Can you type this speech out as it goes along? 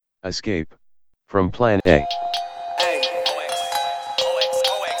Escape from Plan A.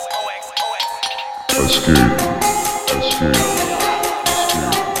 Escape, escape, escape.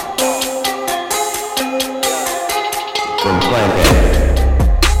 From Plan A.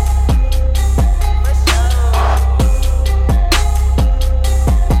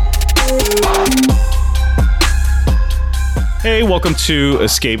 Hey, welcome to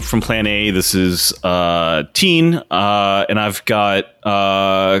Escape from Plan A. This is Teen, and I've got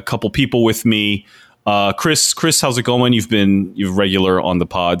a couple people with me. Chris, how's it going? You're regular on the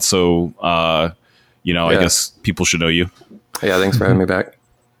pod, so I guess people should know you. Yeah, thanks for having me back.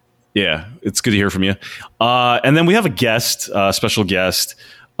 Yeah, it's good to hear from you. And then we have a guest, special guest,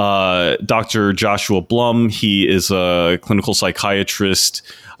 Dr. Joshua Blum. He is a clinical psychiatrist,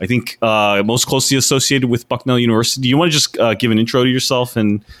 I think most closely associated with Bucknell University. Do you want to just give an intro to yourself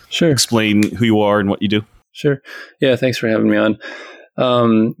and explain who you are and what you do? Sure. Yeah, thanks for having me on.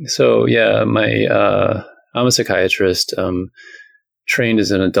 I'm a psychiatrist, trained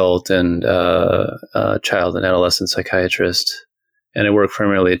as an adult and child and adolescent psychiatrist, and I work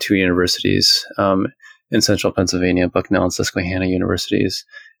primarily at two universities in central Pennsylvania, Bucknell and Susquehanna universities.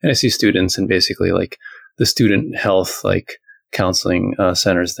 And I see students in basically like the student health, like counseling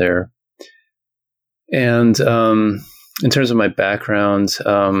centers there. And in terms of my background,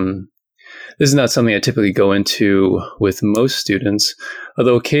 this is not something I typically go into with most students,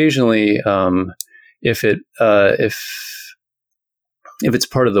 although occasionally, if it's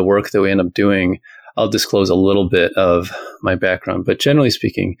part of the work that we end up doing, I'll disclose a little bit of my background. But generally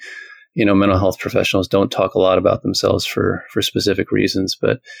speaking, mental health professionals don't talk a lot about themselves for specific reasons,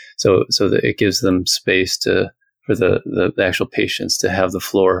 but so that it gives them space for the actual patients to have the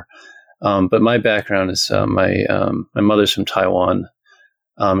floor. But my background is my mother's from Taiwan.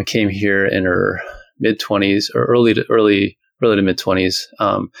 Came here in her mid-20s or early to mid-20s.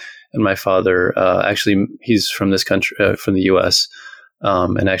 And my father, actually, he's from this country, from the U.S.,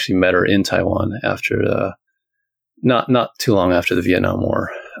 and actually met her in Taiwan after, not too long after the Vietnam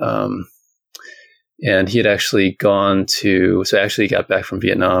War. And he had actually actually got back from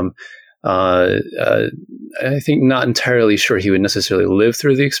Vietnam. I think not entirely sure he would necessarily live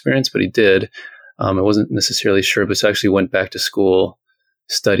through the experience, but he did. I wasn't necessarily sure, but so actually went back to school,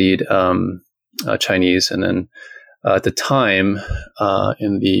 studied Chinese, and then at the time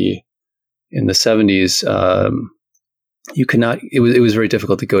in the 70s, you could not. It was very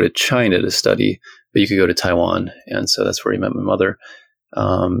difficult to go to China to study, but you could go to Taiwan, and so that's where he met my mother.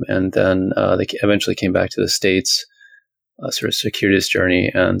 And then they eventually came back to the States, sort of secured his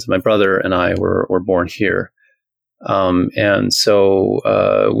journey, and my brother and I were born here. And so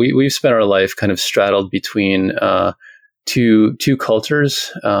we've spent our life kind of straddled between two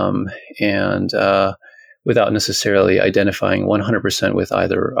cultures, and without necessarily identifying 100% with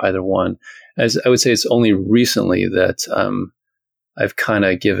either one. As I would say, it's only recently that I've kind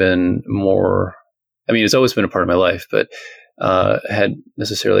of given more. I mean, it's always been a part of my life, but had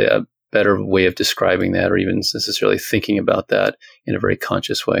necessarily a better way of describing that, or even necessarily thinking about that in a very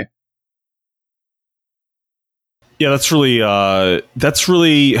conscious way. Yeah, that's really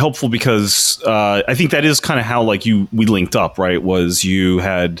helpful, because I think that is kind of how we linked up, right? Was you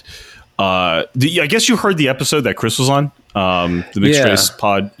had I guess you heard the episode that Chris was on, the Mixed Race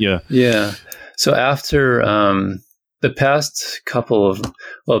Pod. Yeah. So after the past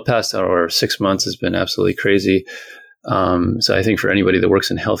past 6 months has been absolutely crazy. So I think for anybody that works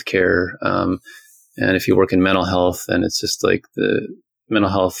in healthcare, and if you work in mental health, then it's just like the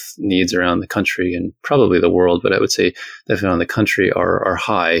mental health needs around the country and probably the world, but I would say definitely on the country are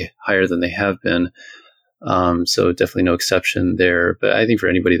higher than they have been. So definitely no exception there. But I think for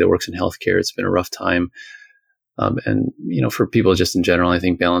anybody that works in healthcare, it's been a rough time. And, for people just in general, I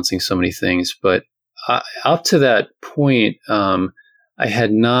think balancing so many things. But up to that point, I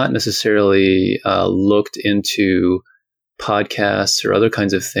had not necessarily looked into podcasts or other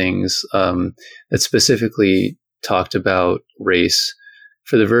kinds of things that specifically talked about race,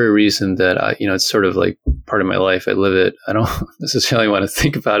 for the very reason that it's sort of like part of my life. I live it. I don't necessarily want to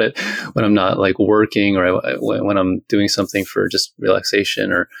think about it when I'm not like working, or when I'm doing something for just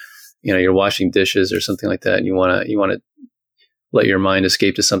relaxation, or you're washing dishes or something like that, and you want to let your mind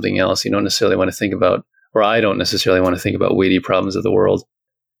escape to something else. You don't necessarily want to think about, or I don't necessarily want to think about weighty problems of the world,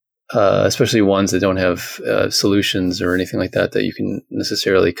 especially ones that don't have solutions or anything like that you can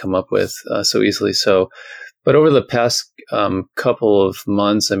necessarily come up with so easily. But over the past couple of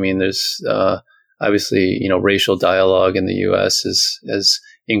months, I mean, there's obviously, racial dialogue in the U.S. has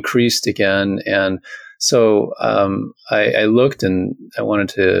increased again. And so I looked, and I wanted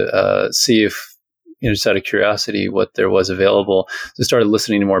to see if, just out of curiosity, what there was available. So I started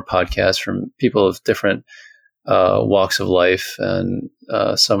listening to more podcasts from people of different walks of life, and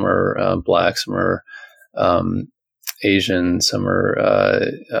some are Black, some are Asian, some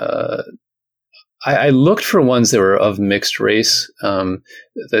are. I looked for ones that were of mixed race,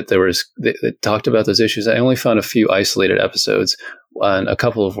 that talked about those issues. I only found a few isolated episodes, and a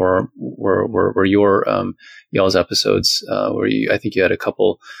couple of were y'all's episodes, where I think you had a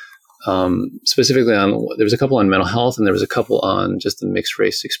couple specifically on. There was a couple on mental health, and there was a couple on just the mixed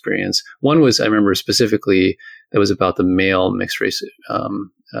race experience. One was, I remember specifically, that was about the male mixed race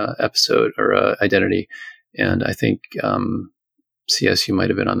episode or identity, and I think. CS, you might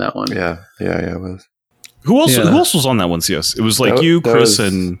have been on that one. Yeah, it was. Who else was on that one, CS? It was like you, Chris,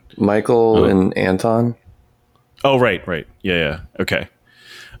 and Michael and Anton. Oh, right. Yeah. Okay.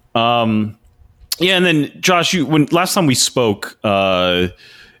 Yeah, and then Josh, when last time we spoke, we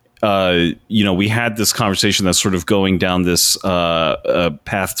had this conversation that's sort of going down this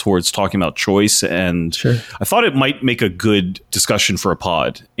path towards talking about choice, and sure. I thought it might make a good discussion for a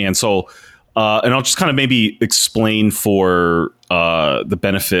pod, and so. And I'll just kind of maybe explain for the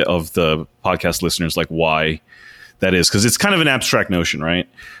benefit of the podcast listeners, like why that is, because it's kind of an abstract notion, right?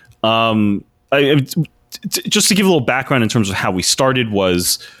 Just to give a little background in terms of how we started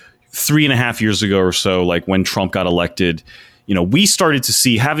was 3.5 years ago or so, like when Trump got elected, we started to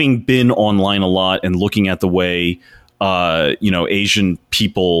see, having been online a lot and looking at the way, Asian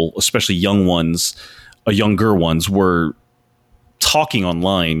people, especially younger ones, were talking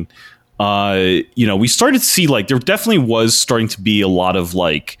online. We started to see like there definitely was starting to be a lot of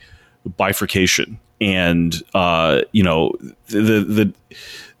like bifurcation, and the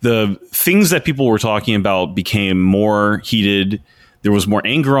things that people were talking about became more heated. There was more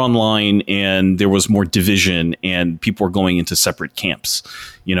anger online, and there was more division, and people were going into separate camps.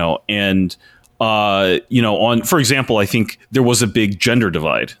 For example, I think there was a big gender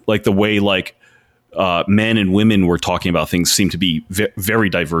divide, like the way men and women were talking about things seemed to be very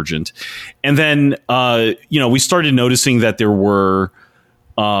divergent. And then, we started noticing that there were,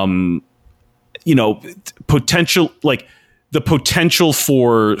 potential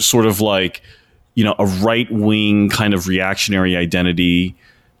for sort of like, a right-wing kind of reactionary identity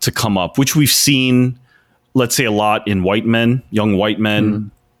to come up, which we've seen, let's say, a lot in young white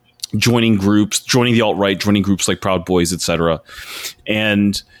men, joining the alt-right, joining groups like Proud Boys, etc.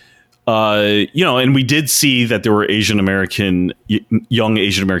 And, and we did see that there were young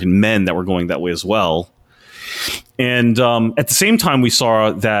Asian American men that were going that way as well. And at the same time, we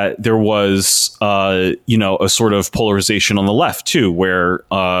saw that there was, a sort of polarization on the left too, where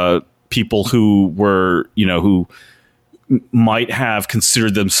people who were, who might have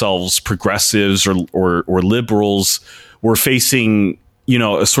considered themselves progressives or liberals were facing,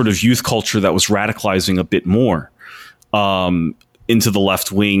 a sort of youth culture that was radicalizing a bit more. Into the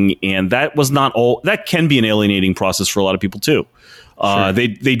left wing, and that can be an alienating process for a lot of people too. Sure.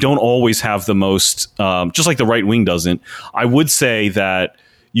 They don't always have the most, just like the right wing doesn't. I would say that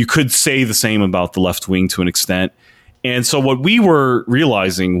you could say the same about the left wing to an extent. And so what we were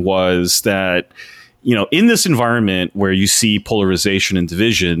realizing was that, in this environment where you see polarization and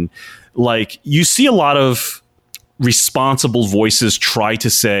division, like you see a lot of responsible voices try to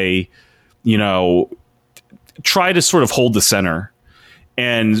say, try to sort of hold the center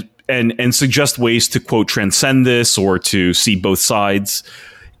and suggest ways to, quote, transcend this or to see both sides.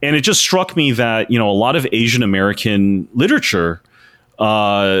 And it just struck me that, a lot of Asian American literature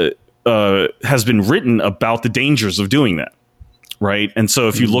has been written about the dangers of doing that. Right. And so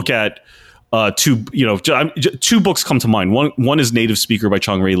if you look at two books come to mind. One is Native Speaker by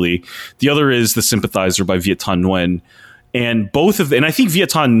Chang Rae Lee. The other is The Sympathizer by Viet Thanh Nguyen. And and I think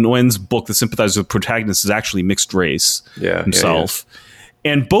Viet Thanh Nguyen's book, The Sympathizer, the protagonist is actually mixed race himself. Yeah.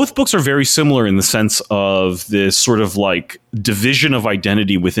 And both books are very similar in the sense of this sort of like division of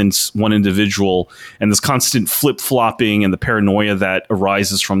identity within one individual and this constant flip-flopping and the paranoia that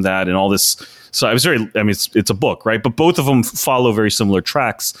arises from that and all this. So it's a book, right? But both of them follow very similar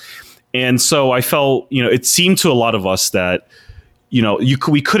tracks. And so I felt, it seemed to a lot of us that,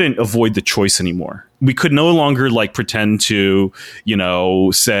 we couldn't avoid the choice anymore. We could no longer like pretend to,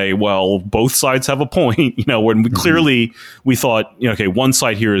 say, well, both sides have a point, when clearly we thought, okay, one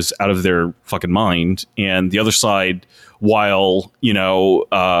side here is out of their fucking mind. And the other side, while,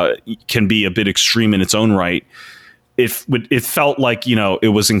 can be a bit extreme in its own right, it felt like,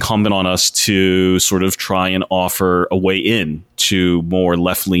 it was incumbent on us to sort of try and offer a way in to more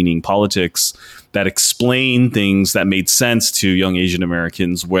left-leaning politics that explain things that made sense to young Asian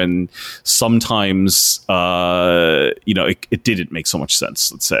Americans when sometimes, it didn't make so much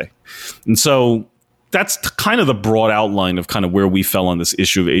sense, let's say. And so, that's kind of the broad outline of kind of where we fell on this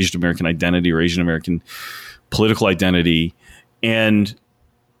issue of Asian American identity or Asian American political identity. And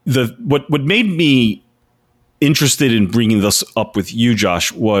what made me interested in bringing this up with you,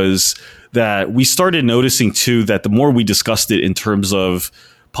 Josh, was that we started noticing too that the more we discussed it in terms of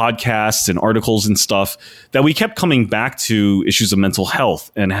podcasts and articles and stuff, that we kept coming back to issues of mental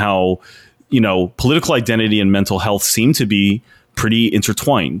health and how, political identity and mental health seem to be pretty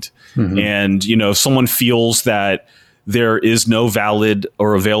intertwined. Mm-hmm. And, if someone feels that there is no valid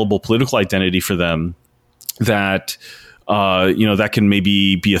or available political identity for them, that, that can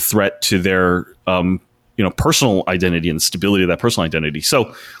maybe be a threat to their, personal identity and the stability of that personal identity.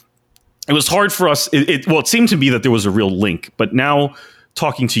 So it was hard for us. It seemed to me that there was a real link, but now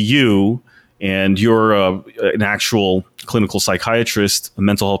talking to you, and you're an actual clinical psychiatrist, a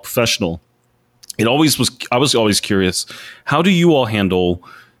mental health professional, I was always curious, how do you all handle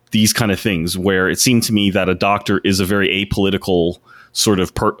these kind of things where it seemed to me that a doctor is a very apolitical sort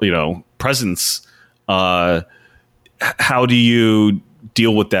of presence? How do you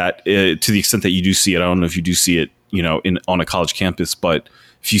deal with that to the extent that you do see it? I don't know if you do see it, on a college campus, but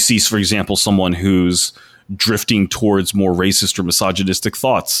if you see, for example, someone who's drifting towards more racist or misogynistic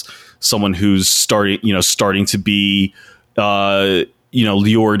thoughts, someone who's starting to be,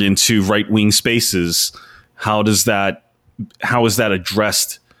 lured into right-wing spaces, how is that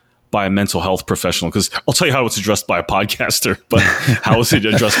addressed by a mental health professional? Because I'll tell you how it's addressed by a podcaster, but how is it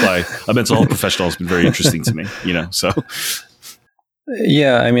addressed by a mental health professional has been very interesting to me, so.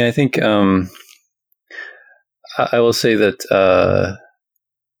 Yeah, I mean, I think I will say that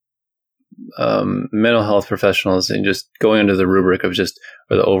mental health professionals, and just going under the rubric of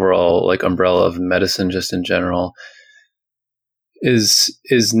or the overall umbrella of medicine just in general, is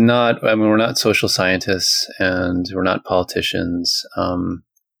not, I mean, we're not social scientists and we're not politicians.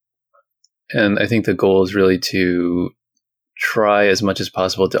 And I think the goal is really to try as much as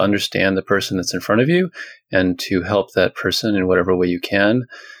possible to understand the person that's in front of you and to help that person in whatever way you can.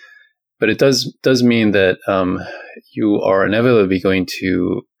 But it does mean that you are inevitably going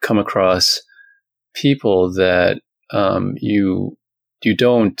to come across people that you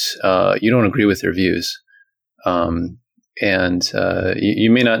don't agree with their views, and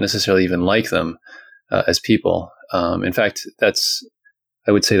you may not necessarily even like them as people. In fact,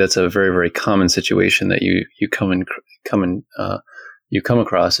 I would say that's a very, very common situation that you come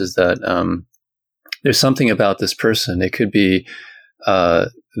across, is that there's something about this person. It could be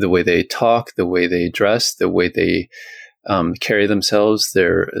the way they talk, the way they dress, the way they carry themselves,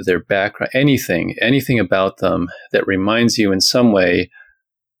 their background, anything about them that reminds you in some way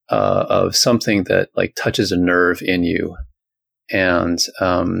of something that touches a nerve in you. And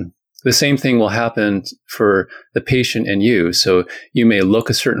the same thing will happen for the patient and you. So you may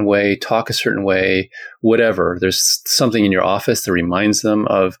look a certain way, talk a certain way, whatever. There's something in your office that reminds them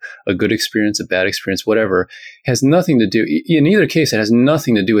of a good experience, a bad experience, whatever. It has nothing to do, in either case, it has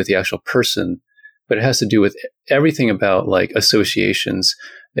nothing to do with the actual person, but it has to do with everything about associations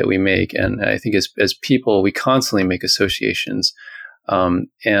that we make. And I think as people, we constantly make associations. And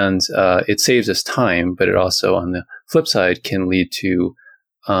it saves us time, but it also, on the flip side, can lead to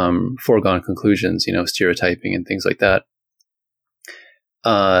foregone conclusions, stereotyping and things like that.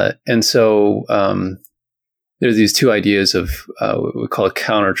 And so there's these two ideas of what we call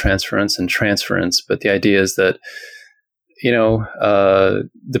countertransference and transference. But the idea is that,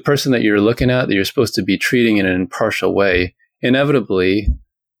 the person that you're looking at, that you're supposed to be treating in an impartial way, inevitably,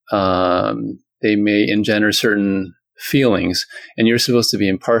 they may engender certain feelings, and you're supposed to be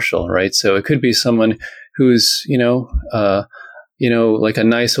impartial, right? So it could be someone who's, like a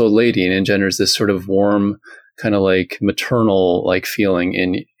nice old lady, and engenders this sort of warm, kind of maternal feeling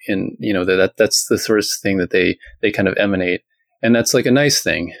in that's the sort of thing that they kind of emanate, and that's a nice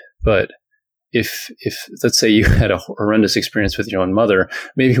thing. But if let's say you had a horrendous experience with your own mother,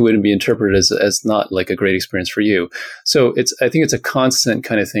 maybe it wouldn't be interpreted as not a great experience for you. So I think it's a constant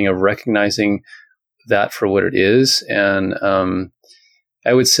kind of thing of recognizing that for what it is. And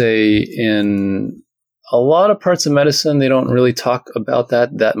I would say in a lot of parts of medicine, they don't really talk about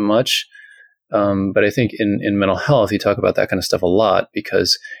that much. But I think in mental health, you talk about that kind of stuff a lot,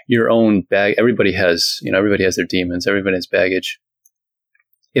 because your own everybody has their demons, everybody has baggage.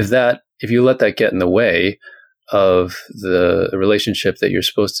 If you let that get in the way of the relationship that you're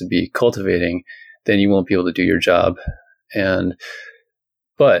supposed to be cultivating, then you won't be able to do your job.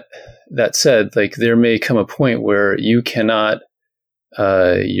 But that said, there may come a point where you cannot,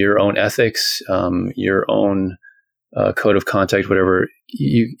 your own ethics, your own code of conduct, whatever,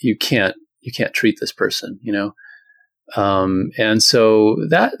 you can't treat this person, And so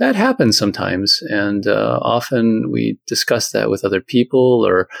that happens sometimes, and often we discuss that with other people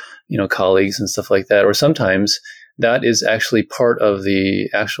or colleagues and stuff like that. Or sometimes that is actually part of the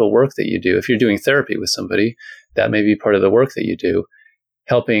actual work that you do. If you're doing therapy with somebody, that may be part of the work that you do,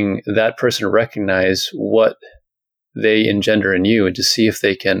 helping that person recognize what they engender in you and to see if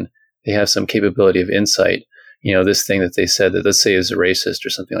they have some capability of insight. This thing that they said that, let's say, is a racist or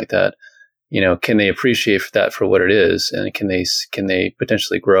something like that. Can they appreciate that for what it is, and can they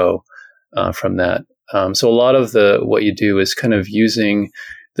potentially grow from that? So a lot of what you do is kind of using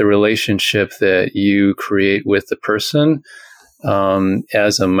the relationship that you create with the person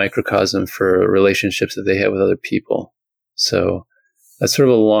as a microcosm for relationships that they have with other people. So that's sort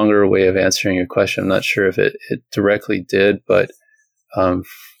of a longer way of answering your question. I'm not sure if it directly did, but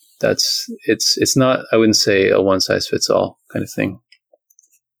it's not, I wouldn't say a one size fits all kind of thing.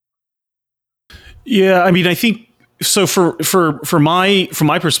 Yeah, I mean, I think so. From my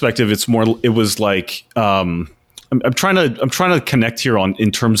perspective, it was like I'm trying to connect here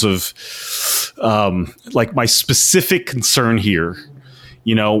in terms of like my specific concern here,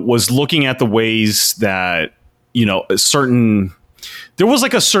 was looking at the ways that there was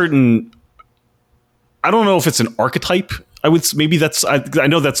like a certain, I don't know if it's an archetype. I know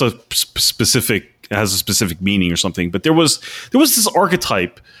that's has a specific meaning or something, but there was this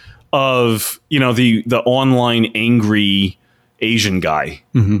archetype of the online angry Asian guy,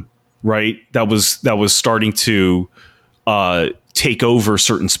 mm-hmm. right? That was starting to take over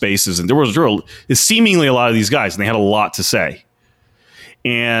certain spaces, and there was seemingly a lot of these guys, and they had a lot to say,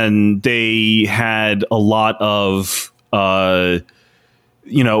 and they had a lot of they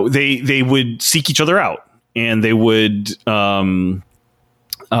would seek each other out, and they would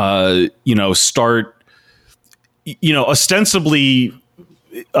start ostensibly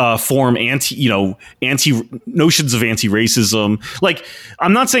form anti notions of anti-racism. Like,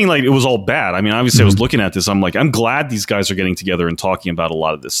 I'm not saying like it was all bad. I mean, obviously, mm-hmm. I was looking at this. I'm like, I'm glad these guys are getting together and talking about a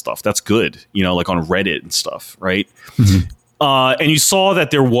lot of this stuff. That's good. Like on Reddit and stuff, right? Mm-hmm. And you saw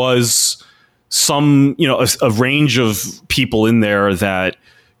that there was some, a range of people in there that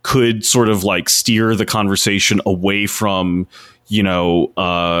could sort of like steer the conversation away from,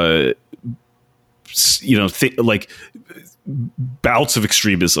 like bouts of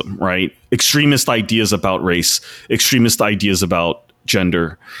extremism, right? Extremist ideas about race, extremist ideas about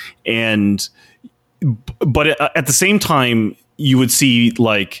gender. But at the same time, you would see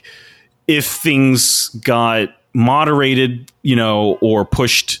like if things got moderated, or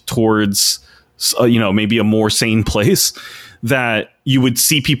pushed towards, maybe a more sane place, that you would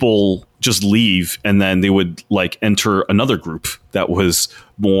see people just leave, and then they would like enter another group that was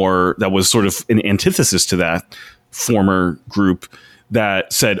sort of an antithesis to that former group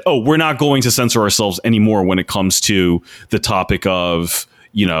that said, oh, we're not going to censor ourselves anymore when it comes to the topic of,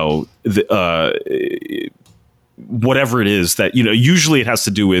 whatever it is that, usually it has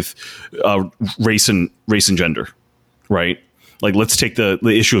to do with race and gender, right? Like, let's take the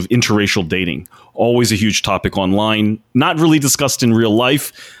issue of interracial dating. Always a huge topic online, not really discussed in real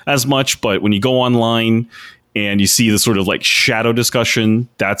life as much, but when you go online and you see the sort of like shadow discussion,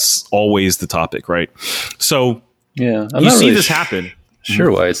 that's always the topic, right? So yeah, you see really this happen.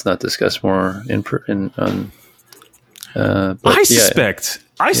 Sure, why it's not discussed more I suspect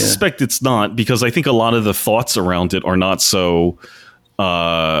it's not, because I think a lot of the thoughts around it are not so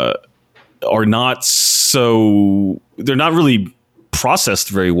they're not really processed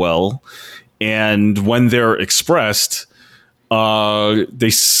very well, and when they're expressed,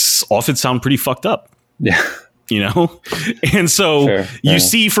 they often sound pretty fucked up. Yeah. And so you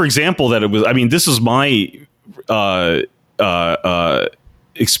see, for example, that it was, I mean, this is my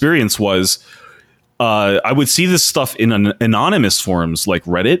experience was, I would see this stuff in anonymous forums like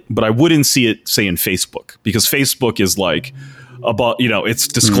Reddit, but I wouldn't see it, say, in Facebook, because Facebook is like about, it's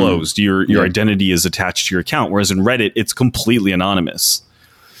disclosed. Mm-hmm. Your identity is attached to your account, whereas in Reddit, it's completely anonymous.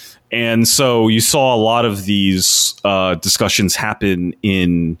 And so you saw a lot of these discussions happen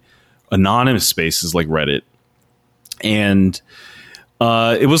in anonymous spaces like Reddit. And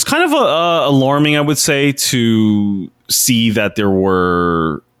it was kind of alarming, I would say, to see that there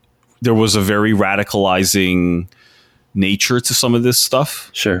was a very radicalizing nature to some of this stuff.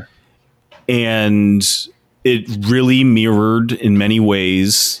 Sure. And it really mirrored, in many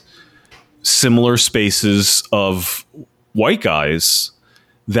ways, similar spaces of white guys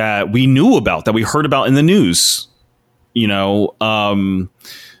that we knew about, that we heard about in the news,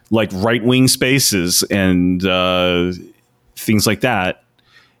 like right-wing spaces and things like that.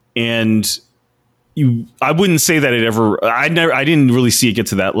 And I wouldn't say that I didn't really see it get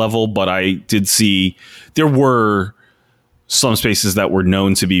to that level, but I did see there were some spaces that were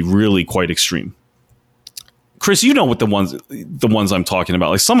known to be really quite extreme. Chris, you know what the ones I'm talking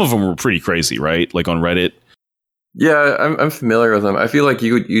about. Like some of them were pretty crazy, right? Like on Reddit. Yeah, I'm familiar with them. I feel like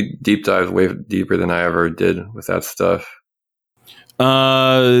you deep dive way deeper than I ever did with that stuff.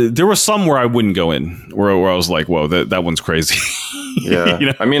 There were some where I wouldn't go in, where I was like, "Whoa, that one's crazy." Yeah, You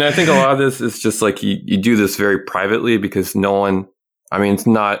know? I mean, I think a lot of this is just like you do this very privately because no one. I mean, it's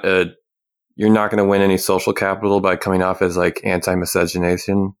not a. You're not going to win any social capital by coming off as like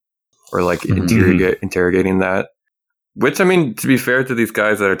anti-miscegenation or like interrogating that. Which, I mean, to be fair to these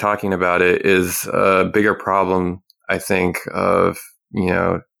guys that are talking about it, is a bigger problem, I think, of,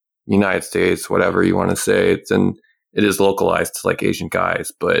 United States, whatever you want to say. It is localized to like Asian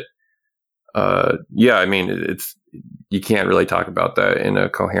guys. But yeah, I mean, you can't really talk about that in a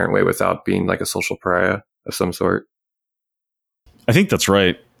coherent way without being like a social pariah of some sort. I think that's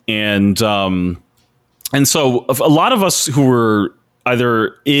right. And so a lot of us who were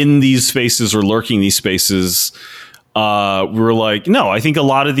either in these spaces or lurking these spaces, we were like, no, I think a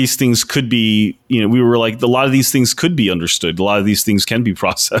lot of these things could be, we were like, a lot of these things could be understood. A lot of these things can be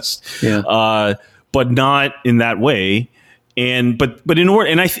processed, but not in that way. But in order,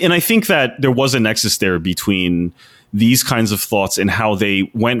 and I think that there was a nexus there between these kinds of thoughts and how they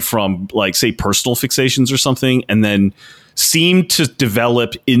went from, like, say, personal fixations or something, and then seemed to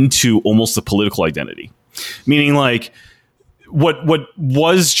develop into almost a political identity. Meaning, like, what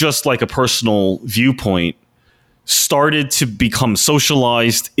was just like a personal viewpoint started to become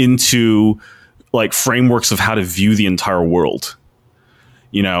socialized into like frameworks of how to view the entire world,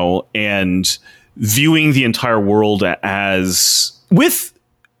 and viewing the entire world as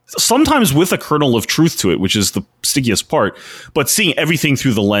sometimes with a kernel of truth to it, which is the stickiest part, but seeing everything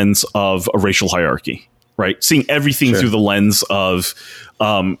through the lens of a racial hierarchy, right? Seeing everything through the lens of,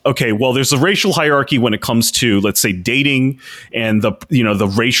 okay, well, there's a racial hierarchy when it comes to, let's say, dating, and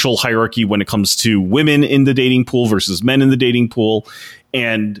the racial hierarchy when it comes to women in the dating pool versus men in the dating pool.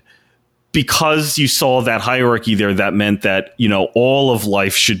 And because you saw that hierarchy there, that meant that, all of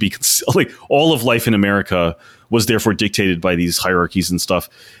life should be, like, all of life in America was therefore dictated by these hierarchies and stuff.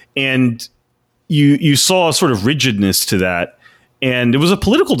 And you saw a sort of rigidness to that. And it was a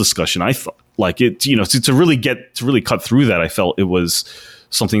political discussion, I thought. Like, it, to really cut through that, I felt it was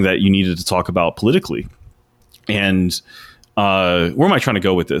something that you needed to talk about politically. And where am I trying to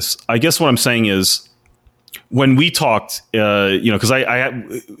go with this? I guess what I'm saying is, when we talked, because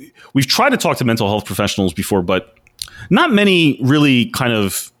we've tried to talk to mental health professionals before, but not many really kind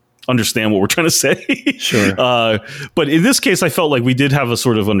of understand what we're trying to say. Sure. But in this case, I felt like we did have a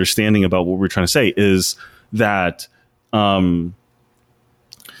sort of understanding about what we're trying to say, is that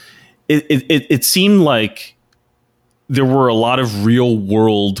it seemed like there were a lot of real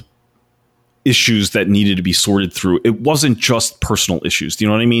world issues that needed to be sorted through. It wasn't just personal issues. Do you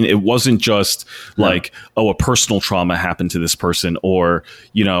know what I mean? It wasn't just like, a personal trauma happened to this person, or,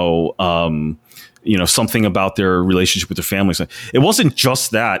 something about their relationship with their family. It wasn't just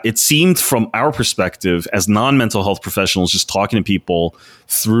that. It seemed, from our perspective as non-mental health professionals, just talking to people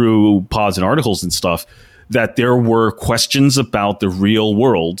through pods and articles and stuff, that there were questions about the real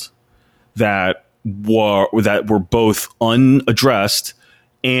world that were both unaddressed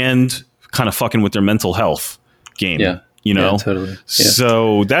and kind of fucking with their mental health game. Yeah, totally. Yeah.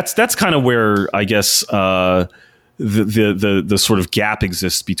 So that's kind of where, I guess, the sort of gap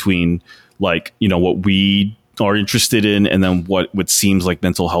exists between, like, what we are interested in and then what seems like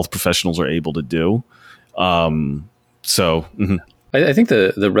mental health professionals are able to do. Mm-hmm. I think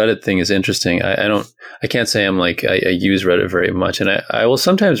the Reddit thing is interesting. I can't say I'm like, I use Reddit very much, and I will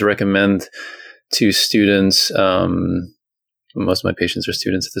sometimes recommend to students, most of my patients are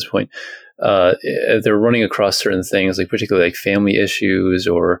students at this point, if they're running across certain things, like particularly like family issues,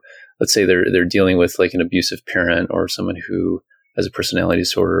 or let's say they're dealing with like an abusive parent or someone who has a personality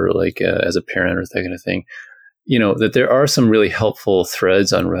disorder, like as a parent, or that kind of thing, that there are some really helpful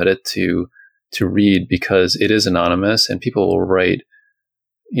threads on Reddit to read, because it is anonymous and people will write,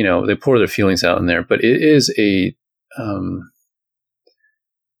 they pour their feelings out in there, but it is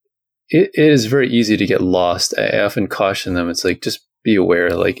it is very easy to get lost. I often caution them. It's like, just be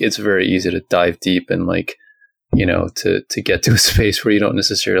aware, like, it's very easy to dive deep and, like, to get to a space where you don't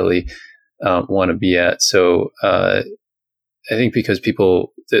necessarily want to be at. So I think because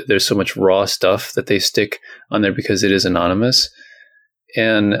people, there's so much raw stuff that they stick on there because it is anonymous.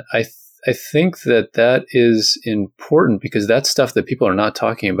 And I think that is important, because that's stuff that people are not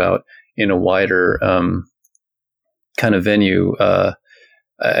talking about in a wider kind of venue.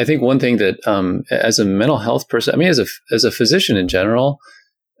 I think one thing that, as a mental health person, I mean, as a physician in general,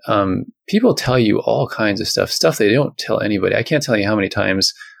 people tell you all kinds of stuff they don't tell anybody. I can't tell you how many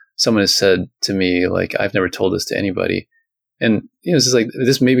times someone has said to me, like, I've never told this to anybody. And, this is like,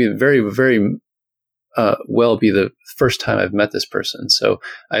 this may be very, very well be the first time I've met this person. So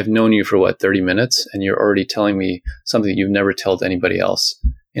I've known you for 30 minutes, and you're already telling me something that you've never told anybody else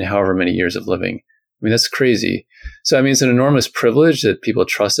in however many years of living. I mean, that's crazy. So, I mean, it's an enormous privilege that people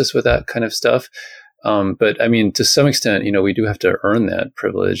trust us with that kind of stuff. But I mean, to some extent, we do have to earn that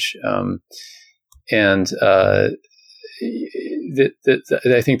privilege. I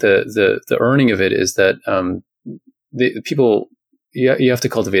think the earning of it is that the people, you have to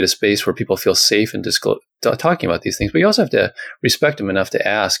cultivate a space where people feel safe and talking about these things, but you also have to respect them enough to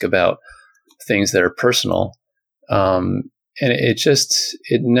ask about things that are personal. And it just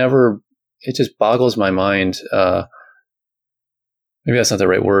boggles my mind. Maybe that's not the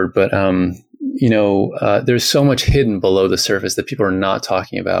right word, but there's so much hidden below the surface that people are not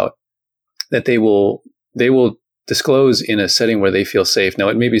talking about, that they will disclose in a setting where they feel safe. Now,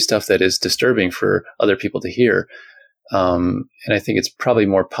 it may be stuff that is disturbing for other people to hear. And I think it's probably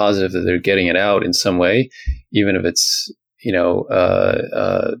more positive that they're getting it out in some way, even if it's, in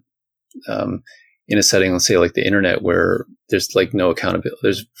a setting, let's say like the internet, where there's like no accountability,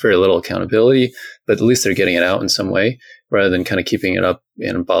 there's very little accountability, but at least they're getting it out in some way rather than kind of keeping it up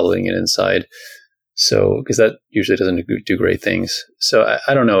and bottling it inside. So, because that usually doesn't do great things. So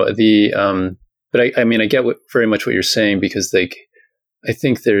I don't know but I mean, I get very much what you're saying, because like, I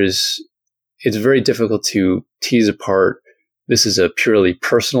think it's very difficult to tease apart. This is a purely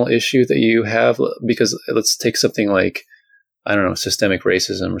personal issue that you have, because let's take something like, I don't know, systemic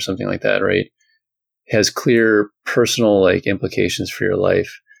racism or something like that, right? It has clear personal like implications for your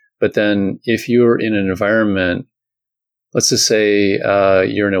life. But then if you're in an environment, let's just say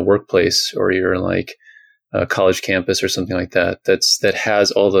you're in a workplace, or you're in like a college campus or something like that, that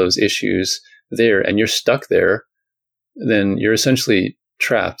has all those issues there, and you're stuck there, then you're essentially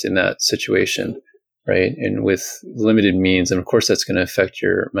trapped in that situation, right? And with limited means. And of course, that's going to affect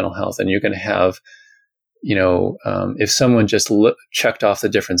your mental health. And you're going to have, if someone just checked off the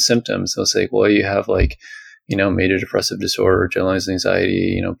different symptoms, they'll say, well, you have like, major depressive disorder, generalized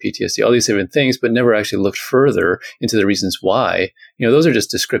anxiety, PTSD, all these different things, but never actually looked further into the reasons why. Those are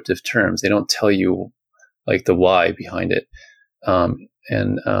just descriptive terms. They don't tell you like the why behind it.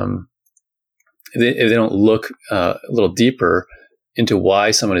 If they don't look a little deeper into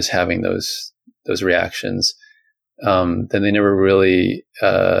why someone is having those reactions, then they never really,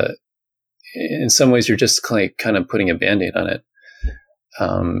 in some ways, you're just kind of putting a Band-Aid on it.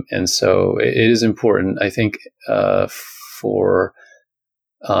 And so it is important, I think, for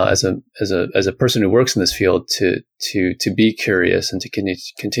as a person who works in this field to be curious and to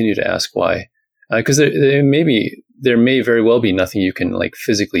continue to ask why, because there may very well be nothing you can like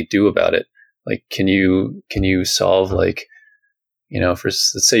physically do about it. Like, can you solve, like,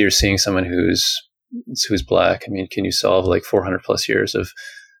 let's say you're seeing someone who's Black. I mean, can you solve like 400 plus years of,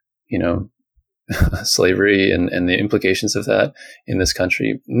 slavery and the implications of that in this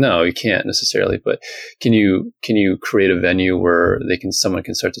country? No, you can't necessarily. But can you create a venue where someone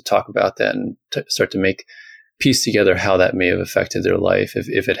can start to talk about that and start to piece together how that may have affected their life,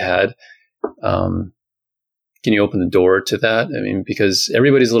 if it had? Can you open the door to that? I mean, because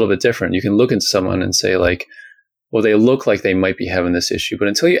everybody's a little bit different. You can look at someone and say like, well, they look like they might be having this issue, but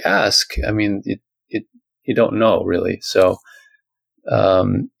until you ask, I mean, you don't know really. So,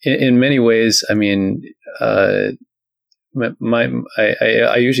 in many ways, I mean, I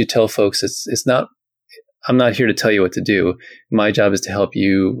usually tell folks it's not, I'm not here to tell you what to do. My job is to help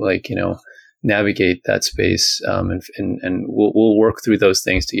you, like, navigate that space, and we'll work through those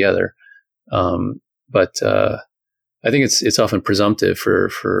things together. But I think it's often presumptive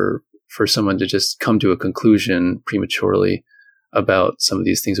for someone to just come to a conclusion prematurely about some of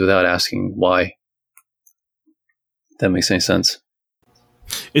these things without asking why. If that makes any sense.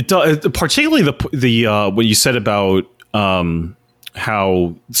 It does, particularly the what you said about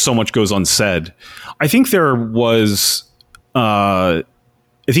how so much goes unsaid. I think there is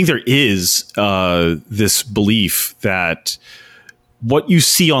this belief that what you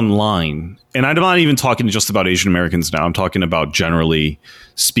see online, and I'm not even talking just about Asian Americans now, I'm talking about generally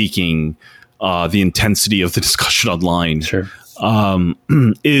speaking, the intensity of the discussion online, sure,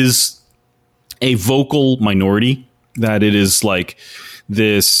 is a vocal minority, that it is like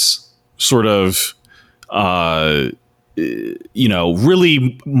this sort of,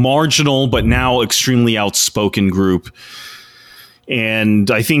 really marginal, but now extremely outspoken group. And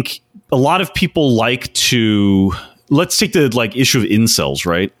I think a lot of people like to, let's take the like issue of incels,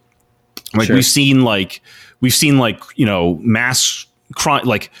 right? Like, sure. we've seen mass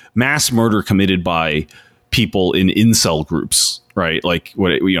like mass murder committed by people in incel groups, right? Like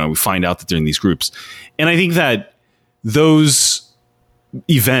what we find out that they're in these groups, and I think that those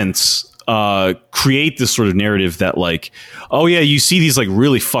events create this sort of narrative that like, oh yeah, you see these like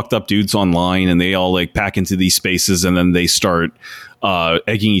really fucked up dudes online, and they all like pack into these spaces, and then they start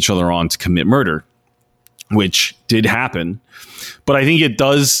egging each other on to commit murder, which did happen. But I think it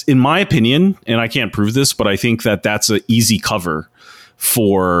does, in my opinion, and I can't prove this, but I think that that's an easy cover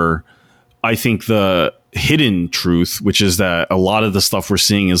for, I think, the hidden truth, which is that a lot of the stuff we're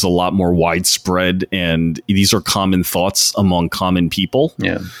seeing is a lot more widespread, and these are common thoughts among common people.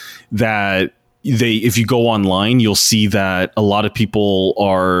 Yeah. That if you go online, you'll see that a lot of people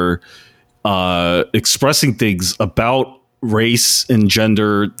are expressing things about race and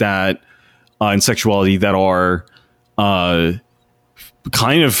gender that and sexuality that are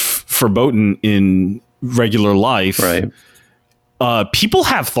kind of verboten in regular life. Right. People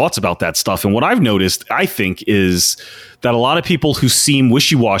have thoughts about that stuff. And what I've noticed, I think, is that a lot of people who seem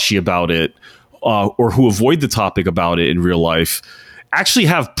wishy-washy about it or who avoid the topic about it in real life actually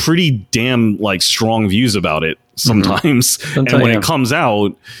have pretty damn like strong views about it sometimes. And when it comes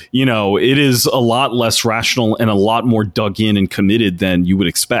out, it is a lot less rational and a lot more dug in and committed than you would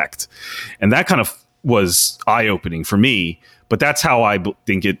expect. And that kind of was eye-opening for me. But that's how I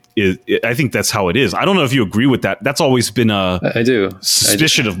think it is. I think that's how it is. I don't know if you agree with that. That's always been a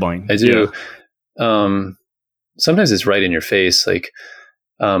suspicion of mine. I do. Yeah. Sometimes it's right in your face. Like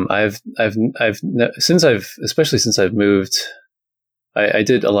especially since I've moved, I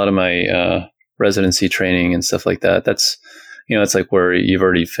did a lot of my residency training and stuff like that. That's it's like where you've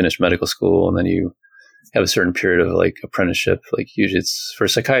already finished medical school, and then you have a certain period of like apprenticeship. Like usually, it's for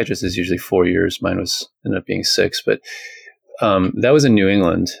psychiatrists is usually 4 years. Mine ended up being 6, but. That was in New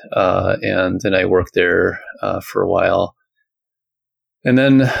England, and then I worked there for a while. And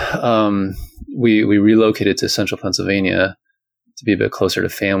then we relocated to central Pennsylvania to be a bit closer to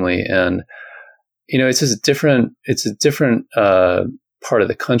family. And it's just a different part of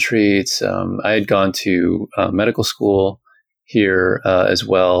the country. It's I had gone to medical school here as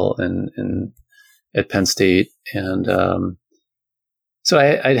well, at Penn State, and so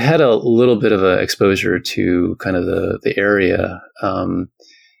I'd had a little bit of exposure to kind of the area,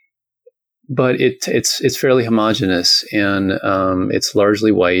 but it's fairly homogenous, and it's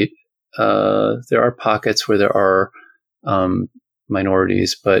largely white. There are pockets where there are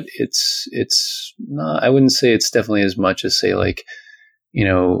minorities, but it's not. I wouldn't say it's definitely as much as say like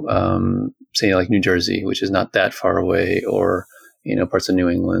say like New Jersey, which is not that far away, or parts of New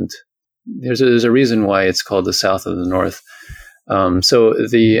England. There's a reason why it's called the South of the North. So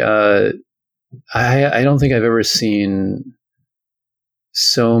I don't think I've ever seen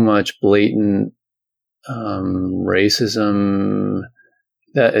so much blatant racism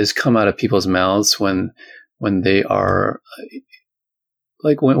that has come out of people's mouths when they are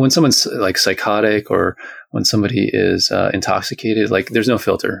like when someone's like psychotic, or when somebody is intoxicated. Like there's no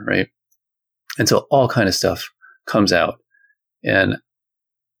filter, right? And so all kind of stuff comes out. And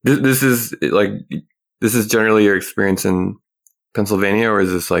this is generally your experience in Pennsylvania, or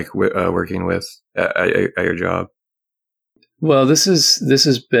is this like working with at your job? Well, this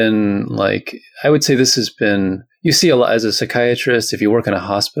has been like, I would say this has been, you see a lot as a psychiatrist. If you work in a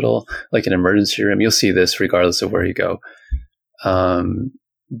hospital, like an emergency room, you'll see this regardless of where you go.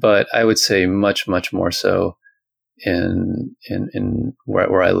 But I would say much, much more so in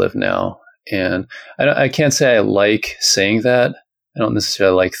where I live now. And I can't say I like saying that. I don't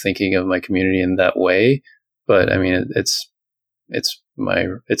necessarily like thinking of my community in that way, but I mean, it's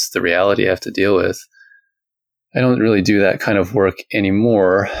the reality I have to deal with. I don't really do that kind of work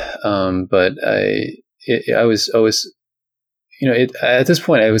anymore. But I was always, at this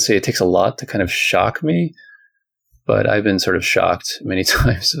point, I would say it takes a lot to kind of shock me, but I've been sort of shocked many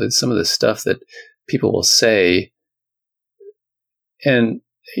times with some of the stuff that people will say. And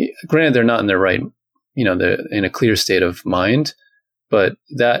granted, they're not in their right, they're in a clear state of mind, but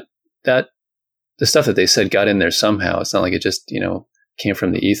that the stuff that they said got in there somehow. It's not like it just, came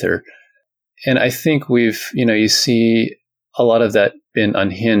from the ether. And I think you see a lot of that been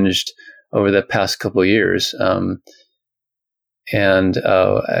unhinged over the past couple of years. And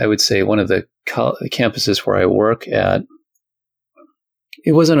I would say one of the campuses where I work at,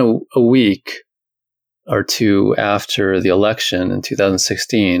 it wasn't a week or two after the election in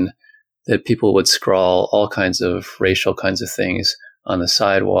 2016 that people would scrawl all kinds of racial kinds of things on the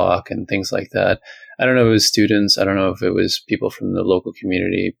sidewalk and things like that. I don't know if it was students. I don't know if it was people from the local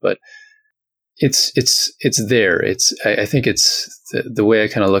community, but it's there. I think it's the way I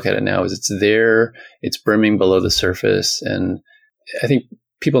kind of look at it now is it's there. It's brimming below the surface, and I think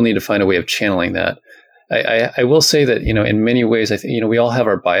people need to find a way of channeling that. I will say that, in many ways, I think, we all have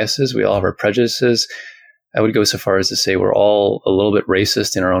our biases. We all have our prejudices. I would go so far as to say we're all a little bit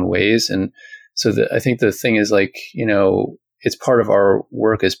racist in our own ways. And so I think the thing is, like, it's part of our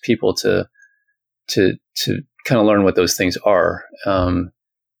work as people to kind of learn what those things are.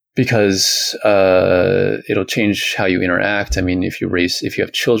 Because it'll change how you interact. I mean, if you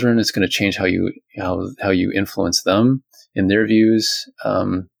have children, it's going to change how you influence them in their views.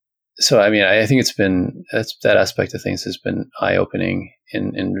 So, I mean, I think that aspect of things has been eye-opening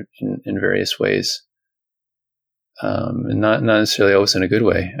in various ways, and not necessarily always in a good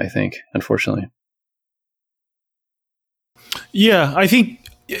way, I think, unfortunately. Yeah, I think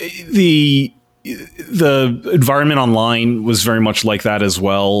the environment online was very much like that as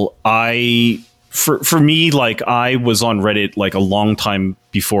well. For me, like, I was on Reddit like a long time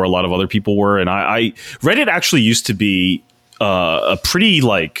before a lot of other people were, and Reddit actually used to be a pretty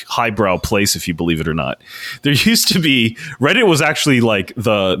like highbrow place, if you believe it or not. There used to be Reddit was actually like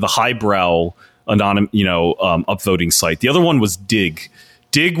the highbrow upvoting site. The other one was Dig.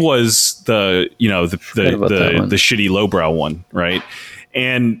 Dig was the shitty lowbrow one, right?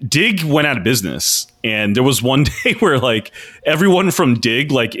 And Dig went out of business. And there was one day where like everyone from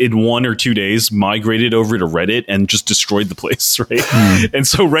Dig, like in 1 or 2 days, migrated over to Reddit and just destroyed the place, right? And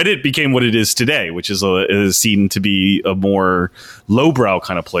so Reddit became what it is today, which is seen to be a more lowbrow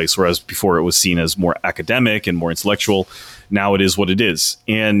kind of place, whereas before it was seen as more academic and more intellectual. Now it is what it is.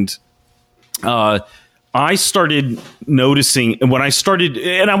 And I started noticing, and when I started,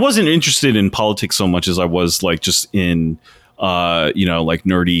 and I wasn't interested in politics so much as I was like just in like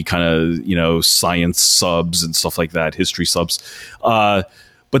nerdy kind of, science subs and stuff like that, history subs.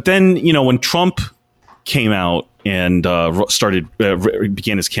 But then, when Trump came out and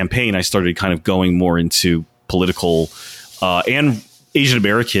began his campaign, I started kind of going more into political and Asian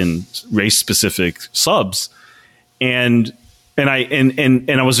American race specific subs. And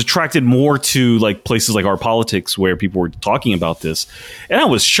I was attracted more to like places like Our Politics, where people were talking about this. And I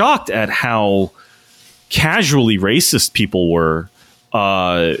was shocked at how casually racist people were,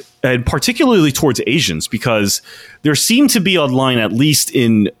 and particularly towards Asians, because there seemed to be online, at least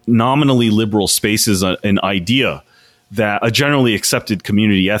in nominally liberal spaces, an idea that a generally accepted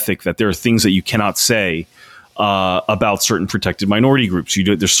community ethic that there are things that you cannot say about certain protected minority groups.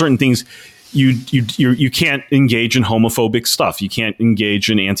 There's certain things you can't engage in homophobic stuff. You can't engage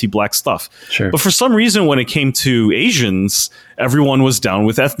in anti-black stuff. Sure. But for some reason, when it came to Asians, everyone was down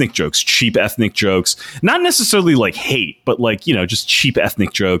with ethnic jokes, cheap ethnic jokes, not necessarily like hate, but like, just cheap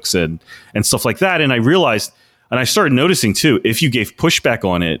ethnic jokes and stuff like that. And I realized, and I started noticing too, if you gave pushback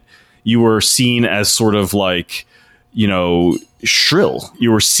on it, you were seen as sort of like, shrill.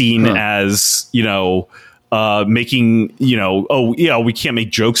 You were seen as, making, we can't make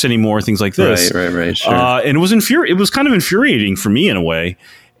jokes anymore, things like this. Right. Sure. And it was kind of infuriating for me in a way.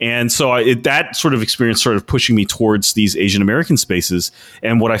 And so that sort of experience started pushing me towards these Asian American spaces.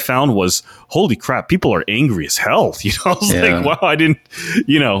 And what I found was, holy crap, people are angry as hell. I was like, wow, I didn't,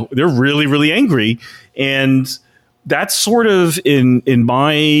 they're really, really angry. And that sort of in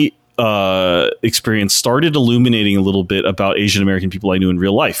my experience started illuminating a little bit about Asian American people I knew in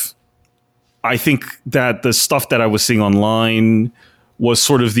real life. I think that the stuff that I was seeing online was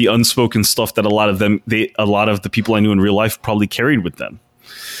sort of the unspoken stuff that a lot of the people I knew in real life probably carried with them,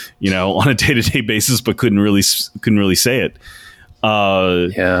 on a day-to-day basis, but couldn't really say it.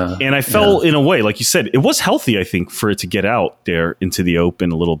 And I felt in a way, like you said, it was healthy, I think, for it to get out there into the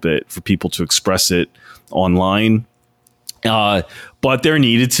open a little bit, for people to express it online. But there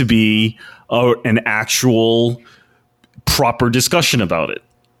needed to be an actual proper discussion about it.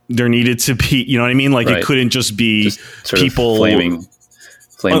 There needed to be, you know what I mean? Like, right. It couldn't just be people flaming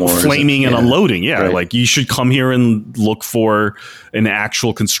and unloading. Yeah. Right. Like, you should come here and look for an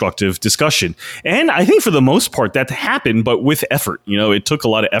actual constructive discussion. And I think for the most part that happened, but with effort. It took a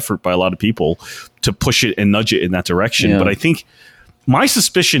lot of effort by a lot of people to push it and nudge it in that direction. Yeah. But I think my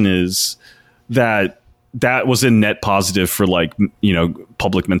suspicion is that was a net positive for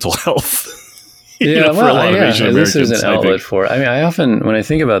public mental health. Yeah, this is an outlet for it. I mean, I often, when I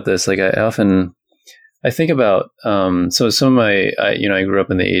think about this, I think about, so some of my, I grew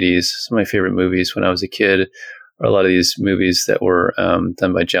up in the 80s. Some of my favorite movies when I was a kid are a lot of these movies that were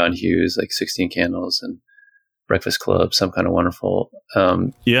done by John Hughes, like 16 Candles and Breakfast Club, Some Kind of Wonderful.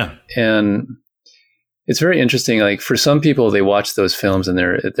 And it's very interesting. Like, for some people, they watch those films and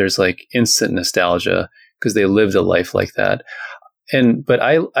there's like instant nostalgia because they lived a life like that. But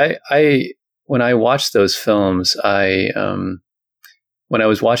when I watched those films, when I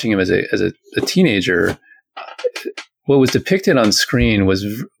was watching them as a teenager, what was depicted on screen was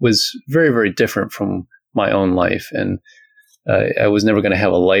very, very different from my own life, and I was never going to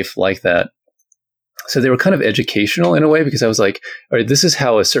have a life like that. So they were kind of educational in a way, because I was like, all right, this is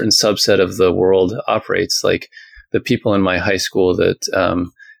how a certain subset of the world operates. Like the people in my high school that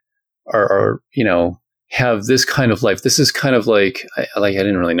are have this kind of life. This is kind of like I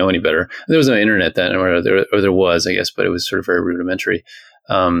didn't really know any better. There was no internet then, or there was, I guess, but it was sort of very rudimentary.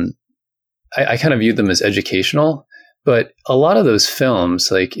 I kind of viewed them as educational, but a lot of those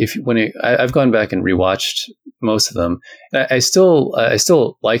films, like I've gone back and rewatched most of them, and I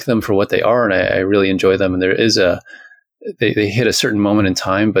still like them for what they are, and I really enjoy them. And there is they hit a certain moment in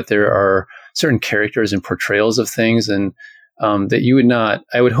time, but there are certain characters and portrayals of things, and that you would not,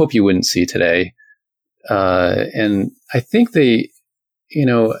 I would hope you wouldn't see today. And I think they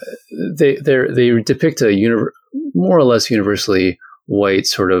depict a more or less universally white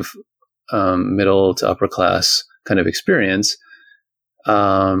sort of middle to upper class kind of experience,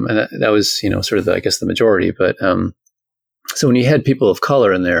 and that was sort of I guess the majority. But so when you had people of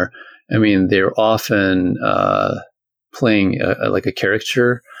color in there, I mean, they're often playing like a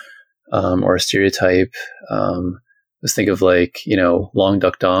caricature or a stereotype. Let's think of like, Long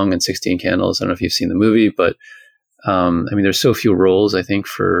Duck Dong and 16 Candles. I don't know if you've seen the movie, but I mean, there's so few roles, I think,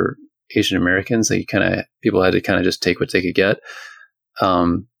 for Asian Americans that people had to kind of just take what they could get.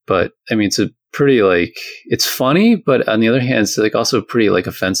 But I mean, it's a pretty it's funny, but on the other hand, it's like also pretty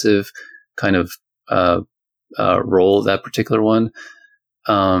offensive kind of role, that particular one.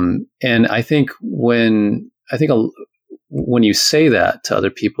 And I think when you say that to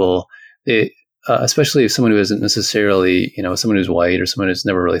other people, especially if someone who isn't necessarily, someone who's white or someone who's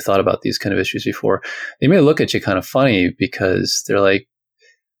never really thought about these kind of issues before, they may look at you kind of funny, because they're like,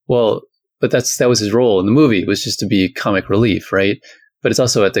 well, but that was his role in the movie, was just to be comic relief, right? But it's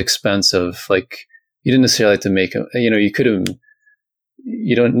also at the expense of you didn't necessarily have to make you could have,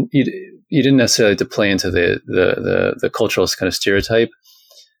 you didn't necessarily have to play into the cultural kind of stereotype.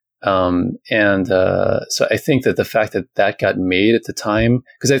 So I think that the fact that got made at the time,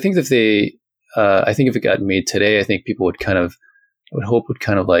 because I think if it got made today, I think people would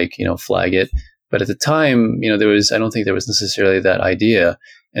flag it. But at the time, I don't think there was necessarily that idea.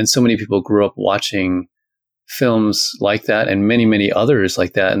 And so many people grew up watching films like that and many, many others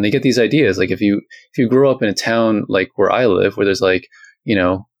like that. And they get these ideas. Like if you grew up in a town like where I live, where there's a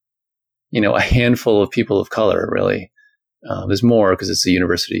handful of people of color, really, there's more because it's a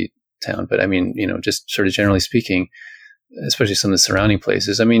university town. But I mean, just sort of generally speaking, especially some of the surrounding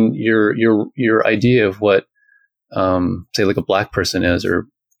places. I mean, your idea of what, say, like a black person is, or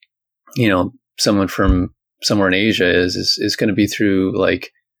someone from somewhere in Asia is going to be through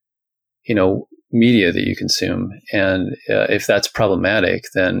media that you consume, and if that's problematic,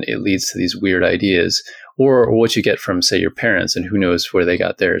 then it leads to these weird ideas, or what you get from, say, your parents, and who knows where they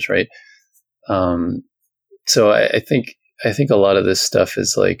got theirs, right? So I think a lot of this stuff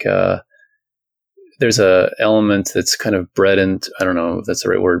is there's a element that's kind of bred into, I don't know if that's the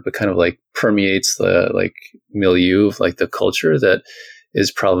right word, but kind of permeates the milieu of the culture that is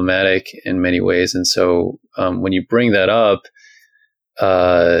problematic in many ways. And so when you bring that up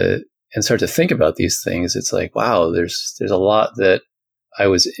and start to think about these things, it's like, wow, there's a lot that I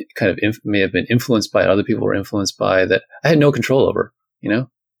was kind of may have been influenced by, and other people were influenced by, that I had no control over,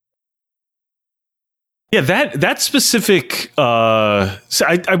 Yeah, that specific. So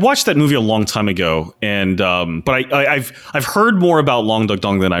I watched that movie a long time ago, and but I've heard more about Long Duck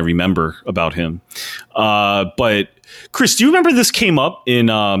Dong than I remember about him. But Chris, do you remember this came up in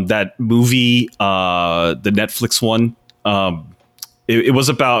that movie, the Netflix one? It was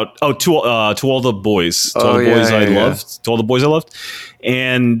about to all the boys, to all the boys I loved, to all the boys I loved,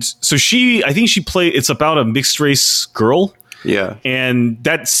 and so I think she played. It's about a mixed race girl. Yeah. And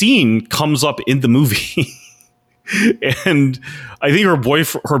that scene comes up in the movie. And I think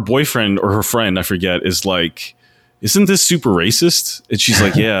her boyfriend or her friend, I forget, is like, isn't this super racist? And she's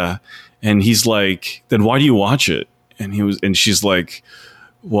like, yeah. And he's like, then why do you watch it? And she's like,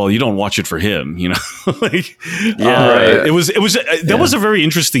 well, you don't watch it for him, right. It was that was a very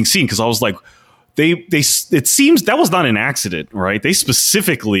interesting scene, because I was like, it seems that was not an accident, right? They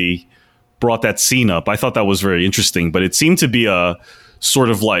specifically brought that scene up. I thought that was very interesting, but it seemed to be a sort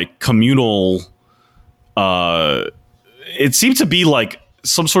of communal. It seemed to be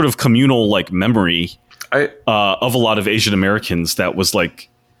some sort of communal memory of a lot of Asian Americans. That was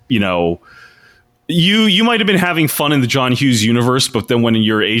you might have been having fun in the John Hughes universe, but then when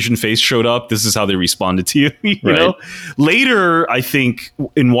your Asian face showed up, this is how they responded to you. You know. Later, I think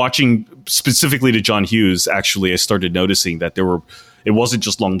in watching specifically to John Hughes, actually, I started noticing that there were It wasn't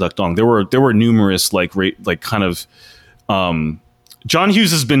just Long Duck Dong. There were numerous like kind of. John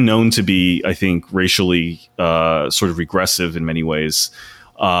Hughes has been known to be, I think, racially sort of regressive in many ways.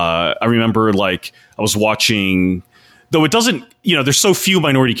 I remember like I was watching, though it doesn't, there's so few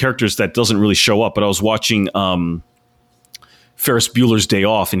minority characters that doesn't really show up. But I was watching Ferris Bueller's Day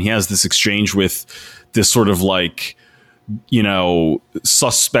Off, and he has this exchange with this sort of like,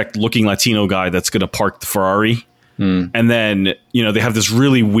 suspect looking Latino guy that's going to park the Ferrari. And then, they have this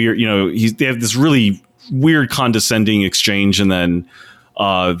really weird, they have this really weird condescending exchange. And then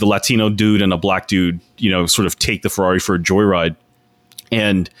the Latino dude and a black dude, sort of take the Ferrari for a joyride.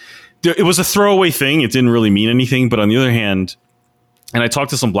 And it was a throwaway thing. It didn't really mean anything. But on the other hand, and I talked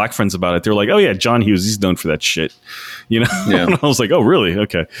to some black friends about it, they're like, oh yeah, John Hughes, he's known for that shit. Yeah. And I was like, oh really?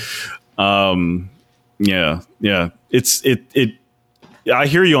 Okay. Yeah. I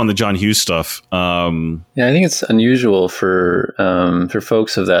hear you on the John Hughes stuff. I think it's unusual for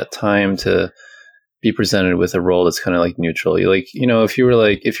folks of that time to be presented with a role that's kind of like neutral. If you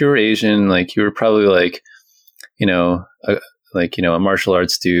were Asian, like you were probably like, a martial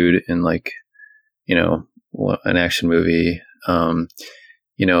arts dude in like, an action movie.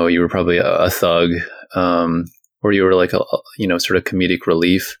 You were probably a thug, or you were like a sort of comedic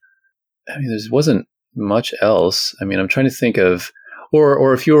relief. I mean, there wasn't much else. I mean, I'm trying to think of,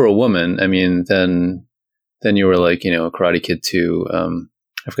 or if you were a woman, I mean, then you were like, Karate Kid 2.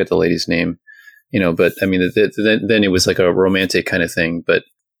 I forget the lady's name, but I mean, then it was like a romantic kind of thing, but,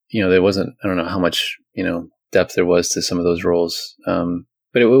 there wasn't, I don't know how much, depth there was to some of those roles.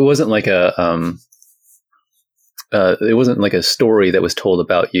 But it wasn't like it wasn't like a story that was told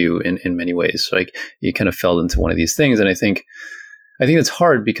about you in many ways. So, like you kind of fell into one of these things. And I think it's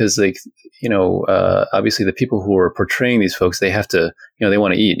hard because obviously the people who are portraying these folks, they have to, they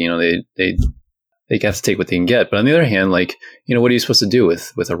want to eat, they have to take what they can get. But on the other hand, like, what are you supposed to do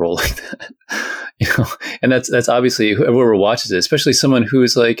with a role like that? And that's obviously whoever watches it, especially someone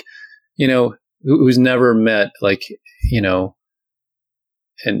who's like, who's never met like,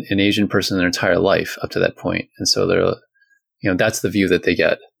 an Asian person in their entire life up to that point. And so they're, that's the view that they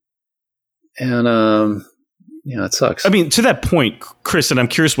get. And, it sucks. I mean, to that point, Chris, and I'm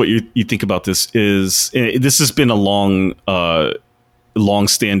curious what you think about this this has been a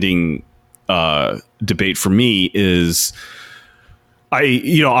long-standing debate for me is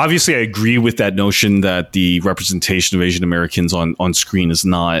obviously I agree with that notion that the representation of Asian Americans on screen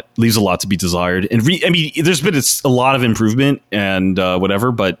leaves a lot to be desired. And there's been a lot of improvement and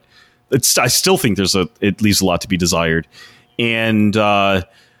whatever, but I still think it leaves a lot to be desired. And I'm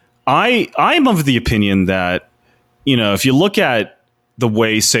of the opinion that, if you look at the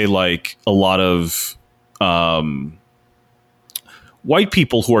way, say, like a lot of white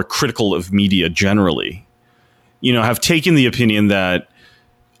people who are critical of media generally, have taken the opinion that,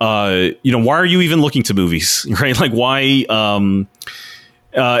 why are you even looking to movies, right? Like why, and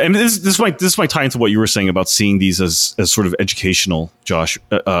this might tie into what you were saying about seeing these as sort of educational, Josh,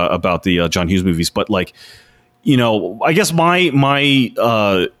 about the John Hughes movies. But like, I guess my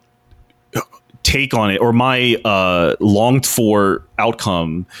take on it, or my longed for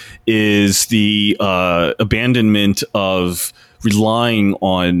outcome, is the abandonment of relying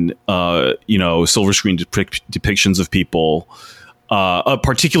on silver screen depictions of people,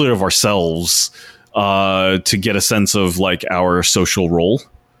 particularly of ourselves, to get a sense of like our social role.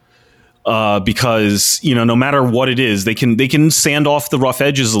 Because no matter what it is, they can sand off the rough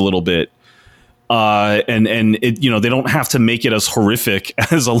edges a little bit. And it, they don't have to make it as horrific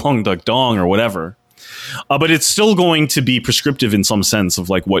as a Long Duck Dong or whatever. But it's still going to be prescriptive in some sense of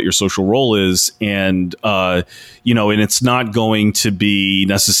like what your social role is. And, and it's not going to be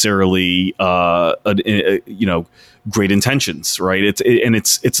necessarily, great intentions, right?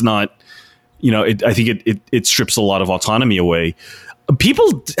 It's not, I think it strips a lot of autonomy away.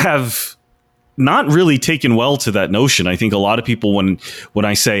 People have not really taken well to that notion. I think a lot of people, when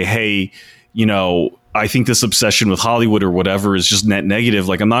I say, hey, I think this obsession with Hollywood or whatever is just net negative.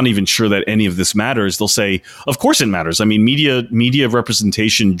 Like, I'm not even sure that any of this matters. They'll say, of course it matters. I mean, media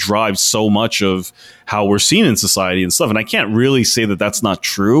representation drives so much of how we're seen in society and stuff. And I can't really say that that's not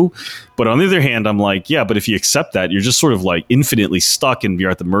true. But on the other hand, I'm like, yeah, but if you accept that, you're just sort of like infinitely stuck and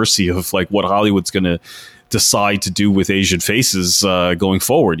you're at the mercy of like what Hollywood's going to decide to do with Asian faces going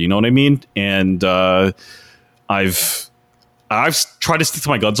forward. You know what I mean? And I've tried to stick to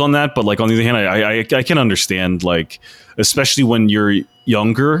my guns on that, but like on the other hand, I can understand, like, especially when you're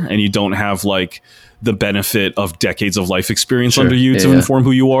younger and you don't have like the benefit of decades of life experience under you to inform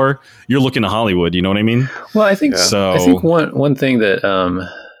who you are. You're looking to Hollywood, you know what I mean? Well, I think so. I think one thing that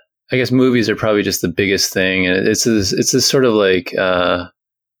I guess movies are probably just the biggest thing, and it's this sort of like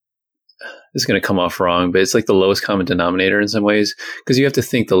this is going to come off wrong, but it's like the lowest common denominator in some ways, because you have to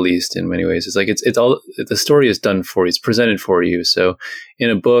think the least in many ways. It's like it's all, the story is done for you, it's presented for you. So in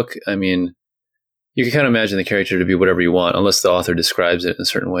a book, I mean, you can kind of imagine the character to be whatever you want, unless the author describes it in a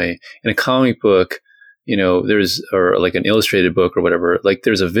certain way. In a comic book, you know, or like an illustrated book or whatever, like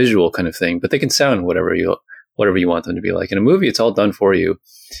there's a visual kind of thing, but they can sound whatever you want them to be like. In a movie, it's all done for you.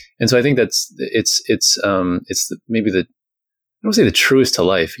 And so I think maybe I don't say the truest to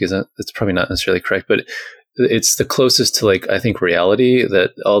life, because that's probably not necessarily correct, but it's the closest to, like, I think, reality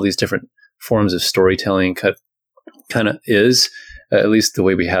that all these different forms of storytelling kind of is, at least the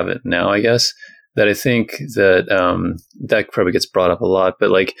way we have it now, I guess. That I think that that probably gets brought up a lot,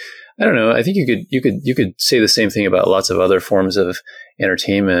 but like, I don't know. I think you could say the same thing about lots of other forms of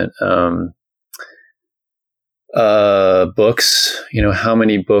entertainment. Books, you know, how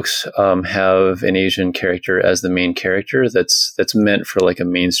many books have an Asian character as the main character that's meant for like a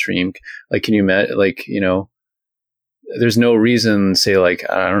mainstream, like, can you imagine, like, you know, there's no reason, say, like,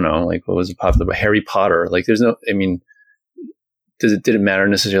 I don't know, like, what was it popular about Harry Potter, like, there's no, I mean, did it matter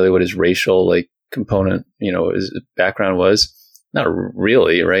necessarily what his racial, like, component, you know, his background was? Not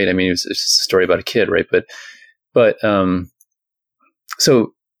really, right? I mean, it's a story about a kid, right? But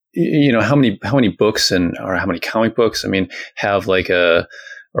so, you know, how many books or how many comic books, I mean, have like or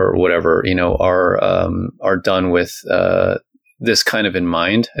whatever, you know, are done with this kind of in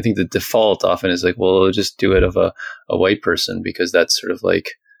mind. I think the default often is like, well, just do it of a white person, because that's sort of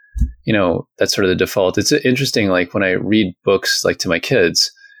like, you know, that's sort of the default. It's interesting, like when I read books like to my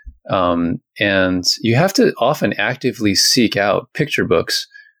kids, and you have to often actively seek out picture books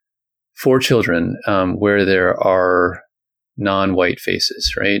for children where there are non-white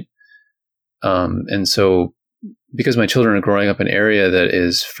faces, right? And so, because my children are growing up in an area that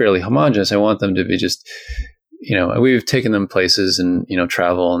is fairly homogenous, I want them to be just, you know, we've taken them places and, you know,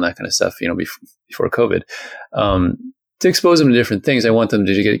 travel and that kind of stuff, you know, before COVID, to expose them to different things. I want them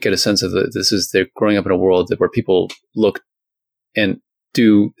to get a sense of they're growing up in a world where people look and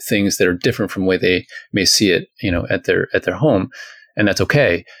do things that are different from the way they may see it, you know, at their home, and that's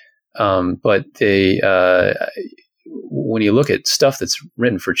okay. But when you look at stuff that's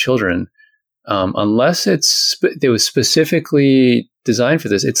written for children, unless it was specifically designed for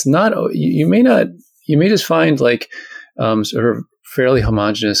this, it's not. You may just find like sort of fairly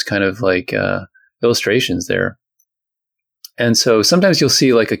homogenous kind of like illustrations there. And so sometimes you'll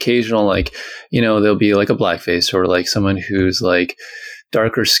see like occasional, like, you know, there'll be like a blackface or like someone who's like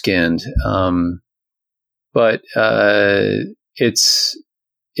darker skinned, but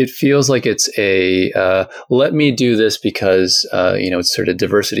it feels like it's let me do this because, you know, it's sort of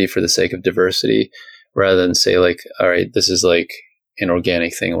diversity for the sake of diversity, rather than say like, all right, this is like an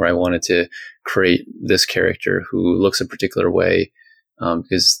organic thing where I wanted to create this character who looks a particular way,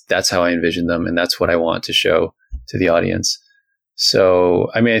 because that's how I envision them and that's what I want to show to the audience. So,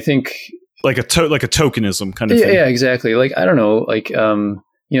 I mean, I think like a tokenism kind of thing. Yeah, exactly. Like, I don't know, like,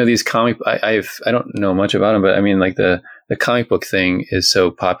 you know, these comic, I don't know much about them, but I mean, like the comic book thing is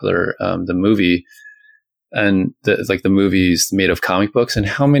so popular, the movie, and the movies made of comic books, and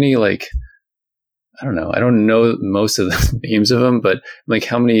how many, like, I don't know most of the names of them, but like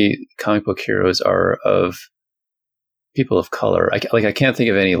how many comic book heroes are of people of color? I can't think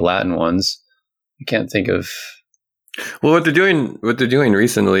of any Latin ones. I can't think of. Well, what they're doing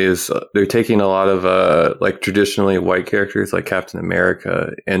recently is they're taking a lot of like traditionally white characters like Captain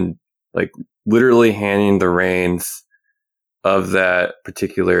America and like literally handing the reins of that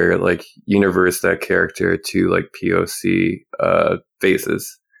particular like universe, that character, to like POC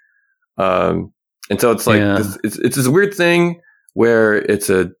faces. And so it's like it's this weird thing where it's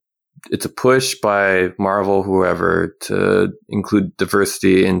a push by Marvel, whoever, to include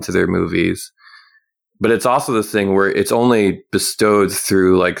diversity into their movies. But it's also this thing where it's only bestowed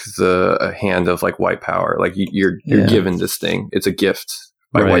through like the hand of like white power. Like you're given this thing. It's a gift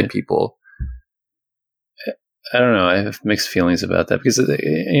by white people. I don't know. I have mixed feelings about that, because,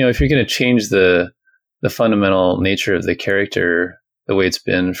 you know, if you're going to change the fundamental nature of the character the way it's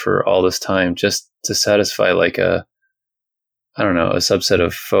been for all this time, just to satisfy like a subset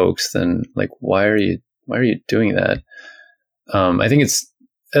of folks, then like, why are you doing that? I think it's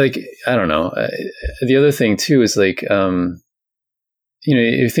like, I don't know. The other thing too is like, you know,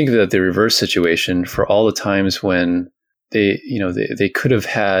 you think about the reverse situation for all the times when they could have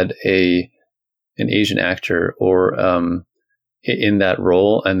had an Asian actor or in that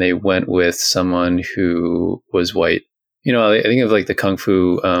role, and they went with someone who was white. You know, I think of like the Kung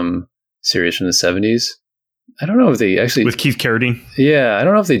Fu series from the 70s. I don't know if they actually with Keith Carradine. Yeah, I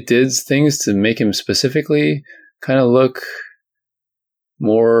don't know if they did things to make him specifically kind of look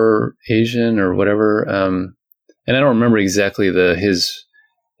more Asian or whatever. And I don't remember exactly his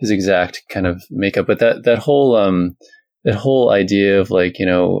exact kind of makeup, but that whole idea of like, you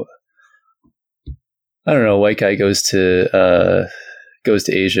know, I don't know, white guy goes to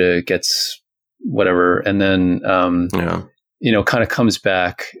Asia, gets whatever, and then you know, kind of comes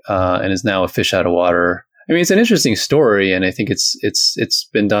back and is now a fish out of water. I mean, it's an interesting story, and I think it's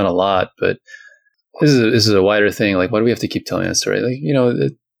been done a lot, but this is a wider thing. Like, why do we have to keep telling that story? Like, you know,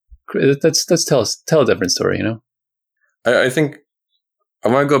 let's tell a different story. You know, I think I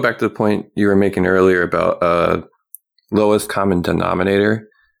want to go back to the point you were making earlier about lowest common denominator,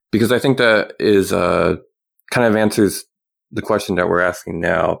 because I think that is kind of answers the question that we're asking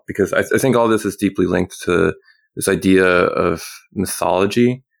now, because I think all this is deeply linked to this idea of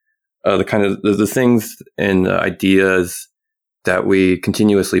mythology, the kind of the things and the ideas that we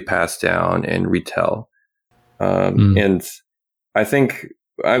continuously pass down and retell. And I think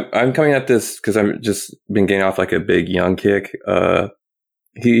I'm coming at this because I've just been getting off like a big Jung kick.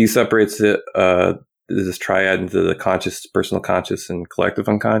 He separates it, this triad into the conscious, personal conscious, and collective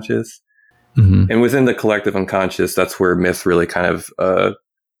unconscious. Mm-hmm. And within the collective unconscious, that's where myth really kind of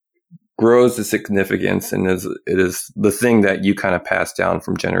grows the significance, and it is the thing that you kind of pass down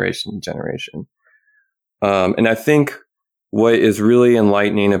from generation to generation. And I think what is really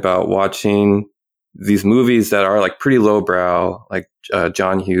enlightening about watching these movies that are like pretty lowbrow, like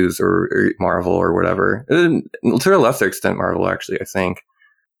John Hughes or Marvel or whatever, to a lesser extent Marvel actually, I think,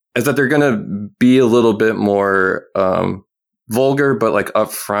 is that they're going to be a little bit more vulgar, but like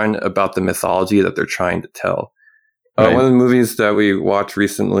upfront about the mythology that they're trying to tell. Right. One of the movies that we watched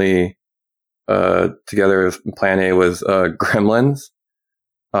recently together with Plan A was Gremlins.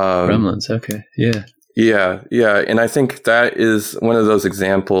 Gremlins, okay, yeah. Yeah. And I think that is one of those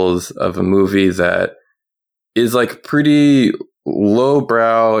examples of a movie that is like pretty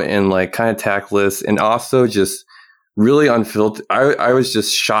lowbrow and like kind of tactless, and also just really unfiltered. I was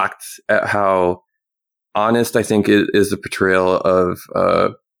just shocked at how honest I think it is the portrayal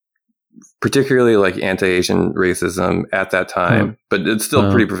of particularly like anti-Asian racism at that time, but it's still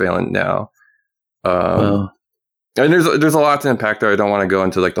pretty prevalent now. And there's a lot to unpack there. I don't want to go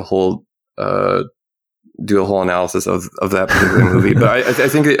into like the whole do a whole analysis of that particular movie, but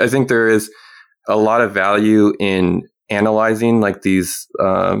I think there is a lot of value in analyzing like these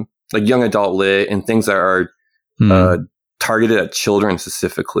like young adult lit and things that are targeted at children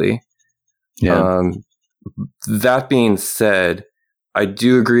specifically. Yeah. That being said, I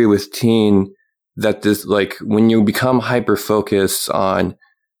do agree with Teen that this, like, when you become hyper focused on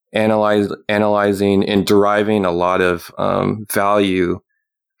analyzing and deriving a lot of value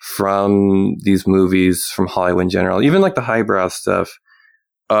from these movies, from Hollywood in general, even like the highbrow stuff,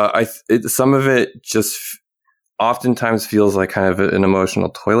 some of it just oftentimes feels like kind of an emotional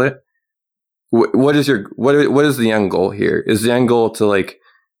toilet. What is the end goal here? Is the end goal to like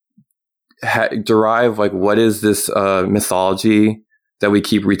derive like what is this mythology that we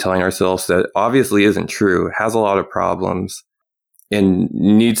keep retelling ourselves that obviously isn't true, has a lot of problems, and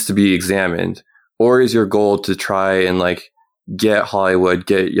needs to be examined? Or is your goal to try and like get Hollywood,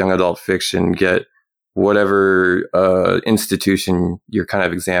 get young adult fiction, get whatever institution you're kind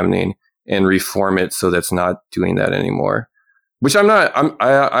of examining and reform it so that's not doing that anymore? Which I'm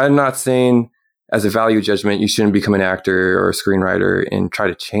not saying as a value judgment you shouldn't become an actor or a screenwriter and try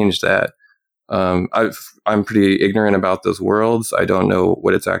to change that. I'm pretty ignorant about those worlds. I don't know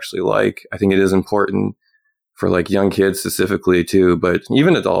what it's actually like. I think it is important for like young kids specifically too, but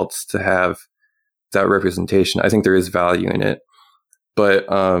even adults to have that representation. I think there is value in it.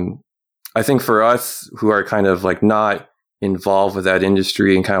 But I think for us who are kind of like not involved with that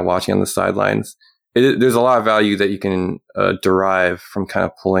industry and kind of watching on the sidelines, there's a lot of value that you can derive from kind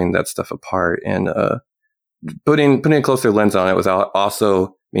of pulling that stuff apart and putting a closer lens on it without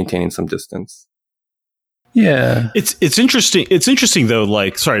also maintaining some distance. Yeah, it's interesting. It's interesting though.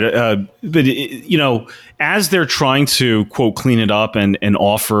 Like, sorry, but you know, as they're trying to quote clean it up and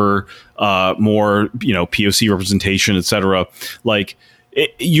offer more, you know, POC representation, etc. Like,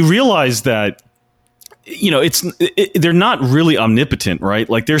 you realize that, you know, they're not really omnipotent, right?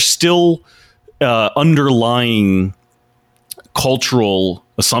 Like, there's still underlying cultural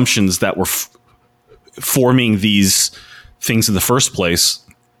assumptions that were forming these things in the first place.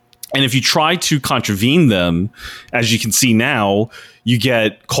 And if you try to contravene them, as you can see now, you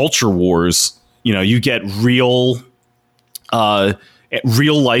get culture wars. You know, you get real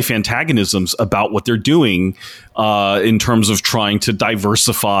life antagonisms about what they're doing in terms of trying to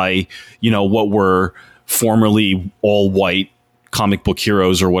diversify, you know, what were formerly all white comic book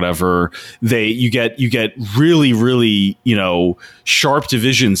heroes or whatever, you get really, really, sharp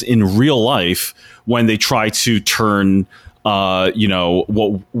divisions in real life when they try to turn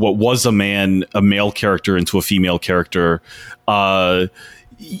what was a male character into a female character. They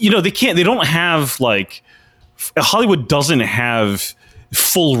don't have, like, Hollywood doesn't have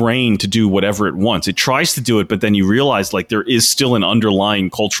full reign to do whatever it wants. It tries to do it, but then you realize, like, there is still an underlying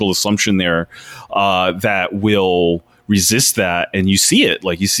cultural assumption there that will resist that, and you see it.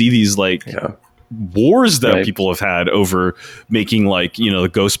 Like, you see these, like, wars that people have had over making, like, the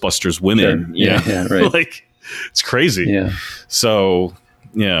Ghostbusters women. Sure. Right. Like, it's crazy. Yeah. So,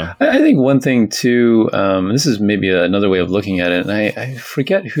 yeah. I think one thing too, this is maybe another way of looking at it, and I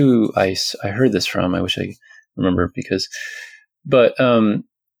forget who I heard this from. I wish I remember but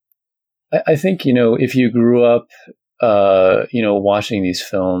I think, if you grew up, watching these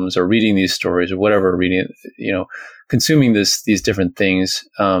films or reading these stories or whatever, consuming these different things,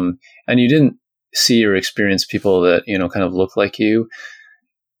 and you didn't see or experience people that, kind of look like you.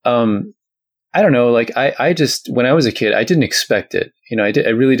 I don't know. Like, I just, when I was a kid, I didn't expect it. I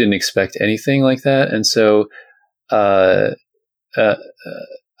really didn't expect anything like that. And so, I don't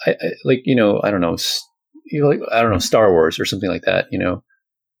know, Star Wars or something like that,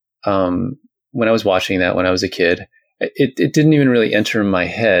 when I was watching that when I was a kid, it didn't even really enter my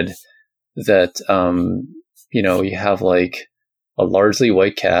head that, you have, like, a largely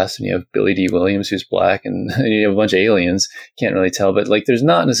white cast, and you have Billy D. Williams, who's black, and you have a bunch of aliens. Can't really tell, but, like, there's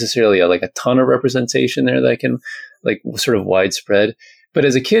not necessarily a ton of representation there that can, like, sort of widespread. But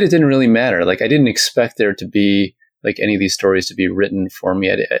as a kid, it didn't really matter. Like, I didn't expect there to be, like, any of these stories to be written for me.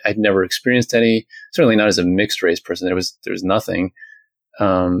 I'd never experienced any, certainly not as a mixed race person. There was nothing.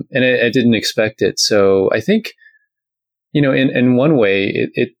 And I didn't expect it. So I think, in one way,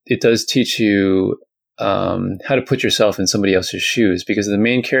 it does teach you how to put yourself in somebody else's shoes, because the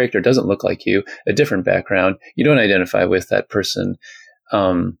main character doesn't look like you, a different background. You don't identify with that person.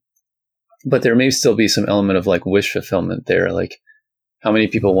 But there may still be some element of, like, wish fulfillment there. Like, how many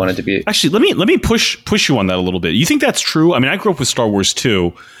people wanted to be... Actually, let me push you on that a little bit. You think that's true? I mean, I grew up with Star Wars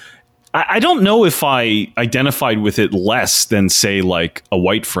too. I don't know if I identified with it less than, say, like, a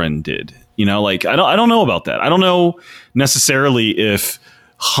white friend did. Like, I don't know about that. I don't know necessarily if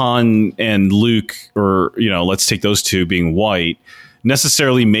Han and Luke, or, let's take those two being white,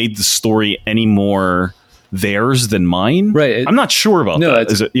 necessarily made the story any more theirs than mine. Right. I'm not sure about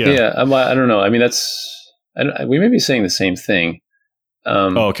that. Is it? Yeah. I don't know. I mean, we may be saying the same thing.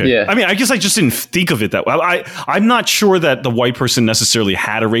 Okay. Yeah. I mean, I guess I just didn't think of it that way. I'm not sure that the white person necessarily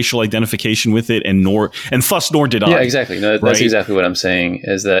had a racial identification with it, and thus nor did I. Yeah, exactly. No, that's right? exactly what I'm saying.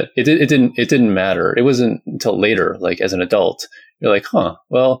 Is that it didn't matter. It wasn't until later, like, as an adult, you're like, huh,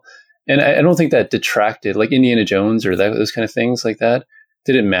 well, and I don't think that detracted, like, Indiana Jones or those kind of things like that.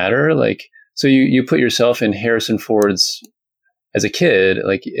 Did it matter? Like, so you put yourself in Harrison Ford's as a kid,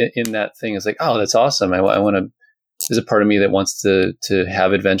 like, in that thing. It's like, oh, that's awesome. I want to. There's a part of me that wants to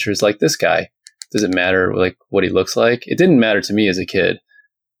have adventures like this guy. Does it matter, like, what he looks like? It didn't matter to me as a kid.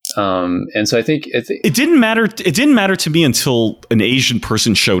 And so I think it didn't matter. It didn't matter to me until an Asian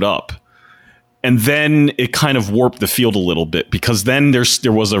person showed up, and then it kind of warped the field a little bit, because then there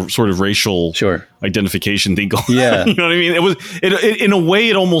was a sort of racial identification thing going on. Yeah. You know what I mean? It was in a way,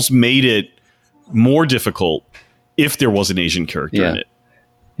 it almost made it more difficult if there was an Asian character in it.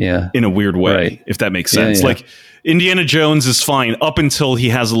 Yeah. In a weird way, right. If that makes sense. Yeah. Like, Indiana Jones is fine up until he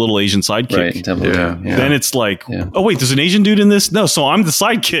has a little Asian sidekick. Right. Yeah. Then it's like, oh wait, there's an Asian dude in this? No, so I'm the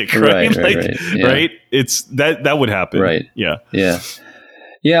sidekick, right? Right. It's that would happen. Right. Yeah. Yeah.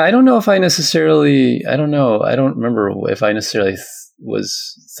 Yeah. I don't know if I necessarily, I don't know. I don't remember if I necessarily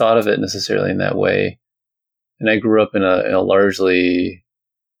was thought of it necessarily in that way. And I grew up in a largely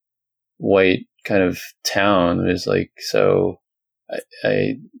white kind of town. It was like, so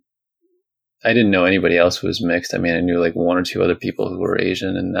I didn't know anybody else who was mixed. I mean, I knew, like, one or two other people who were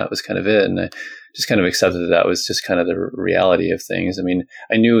Asian, and that was kind of it. And I just kind of accepted that was just kind of the reality of things. I mean,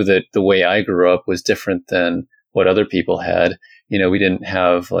 I knew that the way I grew up was different than what other people had. We didn't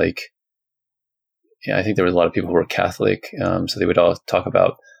have, like, I think there was a lot of people who were Catholic. So they would all talk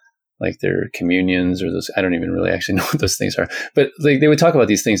about, like, their communions or those. I don't even really actually know what those things are, but, like, they would talk about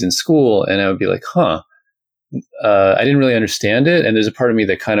these things in school, and I would be like, huh. I didn't really understand it. And there's a part of me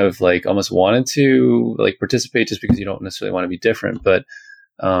that kind of, like, almost wanted to, like, participate, just because you don't necessarily want to be different. But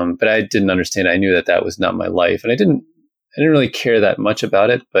I didn't understand it. I knew that was not my life, and I didn't really care that much about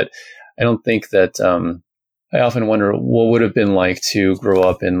it. But I don't think that, I often wonder what would have been like to grow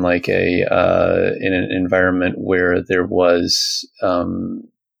up in, like, in an environment where there was,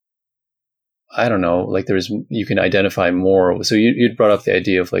 I don't know, like you can identify more. So you'd brought up the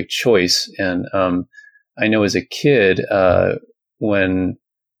idea of like choice. And I know as a kid, when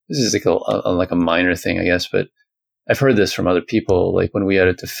this is like a minor thing, I guess, but I've heard this from other people, like when we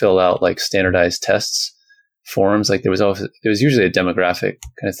had to fill out like standardized tests forms, like there was usually a demographic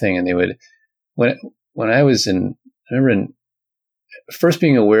kind of thing. And they would, when I remember first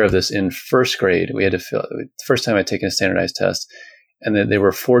being aware of this in first grade, we had to fill, the first time I'd taken a standardized test, and then there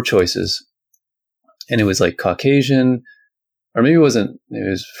were 4 choices, and it was like Caucasian, or maybe it wasn't, it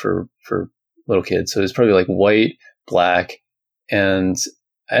was for little kids. So it was probably like white, black, and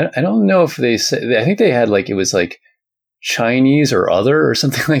I don't know if they said, I think they had like, it was like Chinese or other or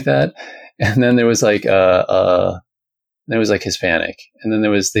something like that. And then there was like, Hispanic. And then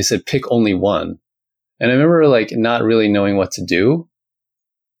they said pick only one. And I remember like not really knowing what to do.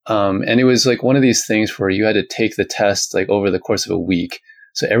 And it was like one of these things where you had to take the test like over the course of a week.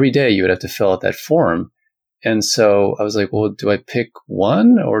 So every day you would have to fill out that form. And so I was like, well, do I pick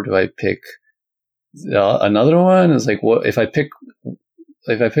one or do I pick another one? It's like, well, if I pick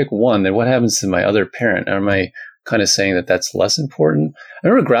one, then what happens to my other parent? Am I kind of saying that that's less important? I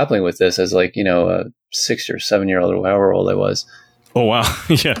remember grappling with this as like, a 6 or 7 year old or however old I was. Oh, wow.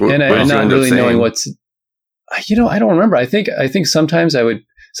 Yeah. And not really knowing what to, I don't remember. I think sometimes I would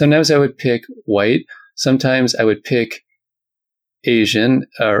pick white. Sometimes I would pick Asian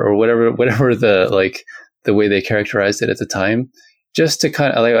or whatever the way they characterized it at the time, just to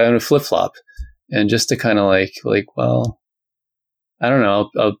kind of like, I would flip flop and just to kind of like, well, I don't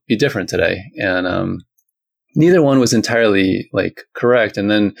know, I'll be different today. And, neither one was entirely like correct.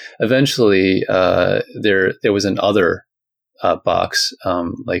 And then eventually, there was an other, box,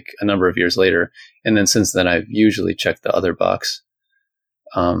 like a number of years later. And then since then I've usually checked the other box.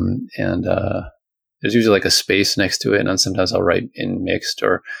 There's usually like a space next to it. And sometimes I'll write in mixed,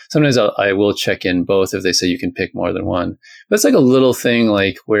 or sometimes I will check in both if they say you can pick more than one. But it's like a little thing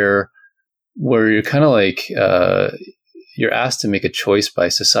like where you're kind of like, you're asked to make a choice by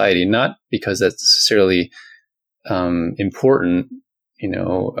society, not because that's necessarily, important,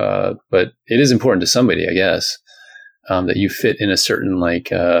 but it is important to somebody, I guess, that you fit in a certain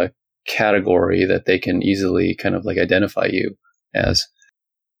like, category that they can easily kind of like identify you as.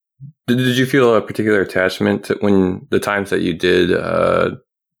 Did you feel a particular attachment to when the times that you did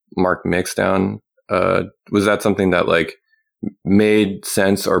mark mix down? Was that something that like made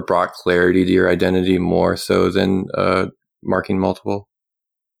sense or brought clarity to your identity more so than marking multiple?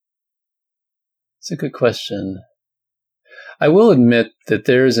 It's a good question. I will admit that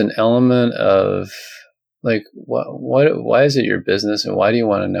there's an element of like, why is it your business and why do you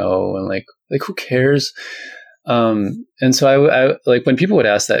want to know? And like who cares? And so I like when people would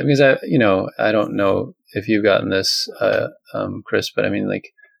ask that, because I don't know if you've gotten this, Chris, but I mean,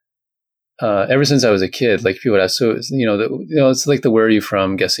 like, ever since I was a kid, like people would ask, so, it's like the where are you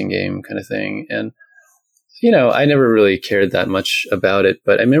from guessing game kind of thing. And, I never really cared that much about it,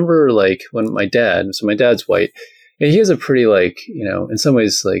 but I remember like when my dad's white, and he has a pretty like, in some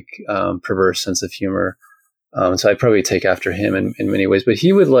ways like, perverse sense of humor. So I'd probably take after him in many ways, but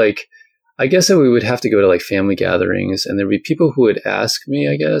he would like, I guess that we would have to go to like family gatherings and there'd be people who would ask me,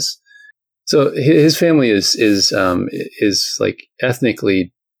 I guess. So his family is like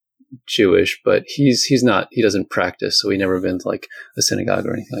ethnically Jewish, but he doesn't practice. So he never been to like a synagogue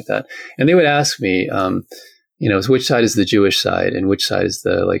or anything like that. And they would ask me, which side is the Jewish side and which side is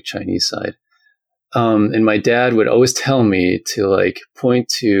the like Chinese side? And my dad would always tell me to like point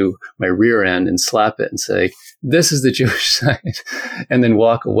to my rear end and slap it and say, this is the Jewish side, and then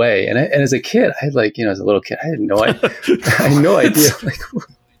walk away. And as a kid, I had like, as a little kid, I had no idea. Like,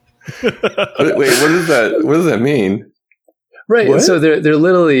 wait, what does that mean? Right. What? So they're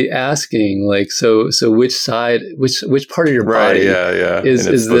literally asking like, so which side, which part of your body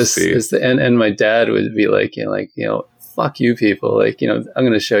is this, and my dad would be like, fuck you people. Like, I'm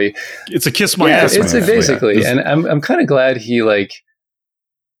going to show you. It's a kiss my ass. It's basically. And I'm kind of glad he like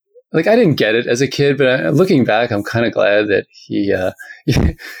I didn't get it as a kid, but looking back, I'm kind of glad that he had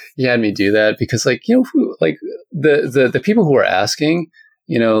me do that because like, like the people who are asking,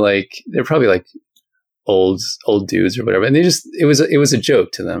 like they're probably like old dudes or whatever. And it was a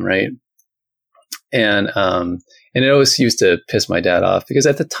joke to them. Right. And it always used to piss my dad off because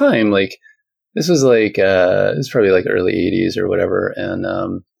at the time, like, this was like, it was probably like early 80s or whatever. And,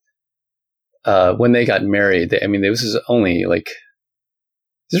 when they got married, this was only like,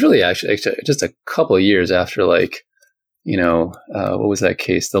 this is really actually just a couple of years after like, what was that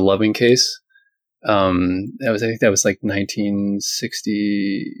case? The Loving case. I think that was like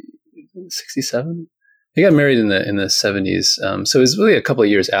 1967. He got married in the 70s. So it was really a couple of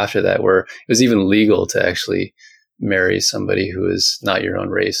years after that where it was even legal to actually marry somebody who is not your own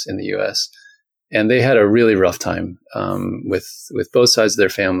race in the U.S. And they had a really rough time with both sides of their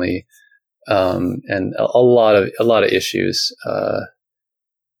family, and a lot of issues.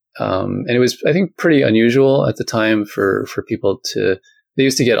 And it was, I think, pretty unusual at the time for people to. They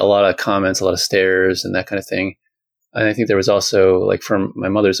used to get a lot of comments, a lot of stares, and that kind of thing. And I think there was also, like, from my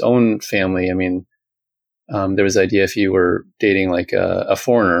mother's own family. I mean, there was the idea if you were dating like a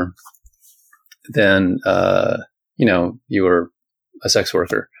foreigner, then you were a sex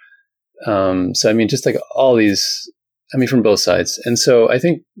worker. So I mean, just like all these, I mean, from both sides. And so I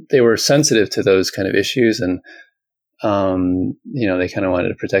think they were sensitive to those kind of issues, and they kind of wanted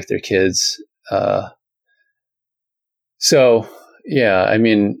to protect their kids. So yeah, I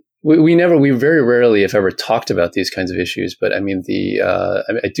mean, we very rarely, if ever, talked about these kinds of issues. But I mean,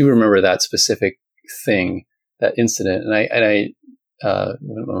 I do remember that specific thing, that incident, and I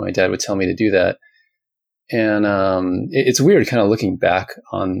when my dad would tell me to do that. And it's weird kind of looking back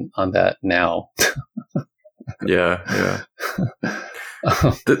on that now. Yeah.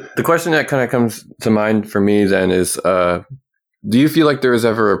 The question that kind of comes to mind for me then is, do you feel like there was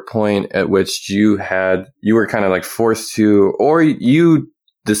ever a point at which you were kind of like forced to, or you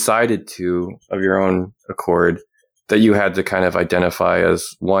decided to, of your own accord, that you had to kind of identify as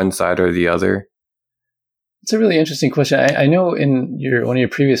one side or the other? It's a really interesting question. I know in one of your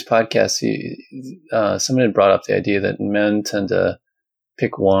previous podcasts, someone had brought up the idea that men tend to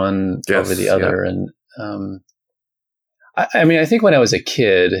pick one over the other. Yeah. And I mean, I think when I was a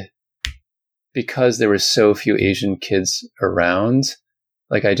kid, because there were so few Asian kids around,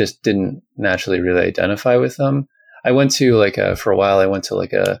 like I just didn't naturally really identify with them. I went to for a while, I went to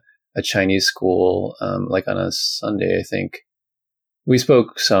like a Chinese school, like on a Sunday, I think. We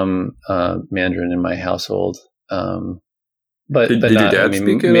spoke some Mandarin in my household, but did your dad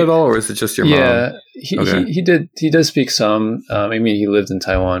speak it at all, or is it just your mom? Yeah, he did. He does speak some. I mean, he lived in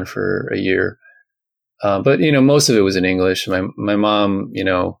Taiwan for a year, but most of it was in English. My mom,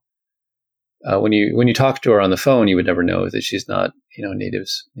 when you talk to her on the phone, you would never know that she's not native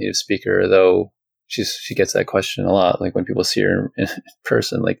speaker. Though she gets that question a lot, like when people see her in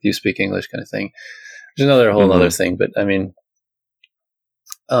person, like, do you speak English, kind of thing. There's another whole other thing, but I mean.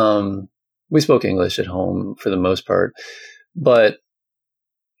 We spoke English at home for the most part, but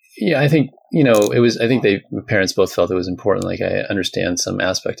yeah, I think, I think my parents both felt it was important. Like, I understand some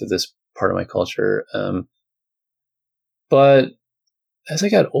aspect of this part of my culture. But as I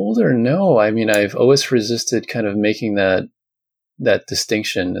got older, no, I mean, I've always resisted kind of making that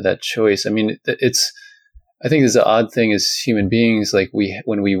distinction, that choice. I mean, I think there's an odd thing as human beings, like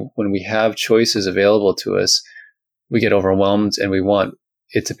when we have choices available to us, we get overwhelmed and we want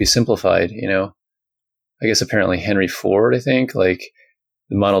it to be simplified. I guess apparently Henry Ford, I think, like,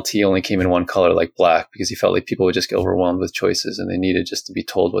 the Model T only came in one color, like black, because he felt like people would just get overwhelmed with choices and they needed just to be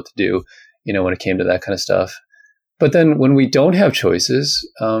told what to do, when it came to that kind of stuff. But then when we don't have choices,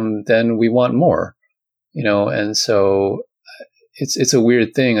 then we want more, and so it's a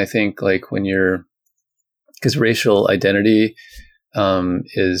weird thing, I think, like because racial identity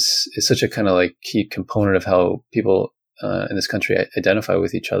is such a kind of like key component of how people in this country identify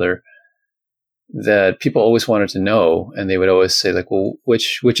with each other, that people always wanted to know, and they would always say, like, well,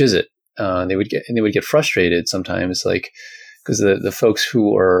 which is it? They would get frustrated sometimes, like, because the folks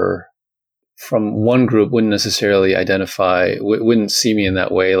who are from one group wouldn't necessarily identify, wouldn't see me in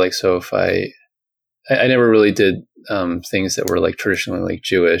that way. Like, so if I never really did things that were like traditionally like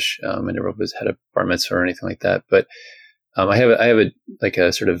Jewish. I never had a bar mitzvah or anything like that, but I have a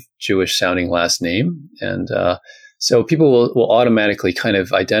sort of Jewish sounding last name, and so people will automatically kind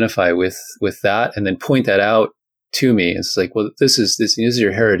of identify with that, and then point that out to me. It's like, well, this is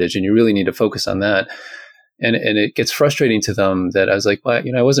your heritage, and you really need to focus on that. And it gets frustrating to them that I was like, well,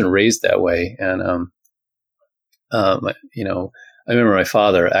 I wasn't raised that way, and I remember my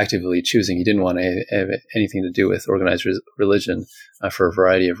father actively choosing he didn't want to have anything to do with organized religion for a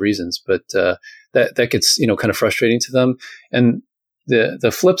variety of reasons, but that gets kind of frustrating to them. And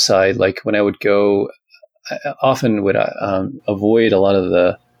the flip side, like when I would go, I often would avoid a lot of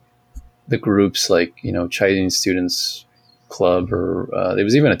the groups, like Chinese Students Club, or there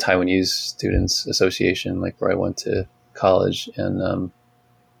was even a Taiwanese Students Association, like where I went to college, and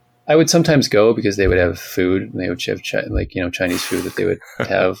I would sometimes go because they would have food, and they would have Chinese food that they would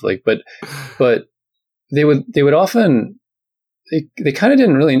have, like, but they would often, they kind of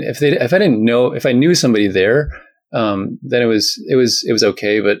didn't really, if I knew somebody there, then it was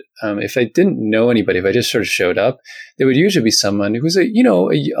okay. But if I didn't know anybody, if I just sort of showed up, there would usually be someone who was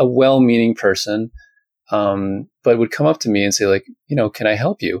a well-meaning person, but would come up to me and say like, can I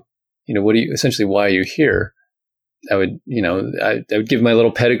help you? Why are you here? I would, I would give my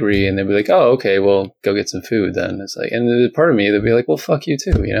little pedigree, and they'd be like, oh, okay, well, go get some food then. It's like, and the part of me, they'd be like, well, fuck you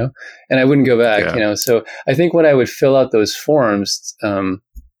too, and I wouldn't go back, So I think when I would fill out those forms,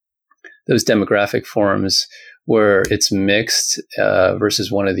 those demographic forms where it's mixed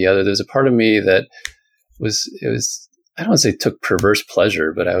versus one or the other, there's a part of me that I don't want to say took perverse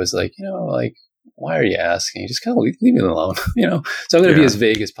pleasure, but I was like, why are you asking? Just kind of leave me alone, So I'm going to be as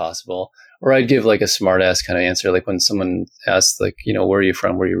vague as possible. Or I'd give like a smart ass kind of answer. Like when someone asks like, where are you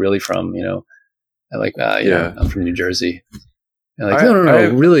from? Where are you really from? I'm like, I'm from New Jersey. And like, no,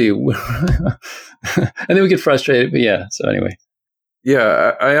 really. And then we get frustrated, but yeah. So anyway.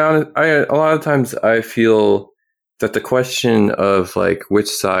 Yeah. I a lot of times I feel that the question of like, which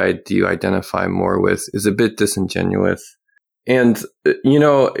side do you identify more with is a bit disingenuous. And,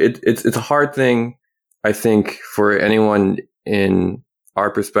 it's a hard thing, I think, for anyone in our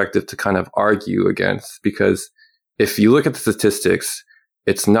perspective to kind of argue against, because if you look at the statistics,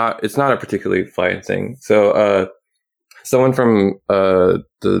 it's not a particularly fine thing. So, someone from the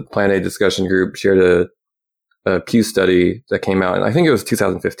Plan A discussion group shared a Pew study that came out, and I think it was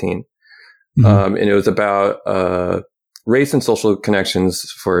 2015. Mm-hmm. And it was about race and social connections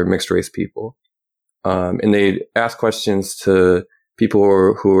for mixed race people. And they asked questions to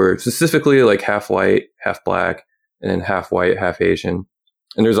people who were specifically like half white, half black, and then half white, half Asian.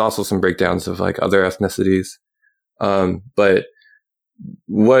 And there's also some breakdowns of like other ethnicities. But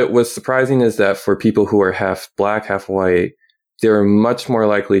what was surprising is that for people who are half black, half white, they were much more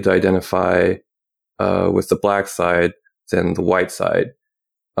likely to identify with the black side than the white side.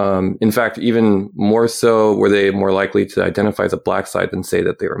 In fact, even more so were they more likely to identify as a black side than say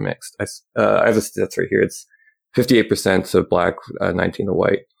that they were mixed. I have the stats right here. It's 58% to black, 19% to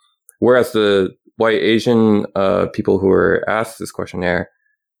white. Whereas the white Asian people who were asked this questionnaire,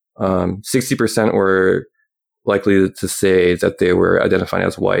 60% were likely to say that they were identifying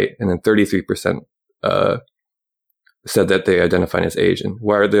as white, and then 33% said that they identified as Asian,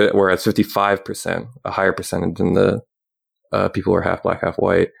 whereas 55%, a higher percentage than the people who are half black, half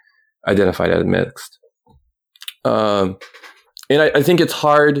white, identified as mixed. And I think it's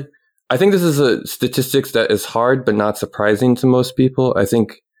hard. I think this is a statistics that is hard, but not surprising to most people. I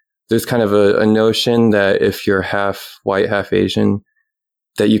think there's kind of a notion that if you're half white, half Asian,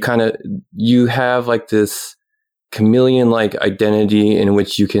 that you have like this chameleon-like identity in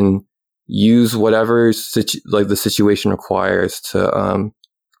which you can use whatever like the situation requires to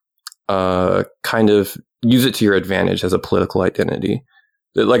kind of use it to your advantage as a political identity.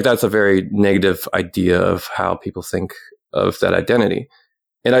 Like that's a very negative idea of how people think of that identity.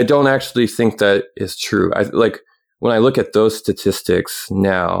 And I don't actually think that is true. When I look at those statistics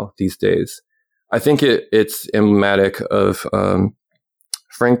now, these days, I think it's emblematic of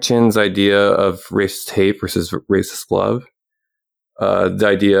Frank Chin's idea of racist hate versus racist love. The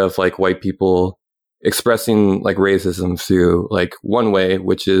idea of like white people expressing like racism through like one way,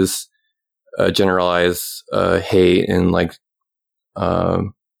 which is generalized hate and like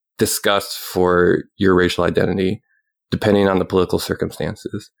disgust for your racial identity, depending on the political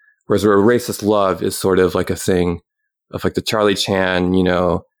circumstances. Whereas a racist love is sort of like a thing of like the Charlie Chan,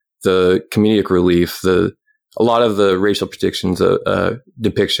 the comedic relief, a lot of the racial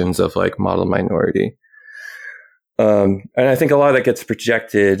depictions of like model minority. And I think a lot of that gets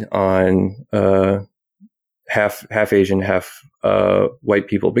projected on half Asian, half white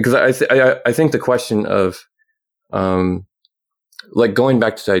people, because I think the question of like going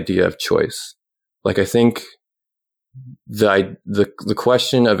back to the idea of choice, like I think the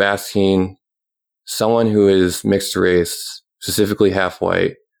question of asking someone who is mixed race, specifically half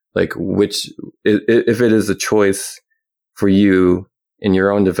white, like if it is a choice for you in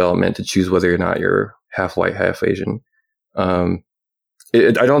your own development to choose whether or not you're half white, half Asian, I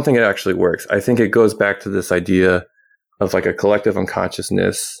don't think it actually works. I think it goes back to this idea of like a collective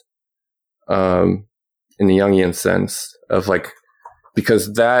unconsciousness, in the Jungian sense of like,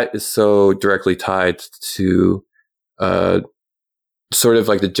 because that is so directly tied to sort of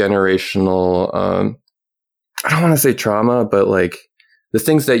like the generational, I don't want to say trauma, but like the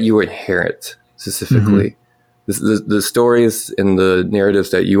things that you inherit specifically, the stories and the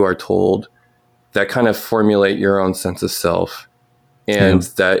narratives that you are told that kind of formulate your own sense of self, and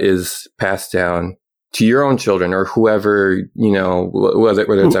that is passed down to your own children or whoever, whether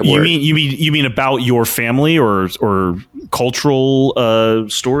it's at work. You mean about your family or cultural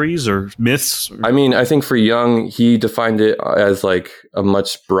stories or myths? I mean, I think for Jung, he defined it as like a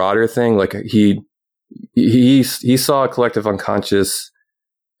much broader thing. Like he saw a collective unconscious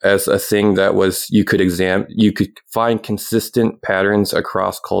as a thing that was you could find consistent patterns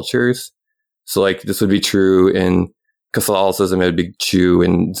across cultures. So like this would be true in Catholicism, it would be true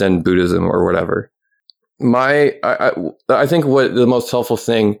in Zen Buddhism or whatever. I think what the most helpful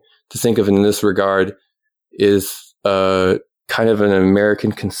thing to think of in this regard is kind of an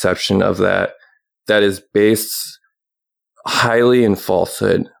American conception of that is based highly in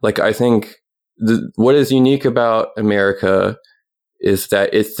falsehood. Like I think what is unique about America is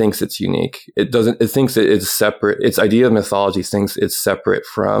that it thinks it's unique. It thinks that it's separate. Its idea of mythology thinks it's separate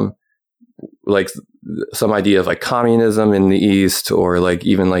from like some idea of like communism in the East or like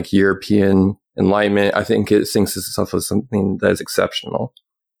even like European Enlightenment. I think it thinks it's something that is exceptional.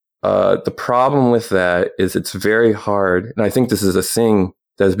 The problem with that is it's very hard, and I think this is a thing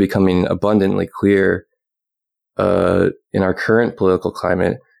that is becoming abundantly clear in our current political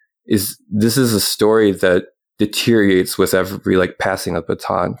climate, is this is a story that deteriorates with every like passing of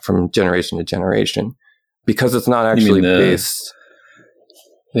baton from generation to generation, because it's not actually based.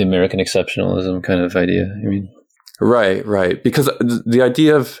 The American exceptionalism kind of idea. I mean, right. Because the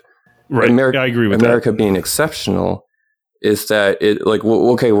idea of America, I agree with America being exceptional is that it like,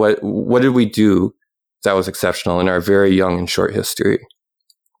 okay, what did we do that was exceptional in our very young and short history?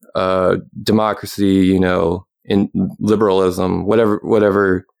 Democracy, in liberalism,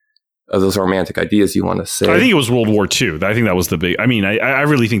 whatever of those romantic ideas you want to say. I think it was World War II. I think that was the big. I mean, I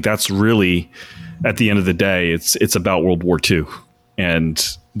really think that's really, at the end of the day, it's about World War II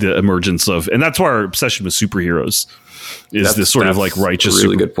and the emergence of, and that's why our obsession with superheroes is this sort of like righteous.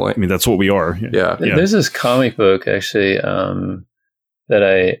 Really good point. I mean, that's what we are. Yeah. There's this comic book actually that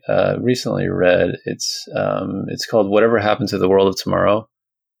I recently read. It's called Whatever Happened to the World of Tomorrow.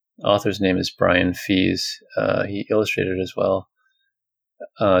 Author's name is Brian Fees. He illustrated it as well.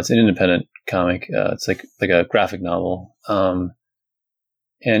 It's an independent comic. It's like a graphic novel. And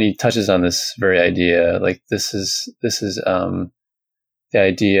he touches on this very idea. Like this is the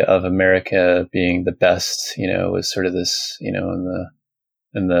idea of America being the best, was sort of this, in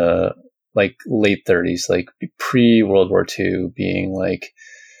the like late 30s, like pre World War II, being like,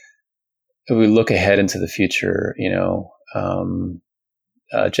 if we look ahead into the future,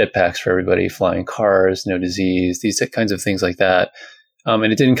 jetpacks for everybody, flying cars, no disease, these kinds of things like that. And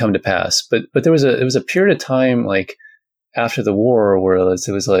it didn't come to pass, but there was a period of time like after the war where it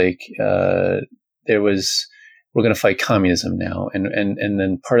was like, we're going to fight communism now. And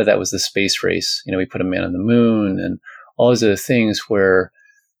then part of that was the space race. We put a man on the moon and all those other things where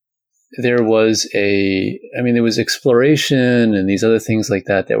there was there was exploration and these other things like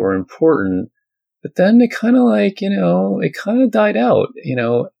that were important, but then it kind of like, it kind of died out,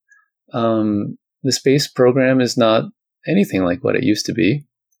 the space program is not anything like what it used to be.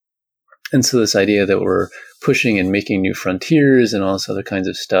 And so this idea that we're pushing and making new frontiers and all this other kinds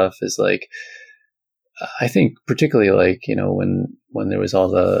of stuff is like, I think particularly like, when there was all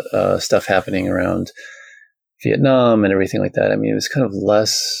the stuff happening around Vietnam and everything like that, I mean, it was kind of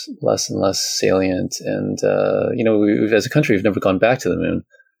less and less salient. And, we've, as a country, we've never gone back to the moon,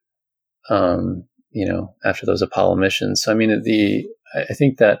 after those Apollo missions. So, I mean, I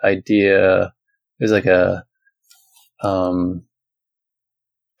think that idea is like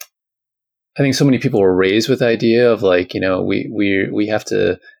I think so many people were raised with the idea of like, we have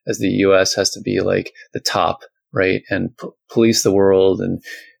to, as the U.S. has to be like the top, right, and police the world and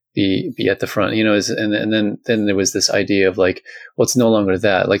be at the front, and then there was this idea of like, well, it's no longer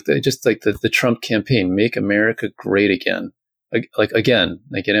that, like just like the Trump campaign, make America great again, like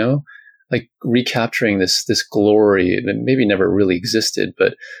recapturing this glory that maybe never really existed,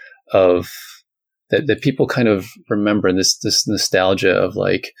 but of that people kind of remember, and this nostalgia of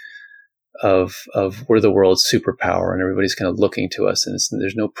like. Of we're the world's superpower and everybody's kind of looking to us and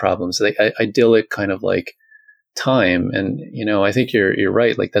there's no problems. So idyllic kind of like time. And, I think you're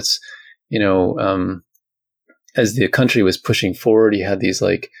right. Like that's, as the country was pushing forward, you had these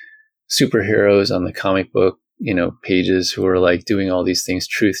like superheroes on the comic book, pages who were like doing all these things,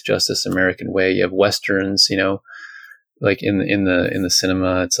 truth, justice, American way. You have Westerns, like in the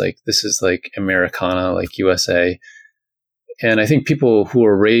cinema, it's like, this is like Americana, like USA. And I think people who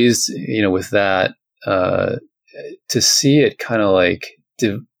are raised, with that, to see it kind of like,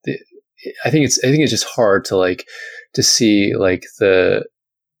 I think it's just hard to like, to see like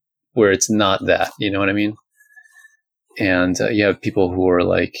where it's not that, you know what I mean? And you have people who are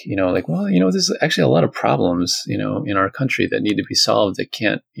like, like, well, there's actually a lot of problems, in our country that need to be solved that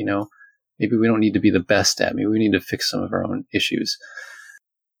can't, maybe we don't need to be the best at, maybe we need to fix some of our own issues.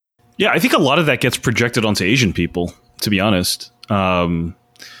 Yeah, I think a lot of that gets projected onto Asian people, to be honest. I've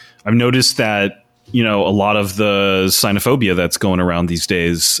noticed that a lot of the xenophobia that's going around these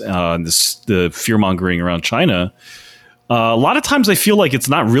days, the fear mongering around China, a lot of times I feel like it's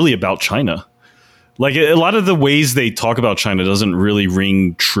not really about China. Like a lot of the ways they talk about China doesn't really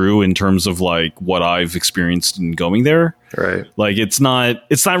ring true in terms of like what I've experienced in going there. Right. Like it's not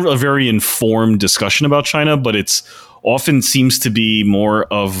a very informed discussion about China, but it's often seems to be more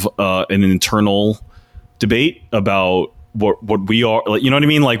of an internal debate about what we are, like, you know what I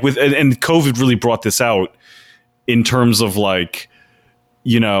mean? Like and COVID really brought this out in terms of like,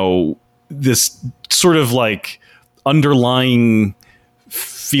 this sort of like underlying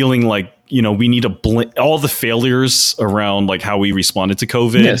feeling like, we need to all the failures around like how we responded to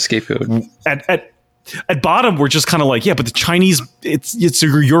COVID. Yeah, scapegoat. At bottom, we're just kind of like, yeah, but the Chinese, it's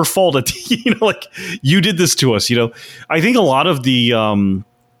your fault. Like you did this to us. I think a lot of the,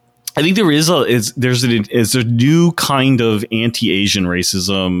 I think there's a new kind of anti-Asian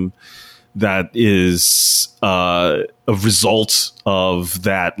racism that is a result of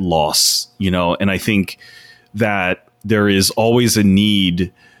that loss. And I think that there is always a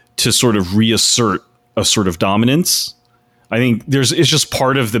need to sort of reassert a sort of dominance. I think it's just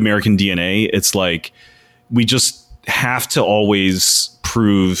part of the American DNA. It's like we just have to always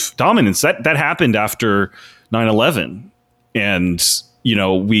prove dominance. That happened after 9/11, and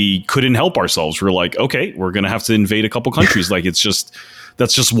we couldn't help ourselves. We're like, okay, we're gonna have to invade a couple countries. Like that's just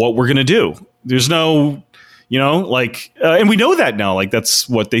what we're gonna do. There's no, and we know that now. Like that's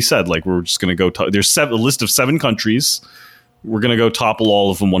what they said. Like we're just gonna go. There's a list of 7 countries. We're going to go topple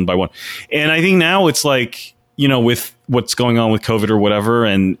all of them one by one. And I think now it's like, with what's going on with COVID or whatever,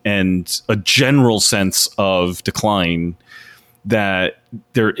 and a general sense of decline, that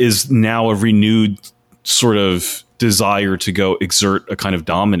there is now a renewed sort of desire to go exert a kind of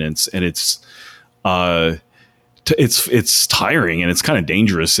dominance. And it's tiring and it's kind of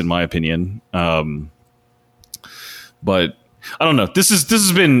dangerous in my opinion. But I don't know. This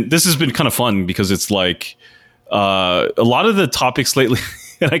has been kind of fun because it's like, a lot of the topics lately,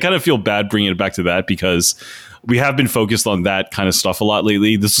 and I kind of feel bad bringing it back to that because we have been focused on that kind of stuff a lot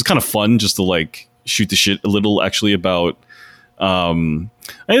lately. This is kind of fun just to like shoot the shit a little actually about, I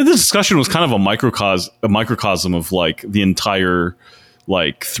think the discussion was kind of a microcosm of like the entire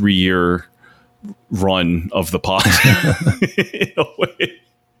like 3-year run of the pod. In a way.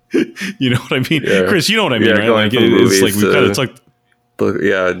 You know what I mean? Yeah. Chris, you know what I mean, right? Like it's like we kind of took,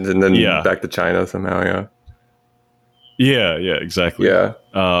 and then back to China somehow, Yeah, exactly. Yeah.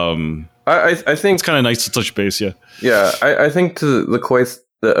 I think it's kind of nice to touch base. Yeah. Yeah. I think to the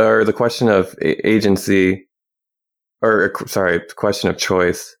question of agency, the question of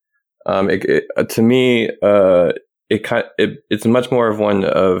choice, to me, it's much more of one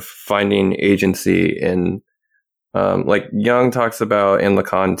of finding agency in, like Jung talks about, and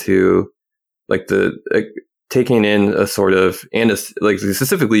Lacan too, like taking in a sort of, and like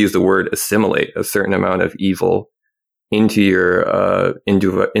specifically use the word assimilate a certain amount of evil into your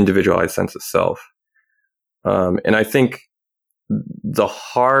individualized sense of self. And I think the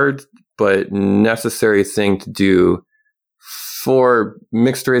hard but necessary thing to do for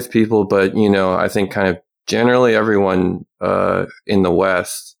mixed race people, but I think kind of generally everyone in the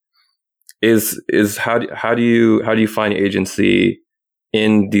West is how do you find agency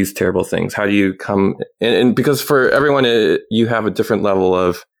in these terrible things? How do you come and because for everyone you have a different level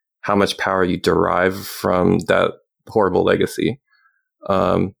of how much power you derive from that horrible legacy.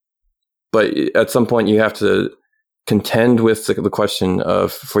 But at some point you have to contend with the question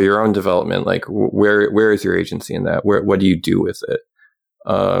of, for your own development, like where is your agency in that? What do you do with it?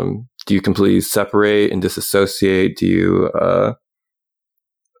 Do you completely separate and disassociate? Do you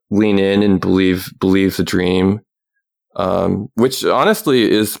lean in and believe the dream? Which honestly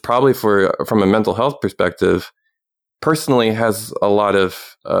is probably from a mental health perspective, personally has a lot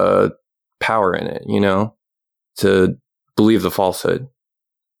of power in it, to believe the falsehood.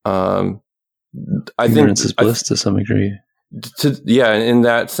 I think ignorance is bliss to some degree. In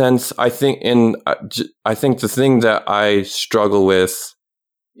that sense, I think the thing that I struggle with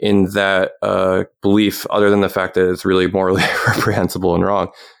in that belief, other than the fact that it's really morally reprehensible and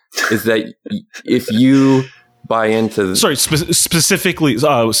wrong, is that if you buy into specifically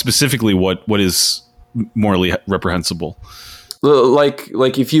what is morally reprehensible? Like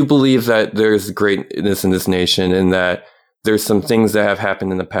if you believe that there's greatness in this nation and that there's some things that have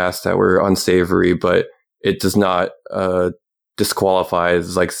happened in the past that were unsavory, but it does not disqualify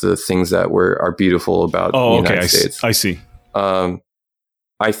as like the things that are beautiful about the United States. I see.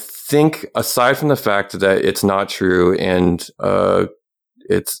 I think aside from the fact that it's not true and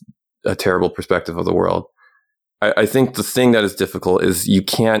it's a terrible perspective of the world, I think the thing that is difficult is you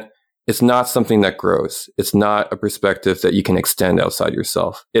can't it's not something that grows. It's not a perspective that you can extend outside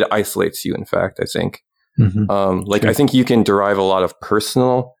yourself. It isolates you, in fact, I think. Mm-hmm. I think you can derive a lot of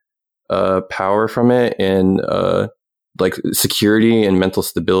personal power from it, and like security and mental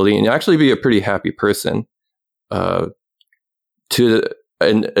stability, and actually be a pretty happy person to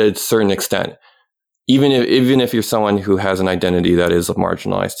a certain extent. Even if you're someone who has an identity that is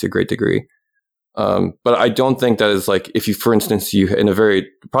marginalized to a great degree. But I don't think that is like, if you, for instance, you, in a very,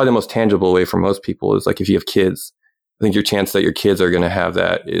 probably the most tangible way for most people is like, if you have kids, I think your chance that your kids are going to have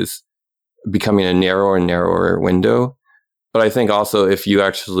that is becoming a narrower and narrower window. But I think also if you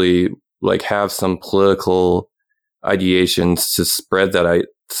actually like have some political ideations to spread that,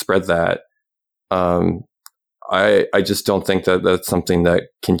 I just don't think that that's something that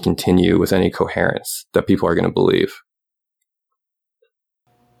can continue with any coherence that people are going to believe.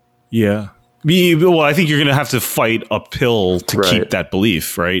 Yeah. Well, I think you're going to have to fight uphill to keep that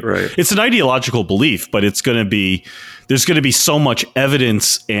belief, right? Right. It's an ideological belief, but there's going to be so much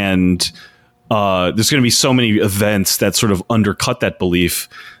evidence, and there's going to be so many events that sort of undercut that belief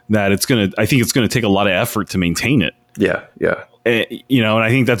that I think it's going to take a lot of effort to maintain it. Yeah. Yeah. And I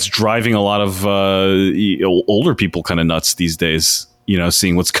think that's driving a lot of older people kind of nuts these days,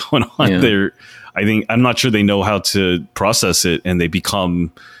 seeing what's going on there. I'm not sure they know how to process it, and they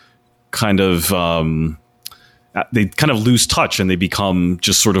become kind of they kind of lose touch, and they become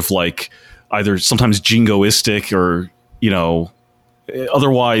just sort of like either sometimes jingoistic or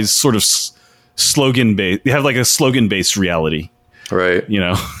otherwise sort of slogan based. They have like a slogan based reality, right?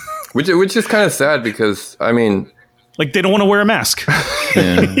 Which is kind of sad, because I mean, like, they don't want to wear a mask.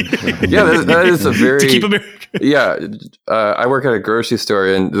 That is a very, to keep America. I work at a grocery store,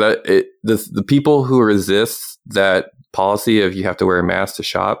 and the people who resist that policy of you have to wear a mask to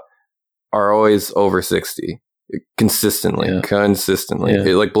shop are always over 60 consistently.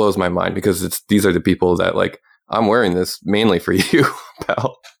 It like blows my mind, because these are the people that like, I'm wearing this mainly for you,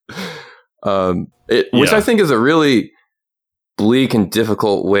 pal. Which I think is a really bleak and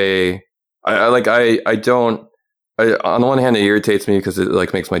difficult way. On the one hand, it irritates me because it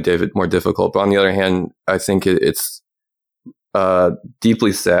like makes my day more difficult. But on the other hand, I think it's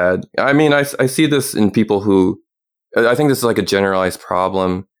deeply sad. I mean, I see this in people who, I think this is like a generalized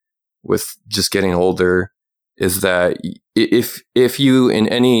problem with just getting older, is that if you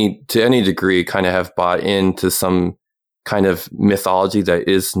to any degree kind of have bought into some kind of mythology that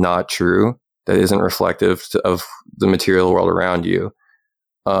is not true, that isn't reflective of the material world around you,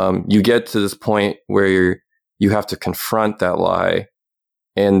 you get to this point where you have to confront that lie.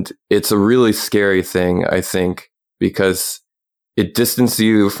 And it's a really scary thing, I think, because it distances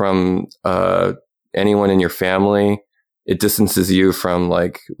you from anyone in your family. It distances you from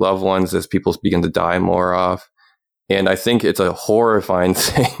like loved ones as people begin to die more off. And I think it's a horrifying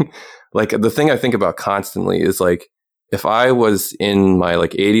thing. Like, the thing I think about constantly is like, if I was in my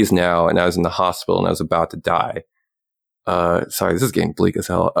like 80s now and I was in the hospital and I was about to die, sorry, this is getting bleak as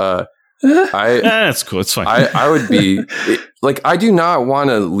hell. That's cool. It's fine. I would be like, I do not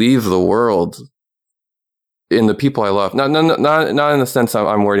want to leave the world in the people I love. Not in the sense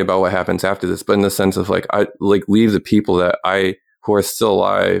I'm worried about what happens after this, but in the sense of like, I like leave the people who are still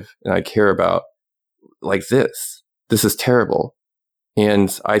alive and I care about like this. This is terrible.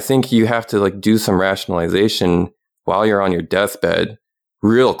 And I think you have to like do some rationalization while you're on your deathbed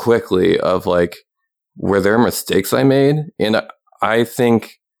real quickly of like, were there mistakes I made? And I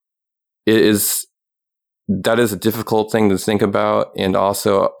think that is a difficult thing to think about. And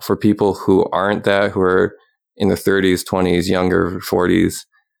also for people who aren't that, who are in their 30s, 20s, younger, 40s,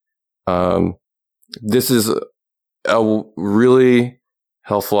 this is a really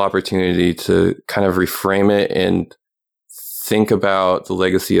helpful opportunity to kind of reframe it and think about the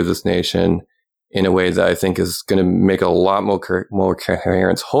legacy of this nation in a way that I think is going to make a lot more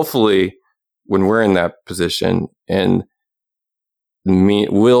coherence, hopefully, when we're in that position, and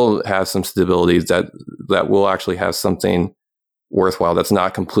we'll have some stability that will actually have something worthwhile that's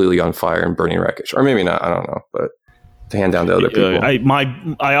not completely on fire and burning wreckage, or maybe not. I don't know, but to hand down to other people.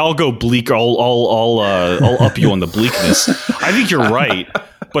 I'll go bleak. I'll up you on the bleakness. I think you're right,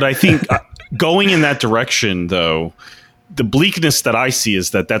 but I think going in that direction, though, the bleakness that I see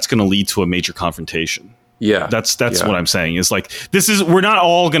is that's going to lead to a major confrontation. Yeah, that's what I'm saying. Is like, we're not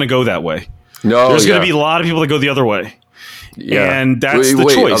all going to go that way. No, there's going to be a lot of people that go the other way. Yeah, and that's the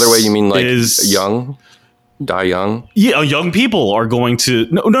choice. Other way, you mean like young? Die young? Yeah, young people are going to...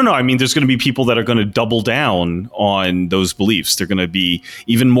 No. I mean, there's going to be people that are going to double down on those beliefs. They're going to be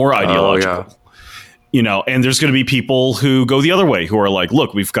even more ideological. And there's going to be people who go the other way, who are like,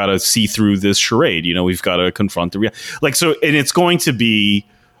 look, we've got to see through this charade. We've got to confront the reality. Like, so, and it's going to be...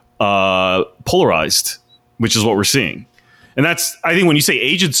 polarized, which is what we're seeing. And that's, I think when you say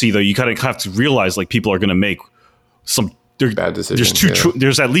agency, though, you kind of have to realize like people are going to make some bad decisions.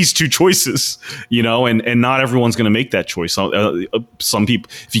 There's at least two choices, and not everyone's going to make that choice. Some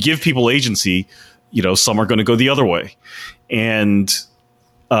people, if you give people agency, some are going to go the other way. And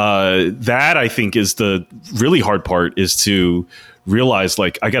that I think is the really hard part, is to realize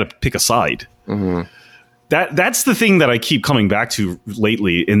like I got to pick a side. Mm-hmm. That's the thing that I keep coming back to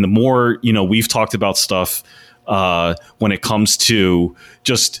lately. And the more, we've talked about stuff when it comes to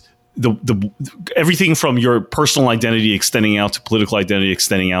just the everything from your personal identity extending out to political identity,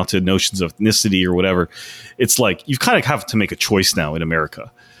 extending out to notions of ethnicity or whatever. It's like you kind of have to make a choice now in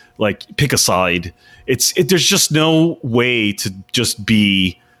America. Like pick a side. There's just no way to just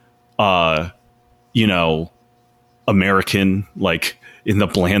be, American, like in the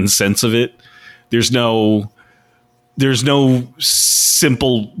bland sense of it. There's no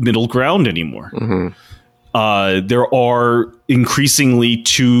simple middle ground anymore. Mm-hmm. There are increasingly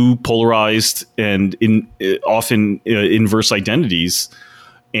too polarized and often inverse identities,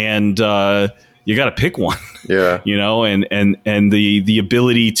 and you got to pick one. Yeah, and the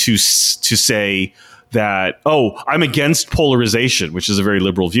ability to say that, I'm against polarization, which is a very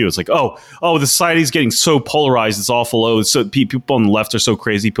liberal view. It's like, the society is getting so polarized, it's awful. So people on the left are so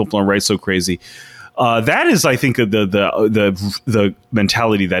crazy, people on the right so crazy. That is, I think, the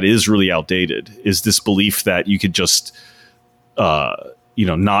mentality that is really outdated, is this belief that you could just,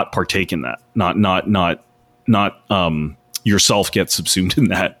 not partake in that, not yourself get subsumed in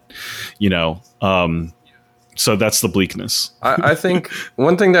that, So that's the bleakness. I think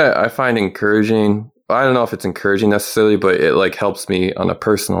one thing that I find encouraging, I don't know if it's encouraging necessarily, but it like helps me on a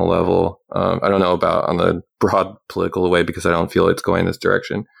personal level. I don't know about on the broad political way, because I don't feel it's going this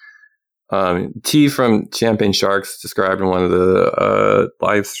direction. T from Champagne Sharks described in one of the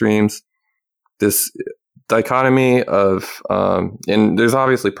live streams this dichotomy of, and there's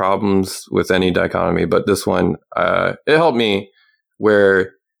obviously problems with any dichotomy, but this one, it helped me,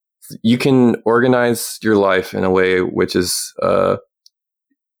 where you can organize your life in a way which is,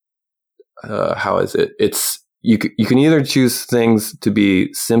 how is it? It's you can either choose things to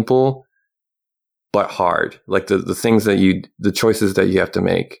be simple but hard, like the things that the choices that you have to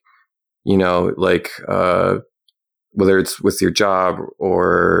make. Like whether it's with your job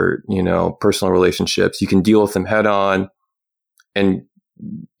or personal relationships, you can deal with them head on, and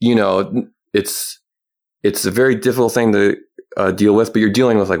it's a very difficult thing to deal with, but you're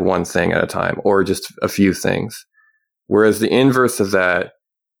dealing with like one thing at a time, or just a few things. Whereas the inverse of that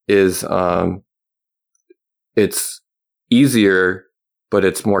is it's easier, but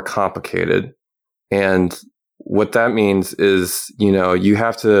it's more complicated. And what that means is, you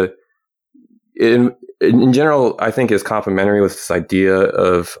have to, in general, I think is complementary with this idea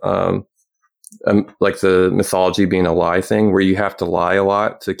of like the mythology being a lie thing, where you have to lie a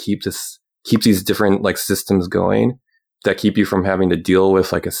lot to keep these different like systems going that keep you from having to deal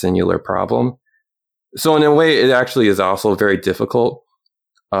with like a singular problem. So in a way, it actually is also very difficult.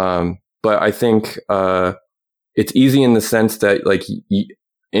 But I think it's easy in the sense that like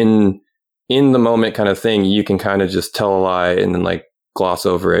in the moment kind of thing, you can kind of just tell a lie and then like gloss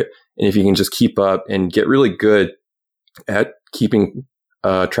over it. And if you can just keep up and get really good at keeping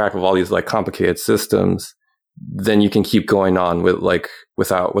track of all these like complicated systems, then you can keep going on with like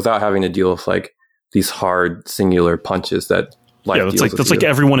without having to deal with like these hard singular punches that life deals with. That's like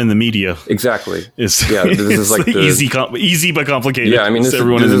everyone in the media. Exactly. This is like the easy but complicated. Yeah, I mean, this is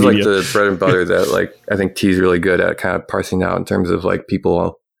like the bread and butter that like I think T's really good at kind of parsing out in terms of like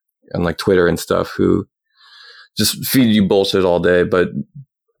people on like Twitter and stuff who just feed you bullshit all day, but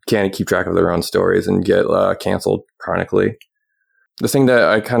can't keep track of their own stories and get canceled chronically. The thing that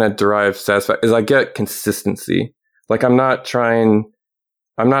I kind of derive satisfaction is I get consistency. Like I'm not trying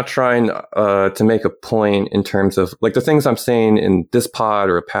to make a point in terms of like the things I'm saying in this pod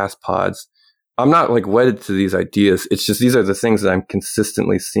or past pods. I'm not like wedded to these ideas. It's just these are the things that I'm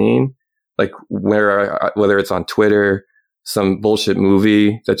consistently seeing. Like whether it's on Twitter, some bullshit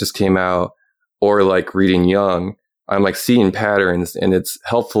movie that just came out, or like reading Jung, I'm like seeing patterns, and it's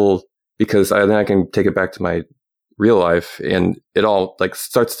helpful because then I can take it back to my real life, and it all like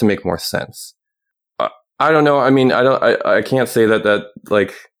starts to make more sense. I don't know. I mean, I can't say that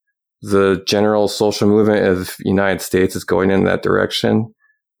like the general social movement of the United States is going in that direction.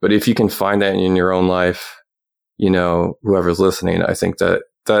 But if you can find that in your own life, whoever's listening, I think that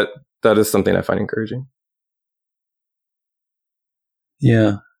is something I find encouraging.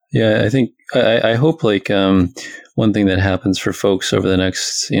 Yeah. I think, I hope like, one thing that happens for folks over the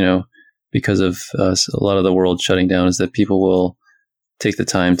next, because of a lot of the world shutting down, is that people will take the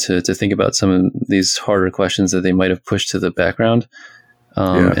time to think about some of these harder questions that they might have pushed to the background,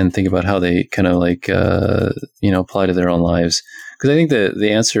 and think about how they kind of like apply to their own lives. Because I think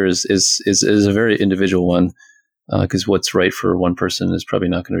the answer is a very individual one. Because what's right for one person is probably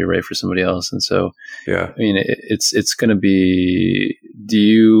not going to be right for somebody else, and so I mean, it's going to be: do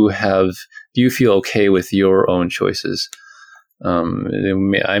you feel okay with your own choices?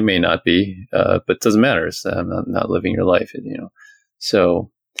 I may not be, but it doesn't matter. I'm not living your life, So,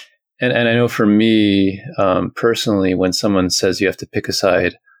 and I know for me personally, when someone says you have to pick a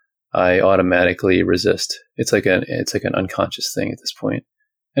side, I automatically resist. It's like an unconscious thing at this point,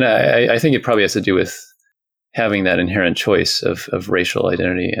 and I think it probably has to do with having that inherent choice of racial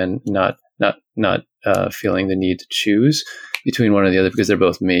identity and not feeling the need to choose between one or the other because they're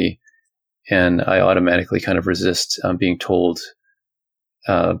both me, and I automatically kind of resist being told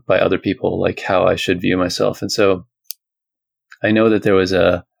by other people like how I should view myself. And so I know that there was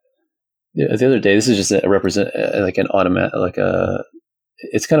the other day. This is just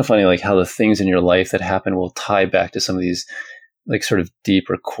it's kind of funny like how the things in your life that happen will tie back to some of these like sort of deep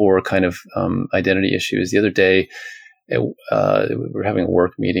or core kind of identity issues. The other day, we were having a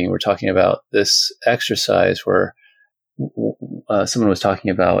work meeting. We're talking about this exercise where someone was talking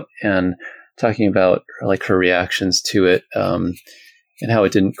about like her reactions to it and how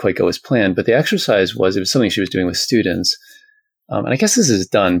it didn't quite go as planned. But the exercise it was something she was doing with students. And I guess this is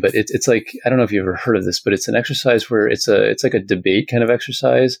done, but it's like, I don't know if you've ever heard of this, but it's an exercise where it's like a debate kind of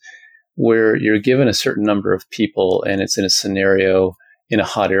exercise where you're given a certain number of people and it's in a scenario in a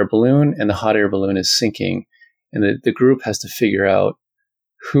hot air balloon, and the hot air balloon is sinking, and the group has to figure out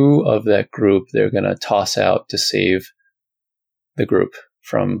who of that group they're going to toss out to save the group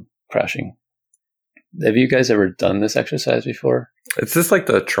from crashing. Have you guys ever done this exercise before? It's just like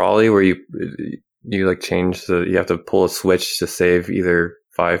the trolley where you like you have to pull a switch to save either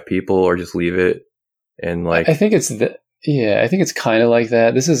 5 people or just leave it. And like, I think it's I think it's kind of like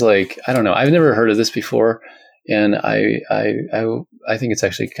that. This is like, I don't know. I've never heard of this before. And I think it's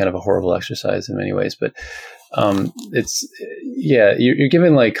actually kind of a horrible exercise in many ways, but you're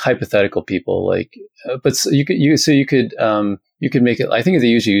given like hypothetical people, like, but so you could make it. I think they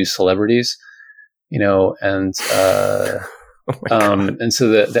usually use celebrities, and and so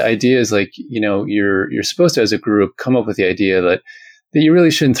the idea is like, you're supposed to, as a group, come up with the idea that you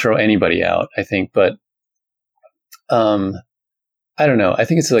really shouldn't throw anybody out, I think, but I don't know. I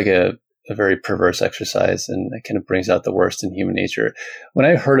think it's like a very perverse exercise, and it kind of brings out the worst in human nature. When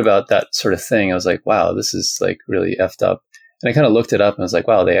I heard about that sort of thing, I was like, wow, this is like really effed up. And I kind of looked it up and I was like,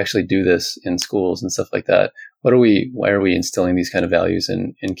 wow, they actually do this in schools and stuff like that. Why are we instilling these kind of values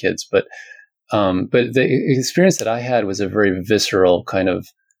in kids? But the experience that I had was a very visceral kind of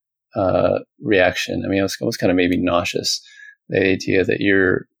reaction. I mean, it was kind of maybe nauseous. The idea that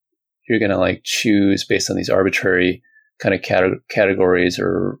you're going to like choose based on these arbitrary kind of categories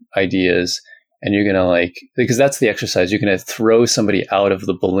or ideas, and you're going to like, because that's the exercise, you're going to throw somebody out of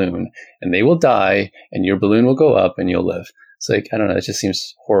the balloon and they will die and your balloon will go up and you'll live. It's like, I don't know, it just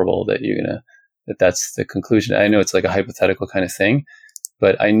seems horrible that that's the conclusion. I know it's like a hypothetical kind of thing,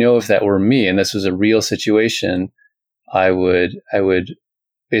 but I know if that were me and this was a real situation, I would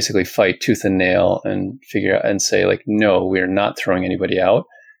basically fight tooth and nail and figure out and say like, no, we're not throwing anybody out.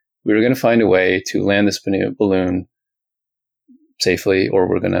 We're going to find a way to land this balloon safely, or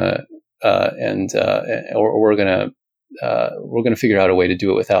we're going to we're going to figure out a way to do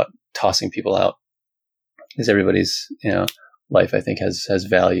it without tossing people out. Because everybody's life, I think, has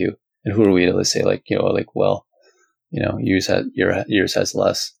value, and who are we to say like yours has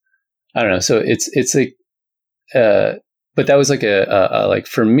less. I don't know. So it's like, but that was like a like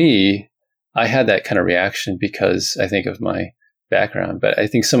for me, I had that kind of reaction because I think of my background, but I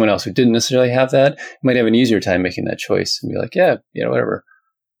think someone else who didn't necessarily have that might have an easier time making that choice and be like, yeah, whatever,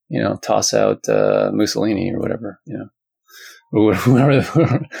 toss out Mussolini or whatever, or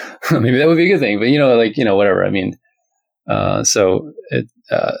whoever. Maybe that would be a good thing, but whatever. I mean, so it.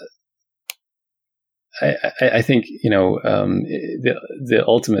 I think the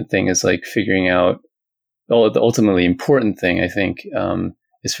ultimate thing is like figuring out. Well, the ultimately important thing I think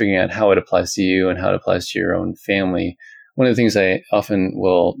is figuring out how it applies to you and how it applies to your own family. One of the things I often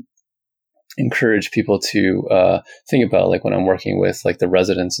will encourage people to think about, like when I'm working with like the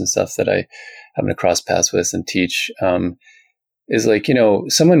residents and stuff that I happen to cross paths with and teach, is like,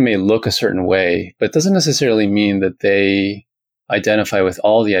 someone may look a certain way, but it doesn't necessarily mean that they identify with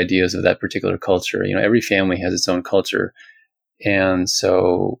all the ideas of that particular culture. Every family has its own culture. And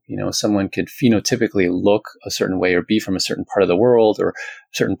so, someone could phenotypically look a certain way or be from a certain part of the world or a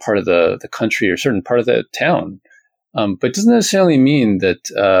certain part of the country or a certain part of the town. But it doesn't necessarily mean that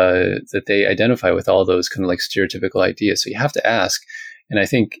that they identify with all those kind of like stereotypical ideas. So you have to ask, and I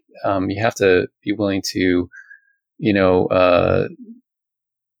think you have to be willing to,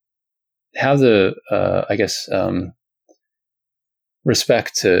 have the I guess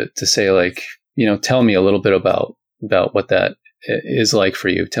respect to say, like, tell me a little bit about what that is like for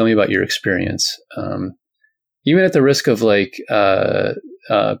you. Tell me about your experience, even at the risk of like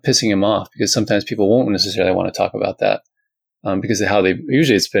pissing him off, because sometimes people won't necessarily want to talk about that because of how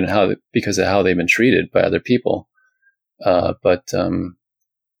because of how they've been treated by other people. But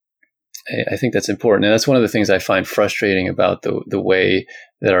I think that's important, and that's one of the things I find frustrating about the way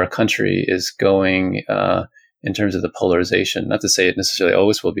that our country is going in terms of the polarization. Not to say it necessarily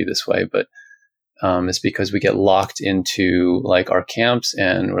always will be this way, but it's because we get locked into like our camps,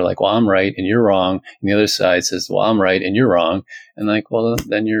 and we're like, well, I'm right and you're wrong, and the other side says, well, I'm right and you're wrong, and like, well,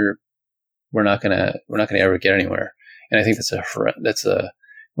 then we're not gonna ever get anywhere. And I think that's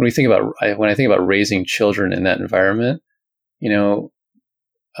when I think about raising children in that environment,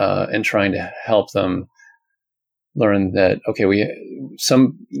 and trying to help them learn that, okay, we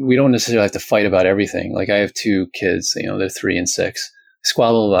don't necessarily have to fight about everything. Like, I have two kids, they're 3 and 6,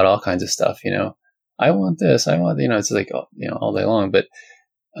 squabble about all kinds of stuff. I want this, I want, it's like, all day long. But,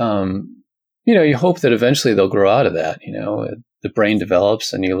 you hope that eventually they'll grow out of that. The brain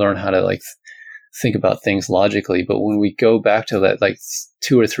develops and you learn how to like think about things logically. But when we go back to that like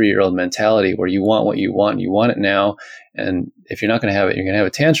 2 or 3 year old mentality where you want what you want, and you want it now, and if you're not going to have it, you're going to have a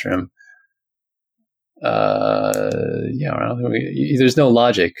tantrum. There's no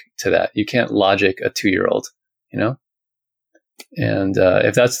logic to that. You can't logic a 2-year-old, And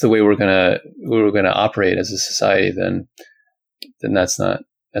if that's the way we're gonna operate as a society, then that's not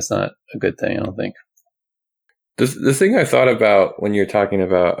a good thing, I don't think. The thing I thought about when you're talking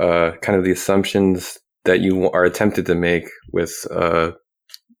about kind of the assumptions that you are attempted to make with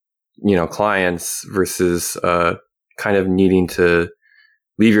clients versus kind of needing to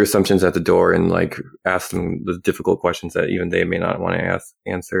leave your assumptions at the door and like ask them the difficult questions that even they may not want to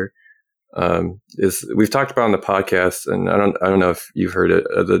answer. Is we've talked about on the podcast, and I don't know if you've heard it,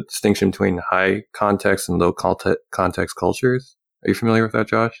 the distinction between high context and low context cultures. Are you familiar with that,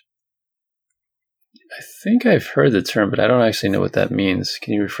 Josh? I think I've heard the term, but I don't actually know what that means.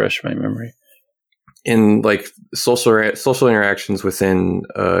 Can you refresh my memory? In like social interactions within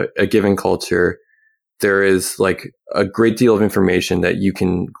a given culture, there is like a great deal of information that you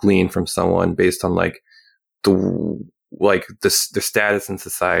can glean from someone based on like the status in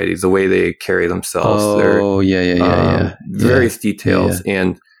society, the way they carry themselves, various details,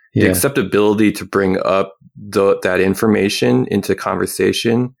 and the acceptability to bring up that information into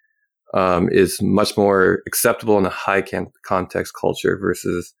conversation is much more acceptable in a high context culture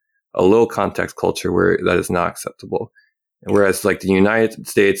versus a low context culture where that is not acceptable. And whereas like the United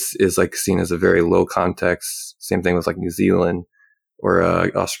States is like seen as a very low context, same thing with like New Zealand or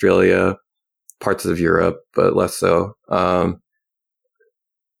Australia, parts of Europe, but less so.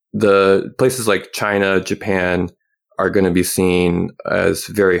 The places like China, Japan are going to be seen as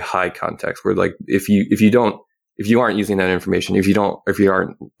very high context, where like if you aren't using that information, if you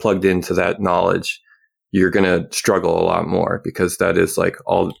aren't plugged into that knowledge, you're going to struggle a lot more, because that is like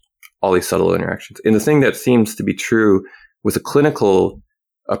all these subtle interactions. And the thing that seems to be true with a clinical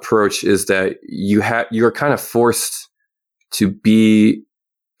approach is that you're kind of forced to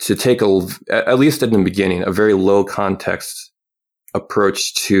take at least in the beginning, a very low context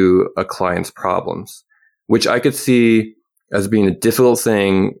approach to a client's problems, which I could see as being a difficult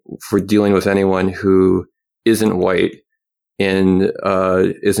thing for dealing with anyone who isn't white and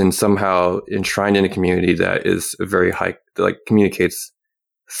is somehow enshrined in a community that is a very high, like communicates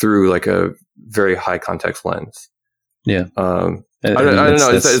through like a very high context lens. Yeah. I don't know.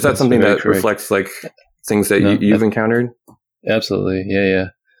 Is that something that correct. Reflects like things that you've encountered? Absolutely. Yeah.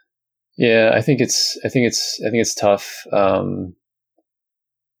 Yeah. I think it's tough.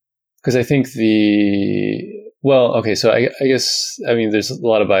 Cause I think so I guess, I mean, there's a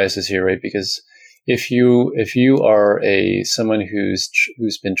lot of biases here, right? Because if you are someone who's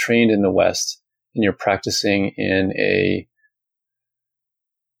been trained in the West and you're practicing in a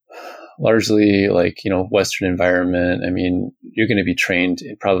largely like, Western environment, I mean, you're going to be trained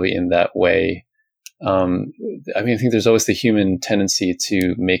probably in that way. I think there's always the human tendency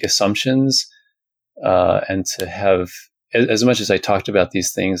to make assumptions, and to have, as much as I talked about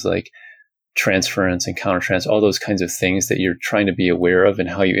these things like transference and countertransference, all those kinds of things that you're trying to be aware of and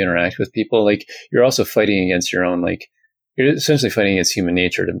how you interact with people, like you're also fighting against your own, like you're essentially fighting against human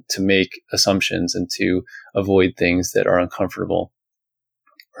nature to make assumptions and to avoid things that are uncomfortable.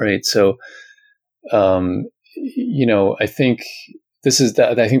 Right. So, I think I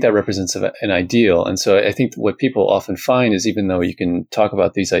think that represents an ideal. And so I think what people often find is, even though you can talk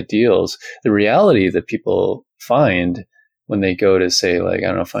about these ideals, the reality that people find when they go to, say, like, I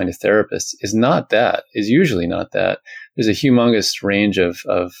don't know, find a therapist is usually not that. There's a humongous range of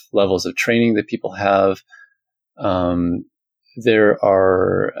levels of training that people have. There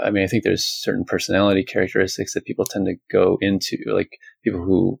are, I think there's certain personality characteristics that people tend to go into, like people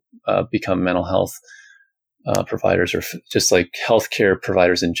who become mental health providers, or just like healthcare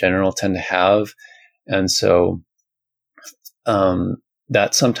providers in general, tend to have. And so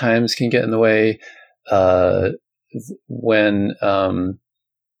that sometimes can get in the way. When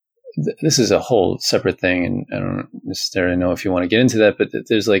this is a whole separate thing, and I don't necessarily know if you want to get into that, but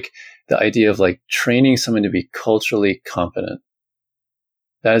there's like the idea of like training someone to be culturally competent.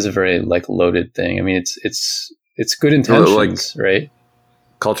 That is a very like loaded thing. I mean, it's good intentions, right?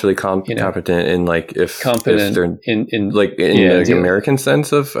 Culturally competent in like if competent in like in the American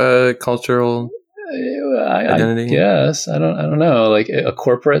sense of cultural identity. Yes, I don't know, like a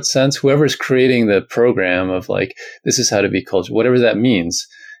corporate sense. Whoever's creating the program of like, this is how to be culture, whatever that means.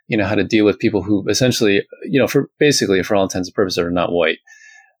 How to deal with people who essentially, for all intents and purposes, are not white.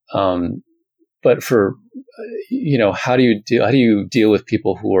 But for, how do you deal with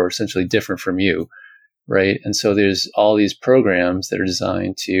people who are essentially different from you, right? And so there's all these programs that are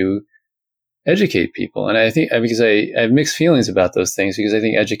designed to educate people. And I think, because I have mixed feelings about those things, because I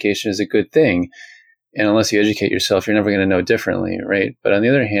think education is a good thing. And unless you educate yourself, you're never going to know differently, right? But on the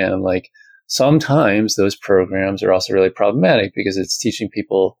other hand, like, sometimes those programs are also really problematic because it's teaching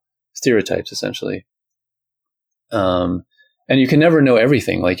people stereotypes, essentially. And you can never know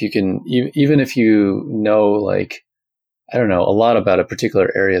everything. Like, you can, even if you know, like, I don't know, a lot about a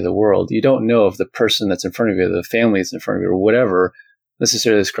particular area of the world, you don't know if the person that's in front of you, the family that's in front of you, or whatever,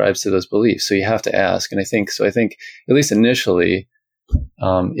 necessarily ascribes to those beliefs. So you have to ask. And I think at least initially,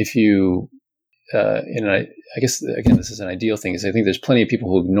 if you, I guess, again, this is an ideal thing, is I think there's plenty of people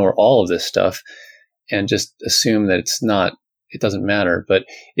who ignore all of this stuff and just assume that it doesn't matter. But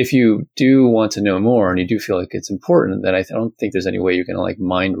if you do want to know more and you do feel like it's important, then I don't think there's any way you're going to like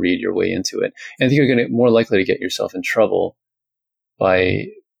mind read your way into it. And I think you're going to more likely to get yourself in trouble by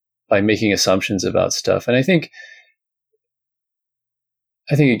making assumptions about stuff. And I think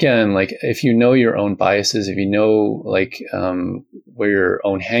again, like, if you know your own biases, if you know like where your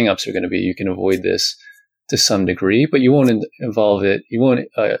own hangups are going to be, you can avoid this to some degree. But you won't involve it. You won't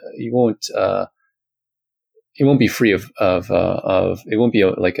be free of it won't be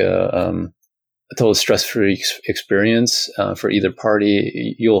like a total stress-free experience for either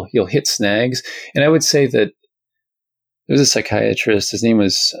party. You'll hit snags. And I would say that there was a psychiatrist, his name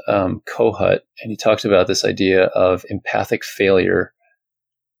was Kohut, and he talked about this idea of empathic failure.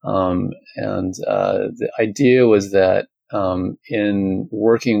 And the idea was that in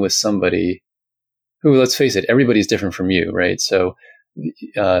working with somebody who, let's face it, everybody's different from you, right? So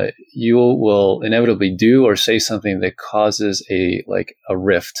you will inevitably do or say something that causes a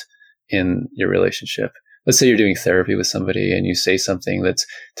rift in your relationship. Let's say you're doing therapy with somebody and you say something that's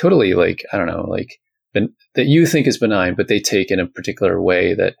totally like, I don't know, like that you think is benign, but they take in a particular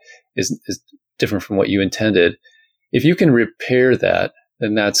way that is different from what you intended. If you can repair that,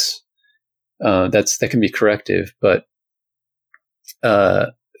 then that can be corrective. But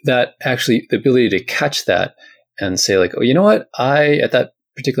that actually, the ability to catch that and say like, oh, you know what, at that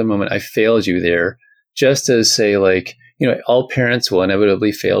particular moment, I failed you there. Just as, say, like, all parents will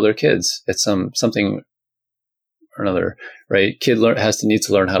inevitably fail their kids at something or another, right? Kid needs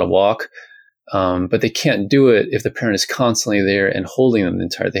to learn how to walk, but they can't do it if the parent is constantly there and holding them the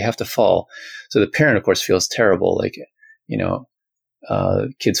entire. They have to fall. So the parent, of course, feels terrible. Like,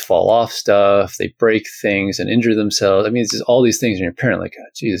 kids fall off stuff, they break things and injure themselves. I mean, it's just all these things, and your parent, like, oh,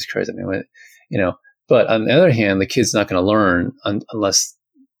 Jesus Christ. I mean, But on the other hand, the kid's not going to learn unless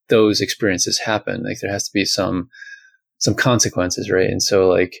those experiences happen. Like, there has to be some consequences, right? And so,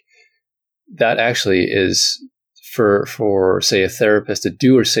 like, that actually is for say a therapist to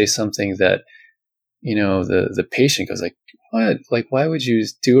do or say something that, the patient goes like, what? Like, why would you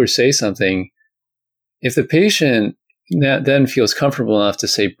do or say something? If the patient then feels comfortable enough to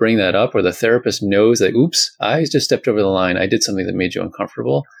say, bring that up, or the therapist knows that, oops, I just stepped over the line. I did something that made you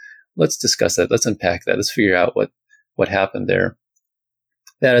uncomfortable. Let's discuss that. Let's unpack that. Let's figure out what happened there.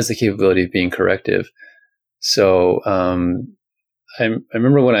 That has the capability of being corrective. So I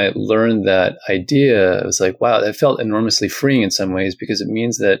remember when I learned that idea, I was like, wow, that felt enormously freeing in some ways, because it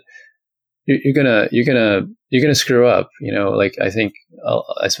means that you're gonna screw up. Like, I think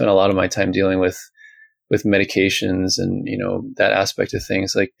I spent a lot of my time dealing with with medications and, that aspect of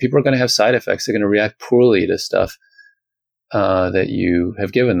things, like people are going to have side effects. They're going to react poorly to stuff that you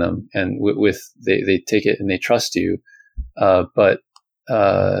have given them, and they take it and they trust you. But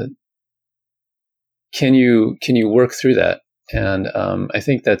can you work through that? And I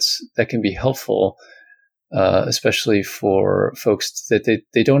think that can be helpful, especially for folks that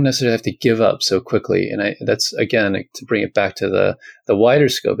they don't necessarily have to give up so quickly. And that's again, to bring it back to the wider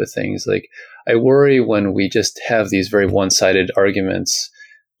scope of things. Like, I worry when we just have these very one-sided arguments,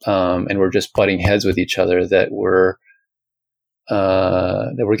 and we're just butting heads with each other, that we're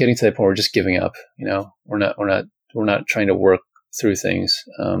getting to that point where we're just giving up. We're not trying to work through things,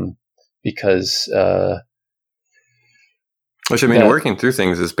 because which, I mean, working through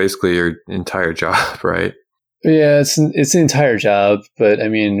things is basically your entire job, right? Yeah, it's an entire job. But I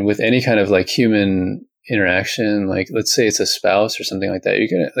mean, with any kind of like human interaction, like let's say it's a spouse or something like that,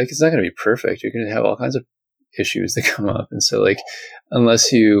 it's not gonna be perfect. You're gonna have all kinds of issues that come up, and so like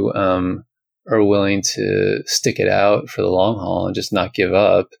unless you are willing to stick it out for the long haul and just not give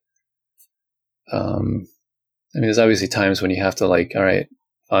up, I mean, there's obviously times when you have to, like, all right,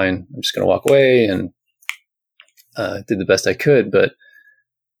 fine, I'm just gonna walk away, and did the best I could. But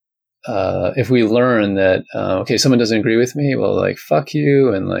if we learn that, okay, someone doesn't agree with me, well, like, fuck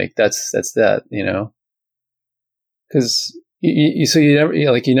you, and like that's that, because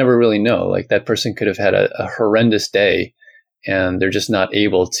you never really know. Like, that person could have had a horrendous day, and they're just not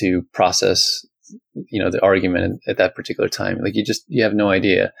able to process, the argument at that particular time. Like, you have no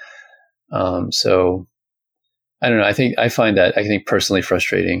idea. So I don't know. I find that personally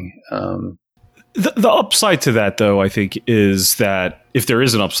frustrating. The upside to that, though, I think, is that if there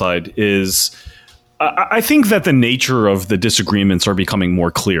is an upside, is I think that the nature of the disagreements are becoming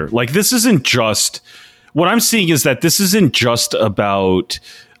more clear. Like, this isn't just, what I'm seeing is that this isn't just about,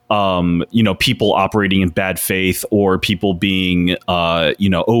 people operating in bad faith, or people being,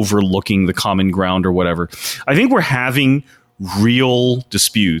 overlooking the common ground or whatever. I think we're having real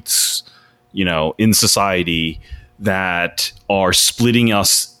disputes, in society that are splitting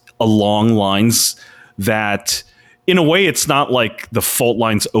us along lines that, in a way, it's not like the fault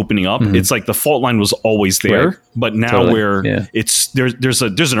line's opening up. Mm-hmm. It's like the fault line was always there, right. But now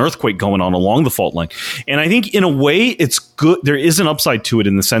there's an earthquake going on along the fault line. And I think in a way it's good. There is an upside to it,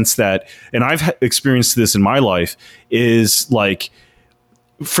 in the sense that, and I've experienced this in my life, is like,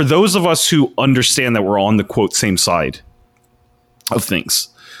 for those of us who understand that we're on the quote same side of things,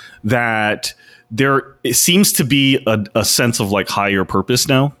 that it seems to be a sense of like higher purpose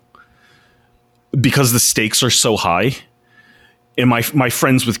now, because the stakes are so high. And my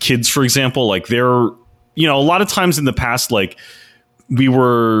friends with kids, for example, like, they're, a lot of times in the past, like, me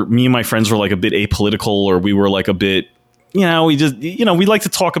and my friends were like a bit apolitical, or we were like a bit, we like to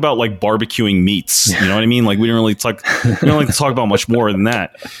talk about like barbecuing meats, you know what I mean? Like, we don't like to talk about much more than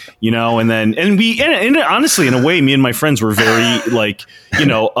that, and honestly, in a way, me and my friends were very like,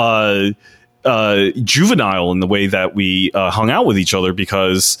 juvenile in the way that we hung out with each other,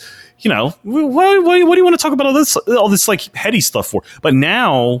 because, what do you want to talk about all this like heady stuff for? But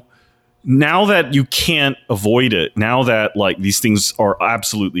now that you can't avoid it, now that like these things are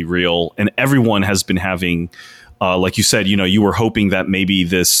absolutely real, and everyone has been having, like you said, you were hoping that maybe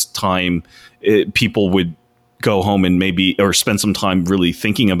this time people would go home and maybe, or spend some time really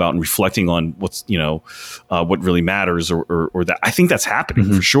thinking about and reflecting on what's, what really matters, or that. I think that's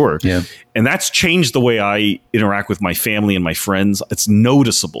happening for sure. Yeah. And that's changed the way I interact with my family and my friends. It's a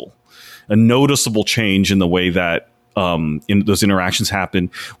noticeable change in the way that in those interactions happen.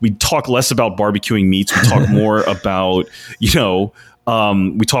 We talk less about barbecuing meats. We talk more about, we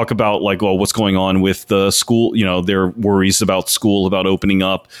talk about like, well, what's going on with the school, their worries about school, about opening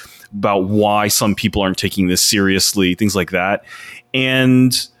up, about why some people aren't taking this seriously, things like that.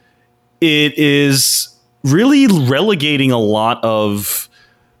 And it is really relegating a lot of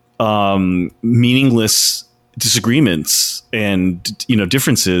meaningless disagreements and,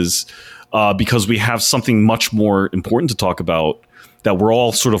 differences, because we have something much more important to talk about that we're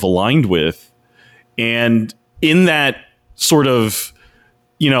all sort of aligned with. And in that sort of,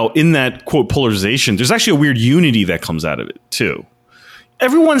 in that quote polarization, there's actually a weird unity that comes out of it too.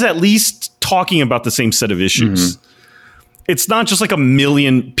 Everyone's at least talking about the same set of issues. Mm-hmm. It's not just like a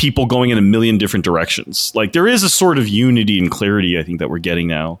million people going in a million different directions. Like, there is a sort of unity and clarity, I think, that we're getting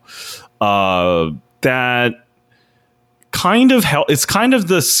now. That kind of it's kind of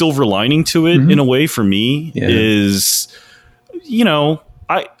the silver lining to it, in a way, for me, is,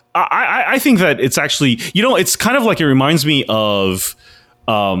 I think that it's actually, it's kind of like, it reminds me of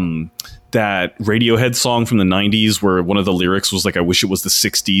that Radiohead song from the 90s where one of the lyrics was like, I wish it was the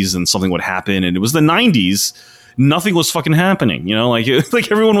 60s and something would happen, and it was the 90s. Nothing was fucking happening, you know, like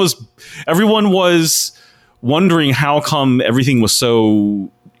everyone was wondering how come everything was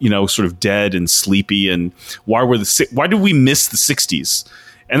so, you know, sort of dead and sleepy, and why did we miss the 60s?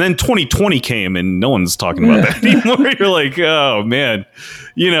 And then 2020 came and no one's talking about that anymore. You're like, oh man,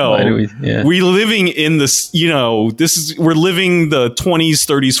 you know, we living in this, you know, we're living the 20s,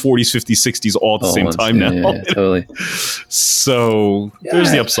 30s, 40s, 50s, 60s all at the same time now. Yeah, totally. So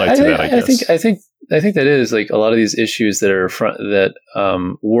there's the upside to that, I guess. I think that is like a lot of these issues that are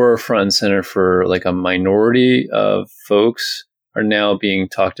were front and center for like a minority of folks are now being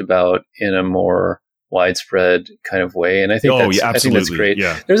talked about in a more widespread kind of way, and I think I think that's great.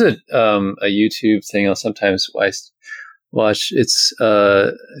 Yeah. There's a YouTube thing I'll sometimes watch. It's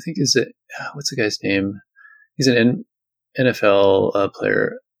I think what's the guy's name? He's an NFL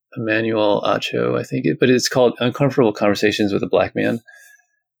player, Emmanuel Acho, I think, but it's called Uncomfortable Conversations with a Black Man.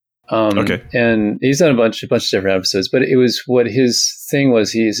 Okay. And he's done a bunch of different episodes, but it was what his thing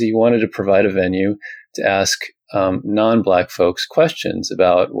was. He wanted to provide a venue to ask non-Black folks questions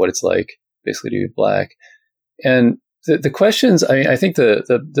about what it's like basically to be Black. And the questions, I think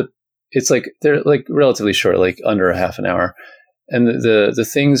it's like they're like relatively short, like under a half an hour, and the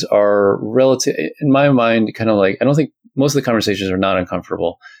things are relative in my mind, kind of like, I don't think most of the conversations are not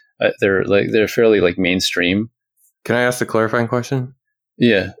uncomfortable. They're fairly like mainstream. Can I ask a clarifying question?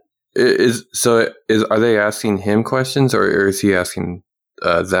 Yeah. Are they asking him questions, or is he asking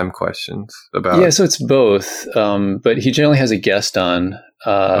them questions about? Yeah, so it's both. But he generally has a guest on,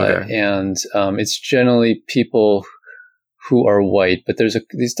 Okay. and it's generally people who are white. But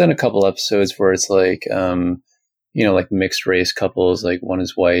he's done a couple episodes where it's like, you know, like mixed race couples. Like one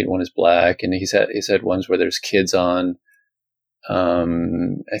is white, one is Black, and he's had ones where there's kids on.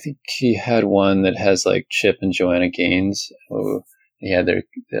 I think he had one that has like Chip and Joanna Gaines. Who, he had the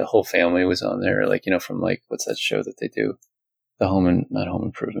whole family was on there, like, you know, from like, what's that show that they do? Not Home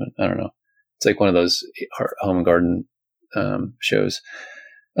Improvement. I don't know. It's like one of those home and garden shows.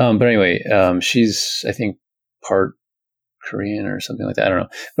 But anyway, she's, I think, part Korean or something like that. I don't know.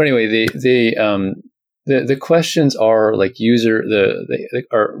 But anyway, the questions are like they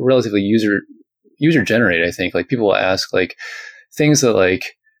are relatively user generated. I think like people will ask like things that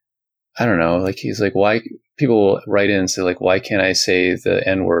like, I don't know, like he's like, why people will write in and say like, why can't I say the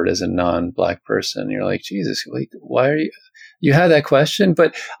N-word as a non-Black person? And you're like, Jesus, like, why are you had that question?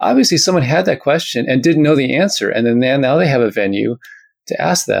 But obviously someone had that question and didn't know the answer. And then now they have a venue to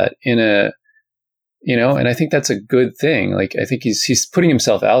ask that in a, you know, and I think that's a good thing. Like, I think he's putting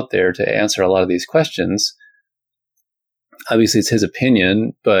himself out there to answer a lot of these questions. Obviously it's his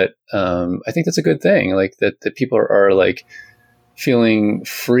opinion, but I think that's a good thing. Like that people are like, feeling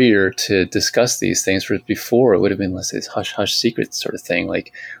freer to discuss these things. Whereas before, it would have been, let's say, this hush secret sort of thing.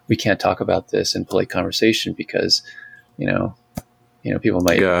 Like, we can't talk about this in polite conversation because, you know, people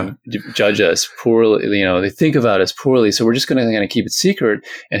might judge us poorly. You know, they think about us poorly. So we're just going to kind of keep it secret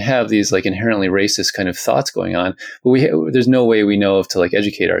and have these like inherently racist kind of thoughts going on. But there's no way we know of to like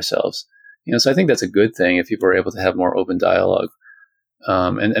educate ourselves. You know, so I think that's a good thing if people are able to have more open dialogue.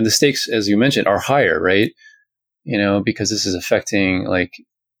 And the stakes, as you mentioned, are higher, right? You know, because this is affecting like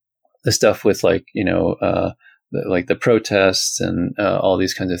the stuff with like, you know, the protests and all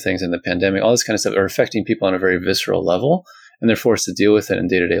these kinds of things, and the pandemic, all this kind of stuff are affecting people on a very visceral level, and they're forced to deal with it in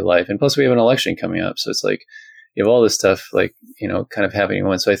day-to-day life. And plus we have an election coming up. So it's like, you have all this stuff like, you know, kind of happening at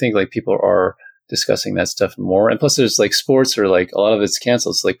once. So I think like people are discussing that stuff more. And plus there's like sports are like, a lot of it's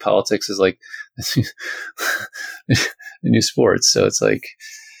canceled. So like politics is like the new sports. So it's like,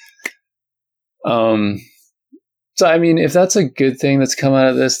 so, I mean, if that's a good thing that's come out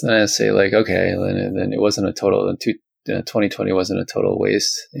of this, then I say like, okay, then it wasn't a total, 2020 wasn't a total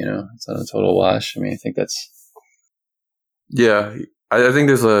waste, you know, it's not a total wash. I mean, I think that's. Yeah, I think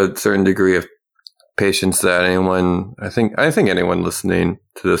there's a certain degree of patience that I think anyone listening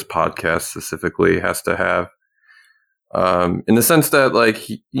to this podcast specifically has to have, in the sense that like,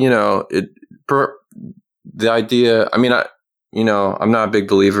 you know, the idea, I mean, I'm not a big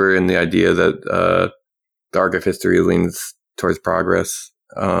believer in the idea that, the arc of history leans towards progress.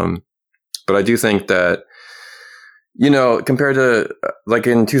 But I do think that, you know, compared to like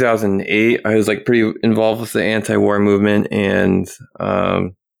in 2008, I was like pretty involved with the anti-war movement, and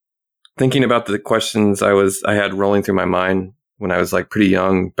thinking about the questions I had rolling through my mind when I was like pretty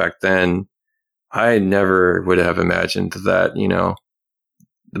young back then, I never would have imagined that, you know,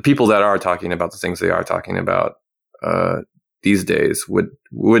 the people that are talking about the things they are talking about, these days would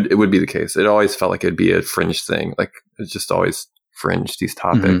be the case. It always felt like it'd be a fringe thing. Like it's just always fringe, these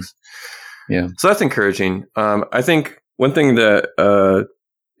topics. Yeah. So that's encouraging. I think one thing that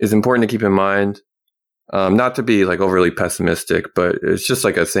is important to keep in mind, not to be like overly pessimistic, but it's just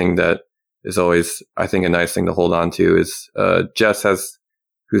like a thing that is always, I think, a nice thing to hold on to is Jess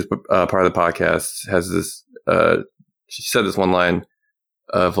who's part of the podcast, has this, she said this one line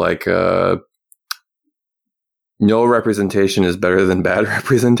of like, no representation is better than bad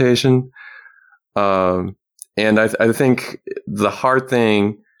representation. And I think the hard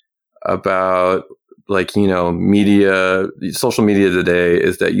thing about like, media, social media today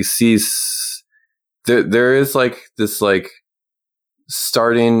is that you see there is like this like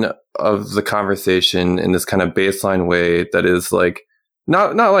starting of the conversation in this kind of baseline way that is like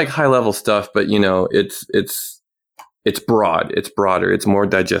not like high level stuff, but it's broad, it's broader, it's more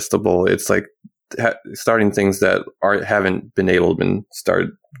digestible. It's like starting things that haven't been able to been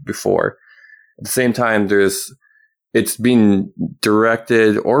started before. At the same time, it's being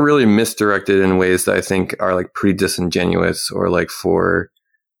directed or really misdirected in ways that I think are like pretty disingenuous or like for,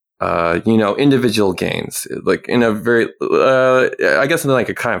 individual gains, like in a very, I guess in like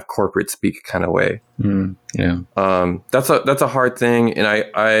a kind of corporate speak kind of way. Yeah. That's a hard thing. And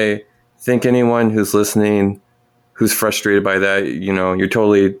I think anyone who's listening, who's frustrated by that,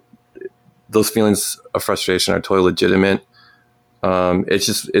 those feelings of frustration are totally legitimate.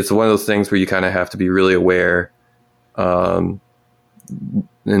 It's one of those things where you kind of have to be really aware, and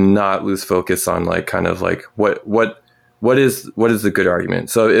not lose focus on like kind of like what is the good argument.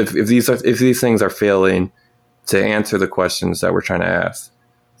 So if these things are failing to answer the questions that we're trying to ask,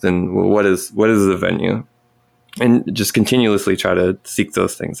 then what is the venue? And just continuously try to seek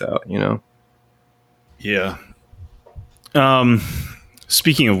those things out, Yeah.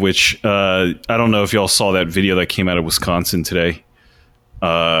 Speaking of which, I don't know if y'all saw that video that came out of Wisconsin today.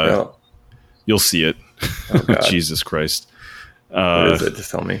 No. You'll see it. Oh, God. Jesus Christ. What is it?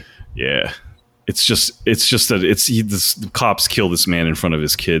 Just tell me. Yeah. It's just that the cops kill this man in front of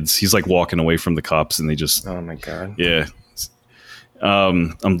his kids. He's like walking away from the cops and they just, Oh my God. yeah.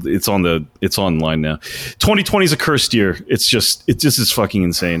 It's online now. 2020 is a cursed year. It just is fucking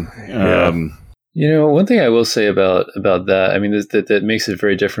insane. Yeah. One thing I will say about that, I mean, that makes it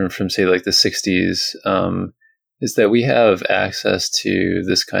very different from, say, like the 60s, is that we have access to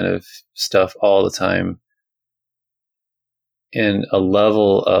this kind of stuff all the time in a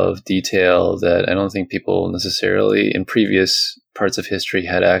level of detail that I don't think people necessarily in previous parts of history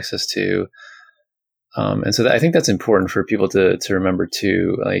had access to. And so I think that's important for people to remember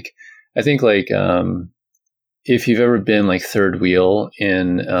too. Like, I think like, if you've ever been like third wheel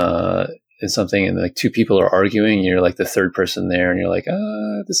in something and like two people are arguing and you're like the third person there and you're like,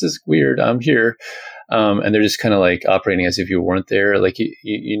 this is weird, I'm here. And they're just kind of like operating as if you weren't there. Like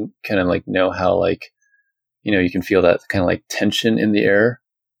you kind of like know how like, you can feel that kind of like tension in the air,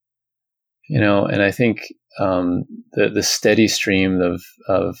 and I think, the steady stream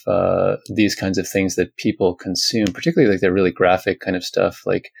of these kinds of things that people consume, particularly like that really graphic kind of stuff,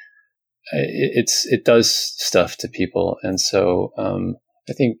 like it does stuff to people. And so,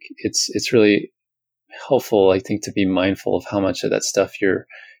 I think it's really helpful, I think, to be mindful of how much of that stuff you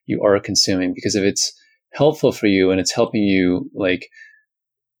are consuming, because if it's helpful for you and it's helping you, like,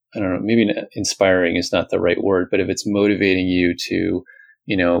 I don't know, maybe inspiring is not the right word, but if it's motivating you to,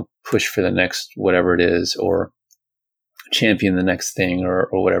 push for the next whatever it is, or champion the next thing, or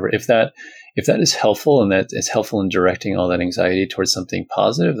whatever, if that is helpful and that is helpful in directing all that anxiety towards something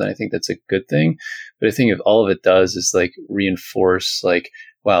positive, then I think that's a good thing. But I think if all of it does is like reinforce, like,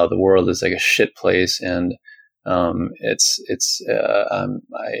 wow, the world is like a shit place, and it's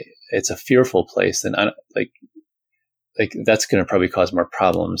a fearful place, then I like that's going to probably cause more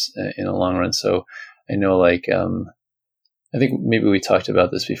problems in the long run. So I know, like, I think maybe we talked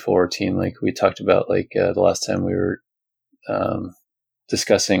about this before, team. Like, we talked about like the last time we were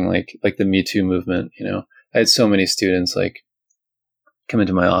discussing like the Me Too movement. I had so many students like come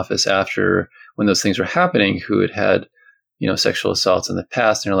into my office after when those things were happening who had sexual assaults in the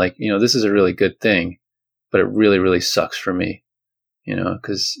past, and they're like, this is a really good thing, but it really, really sucks for me,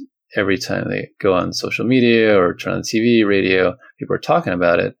 because every time they go on social media or turn on TV, radio, people are talking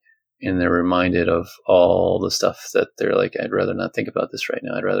about it, and they're reminded of all the stuff that they're like, I'd rather not think about this right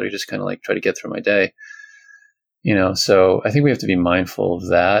now. I'd rather just kind of like try to get through my day. So I think we have to be mindful of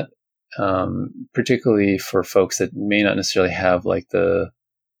that, particularly for folks that may not necessarily have like the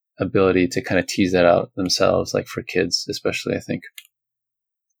ability to kind of tease that out themselves, like for kids, especially, I think.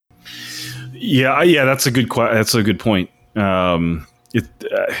 Yeah, that's a good point. On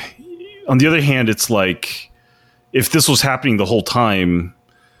the other hand, it's like if this was happening the whole time,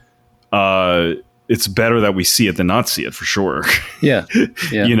 it's better that we see it than not see it for sure. Yeah.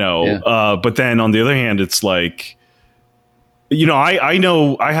 But then on the other hand, it's like, I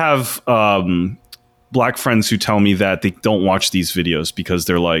know I have Black friends who tell me that they don't watch these videos because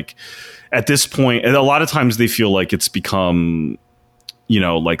they're like, at this point, and a lot of times they feel like it's become,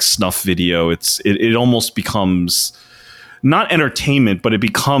 like snuff video. It almost becomes not entertainment, but it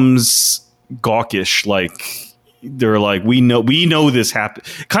becomes gawkish. Like they're like, we know this happened.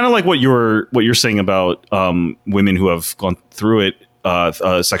 Kind of like what you're saying about women who have gone through it,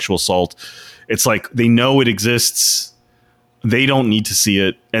 sexual assault. It's like they know it exists. They don't need to see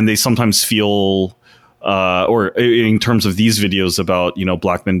it, and they sometimes feel. Or in terms of these videos about,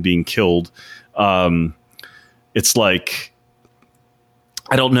 Black men being killed, it's like,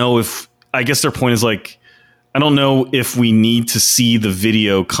 I guess their point is like, I don't know if we need to see the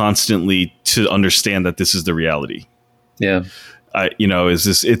video constantly to understand that this is the reality. Yeah. It's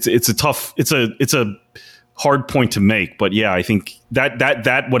a hard point to make, but yeah, I think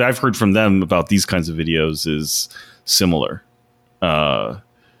that what I've heard from them about these kinds of videos is similar,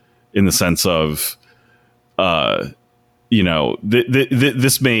 in the sense of, it's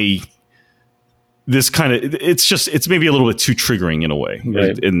maybe a little bit too triggering in a way.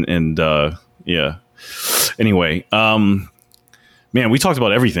 Right. Yeah. Anyway, man, we talked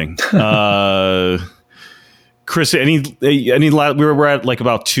about everything. Chris, we're at like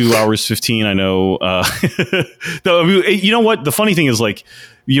about 2 hours 15. I know. You know what? The funny thing is, like,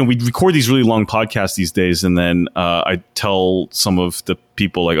 we record these really long podcasts these days, and then I tell some of the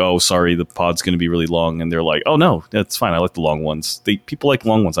people like, "Oh, sorry, the pod's going to be really long," and they're like, "Oh no, that's fine. I like the long ones." People like the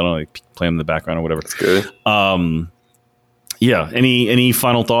long ones. I don't know, like, play them in the background or whatever. That's good. Yeah. Any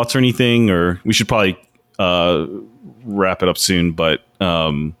final thoughts or anything? Or we should probably wrap it up soon, but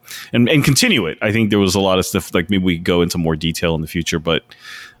and continue it. I think there was a lot of stuff, like maybe we could go into more detail in the future, but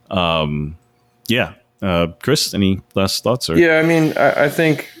yeah. Chris, any last thoughts? Or? Yeah, I mean, I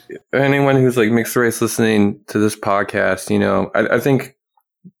think anyone who's like mixed race listening to this podcast, I think,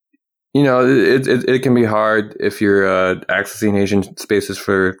 it can be hard if you're accessing Asian spaces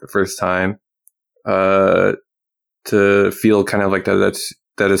for the first time, to feel kind of like that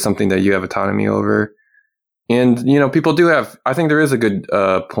is something that you have autonomy over. And, people do have, I think there is a good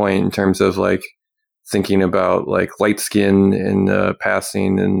point in terms of like thinking about like light skin and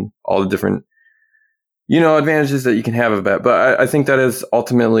passing and all the different, advantages that you can have of that. But I think that is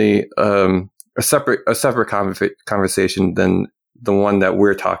ultimately a separate conversation than the one that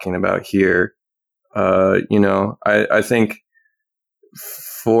we're talking about here. I think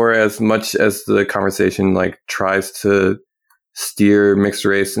for as much as the conversation like tries to steer mixed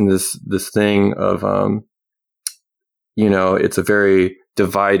race in this thing of, it's a very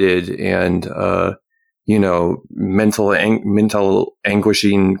divided and, mental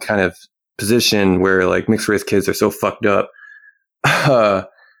anguishing kind of position where like mixed race kids are so fucked up. I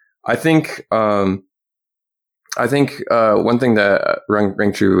think one thing that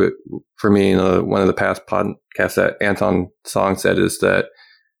rang true for me in one of the past podcasts that Anton Song said is that,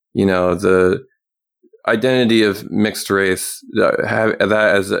 the identity of mixed race, have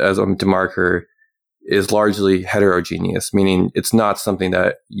that as a demarker, is largely heterogeneous, meaning it's not something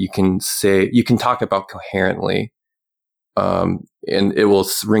that you can talk about coherently. And it will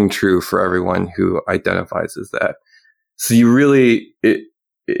ring true for everyone who identifies as that. So you really,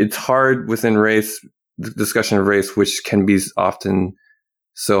 it's hard within race, the discussion of race, which can be often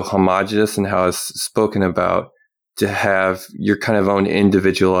so homogenous in how it's spoken about, to have your kind of own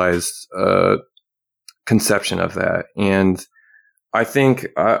individualized conception of that. And I think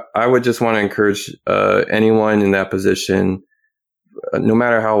I would just want to encourage anyone in that position, no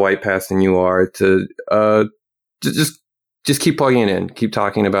matter how white passing you are, to just keep plugging it in, keep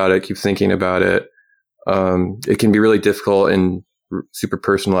talking about it, keep thinking about it. It can be really difficult and super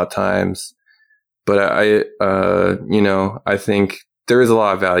personal at times, but I think there is a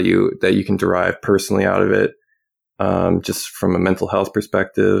lot of value that you can derive personally out of it. Just from a mental health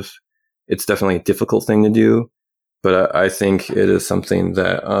perspective, it's definitely a difficult thing to do, but I think it is something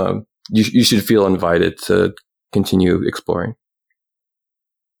that you should feel invited to continue exploring.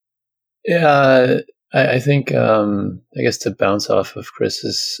 Yeah, I think, I guess to bounce off of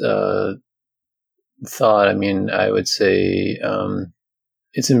Chris's thought, I mean, I would say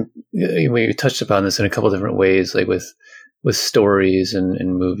we touched upon this in a couple of different ways, like with stories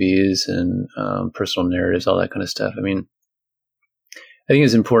and movies and personal narratives, all that kind of stuff. I mean, I think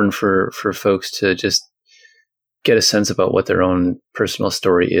it's important for folks to just get a sense about what their own personal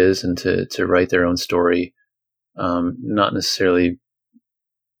story is and to write their own story, not necessarily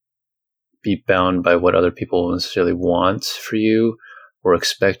be bound by what other people necessarily want for you or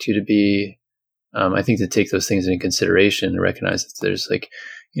expect you to be. I think to take those things into consideration and recognize that there's like,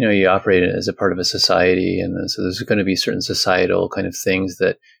 you operate as a part of a society, and so there's going to be certain societal kind of things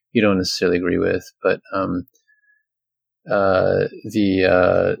that you don't necessarily agree with, but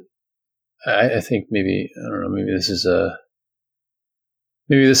I think maybe, I don't know, maybe this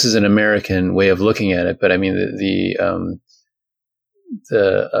is an American way of looking at it, but I mean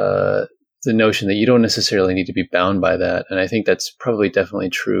the notion that you don't necessarily need to be bound by that, and I think that's probably definitely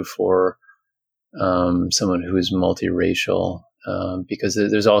true for someone who is multiracial, because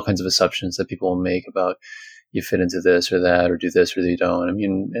there's all kinds of assumptions that people will make about you fit into this or that, or do this or you don't. I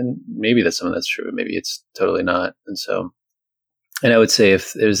mean, and maybe that's something that's true, maybe it's totally not. And so, and I would say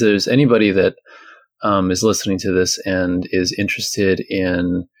if there's anybody that is listening to this and is interested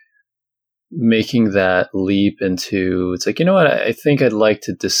in making that leap into, it's like, you know what, I think I'd like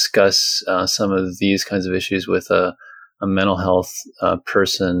to discuss some of these kinds of issues with a mental health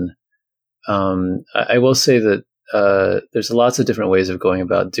person. I will say that there's lots of different ways of going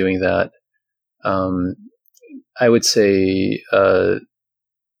about doing that. I would say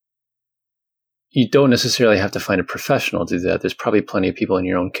you don't necessarily have to find a professional to do that. There's probably plenty of people in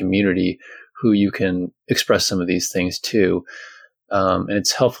your own community who you can express some of these things to. And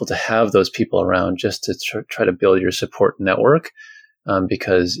it's helpful to have those people around just to try to build your support network.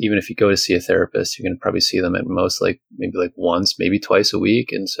 Because even if you go to see a therapist, you can probably see them at most maybe once, maybe twice a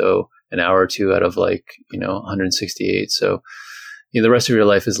week. And so an hour or two out of 168. So the rest of your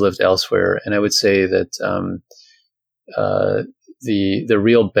life is lived elsewhere. And I would say that the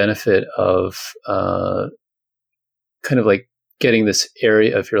real benefit of kind of like getting this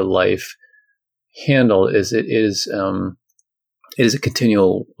area of your life handled is it is a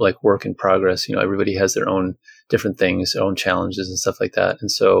continual work in progress. Everybody has their own different things, their own challenges and stuff like that. And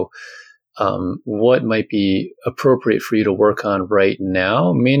so what might be appropriate for you to work on right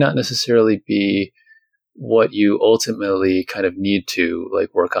now may not necessarily be what you ultimately kind of need to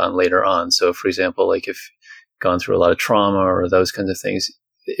work on later on. So for example, if you've gone through a lot of trauma or those kinds of things,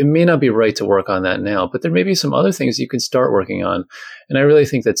 it may not be right to work on that now, but there may be some other things you can start working on. And I really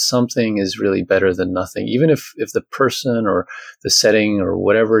think that something is really better than nothing. Even if the person or the setting or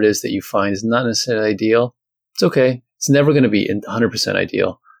whatever it is that you find is not necessarily ideal, it's okay. It's never going to be 100%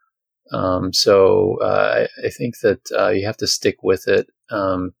 ideal. So I think that you have to stick with it.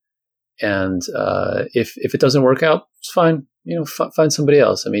 And if it doesn't work out, it's fine. Find somebody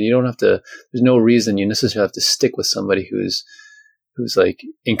else. I mean, you don't have to. There's no reason you necessarily have to stick with somebody who's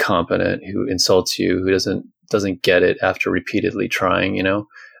incompetent, who insults you, who doesn't get it after repeatedly trying. I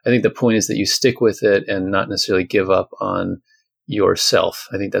think the point is that you stick with it and not necessarily give up on yourself.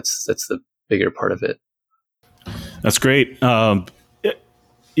 I think that's the bigger part of it. That's great.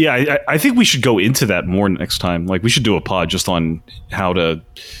 Yeah, I think we should go into that more next time. We should do a pod just on how to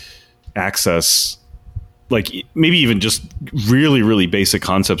access, maybe even just really, really basic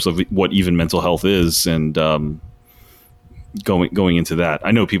concepts of what even mental health is, and going into that.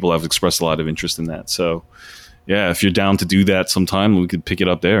 I know people have expressed a lot of interest in that. So, yeah, if you're down to do that sometime, we could pick it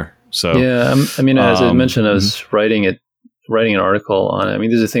up there. So, yeah, I mean, as I mentioned, I was writing an article on it. I mean,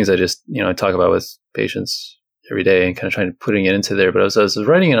 these are things I just I talk about with patients every day and kind of trying to putting it into there. But I was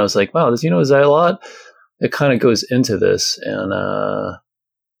writing it, I was like, wow, there's a lot that kind of goes into this, and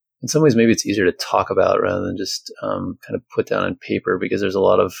in some ways, maybe it's easier to talk about rather than just kind of put down on paper, because there's a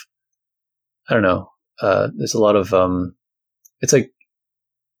lot of, I don't know, there's a lot of, it's like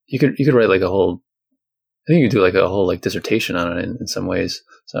you could write a whole, I think you could do a whole dissertation on it in some ways.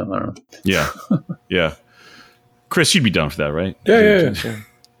 So I don't know. Yeah, yeah. Chris, you'd be down for that, right? Yeah.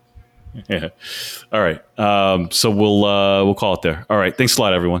 Yeah. All right. So we'll call it there. All right. Thanks a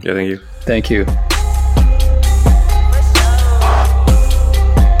lot, everyone. Yeah. Thank you. Thank you.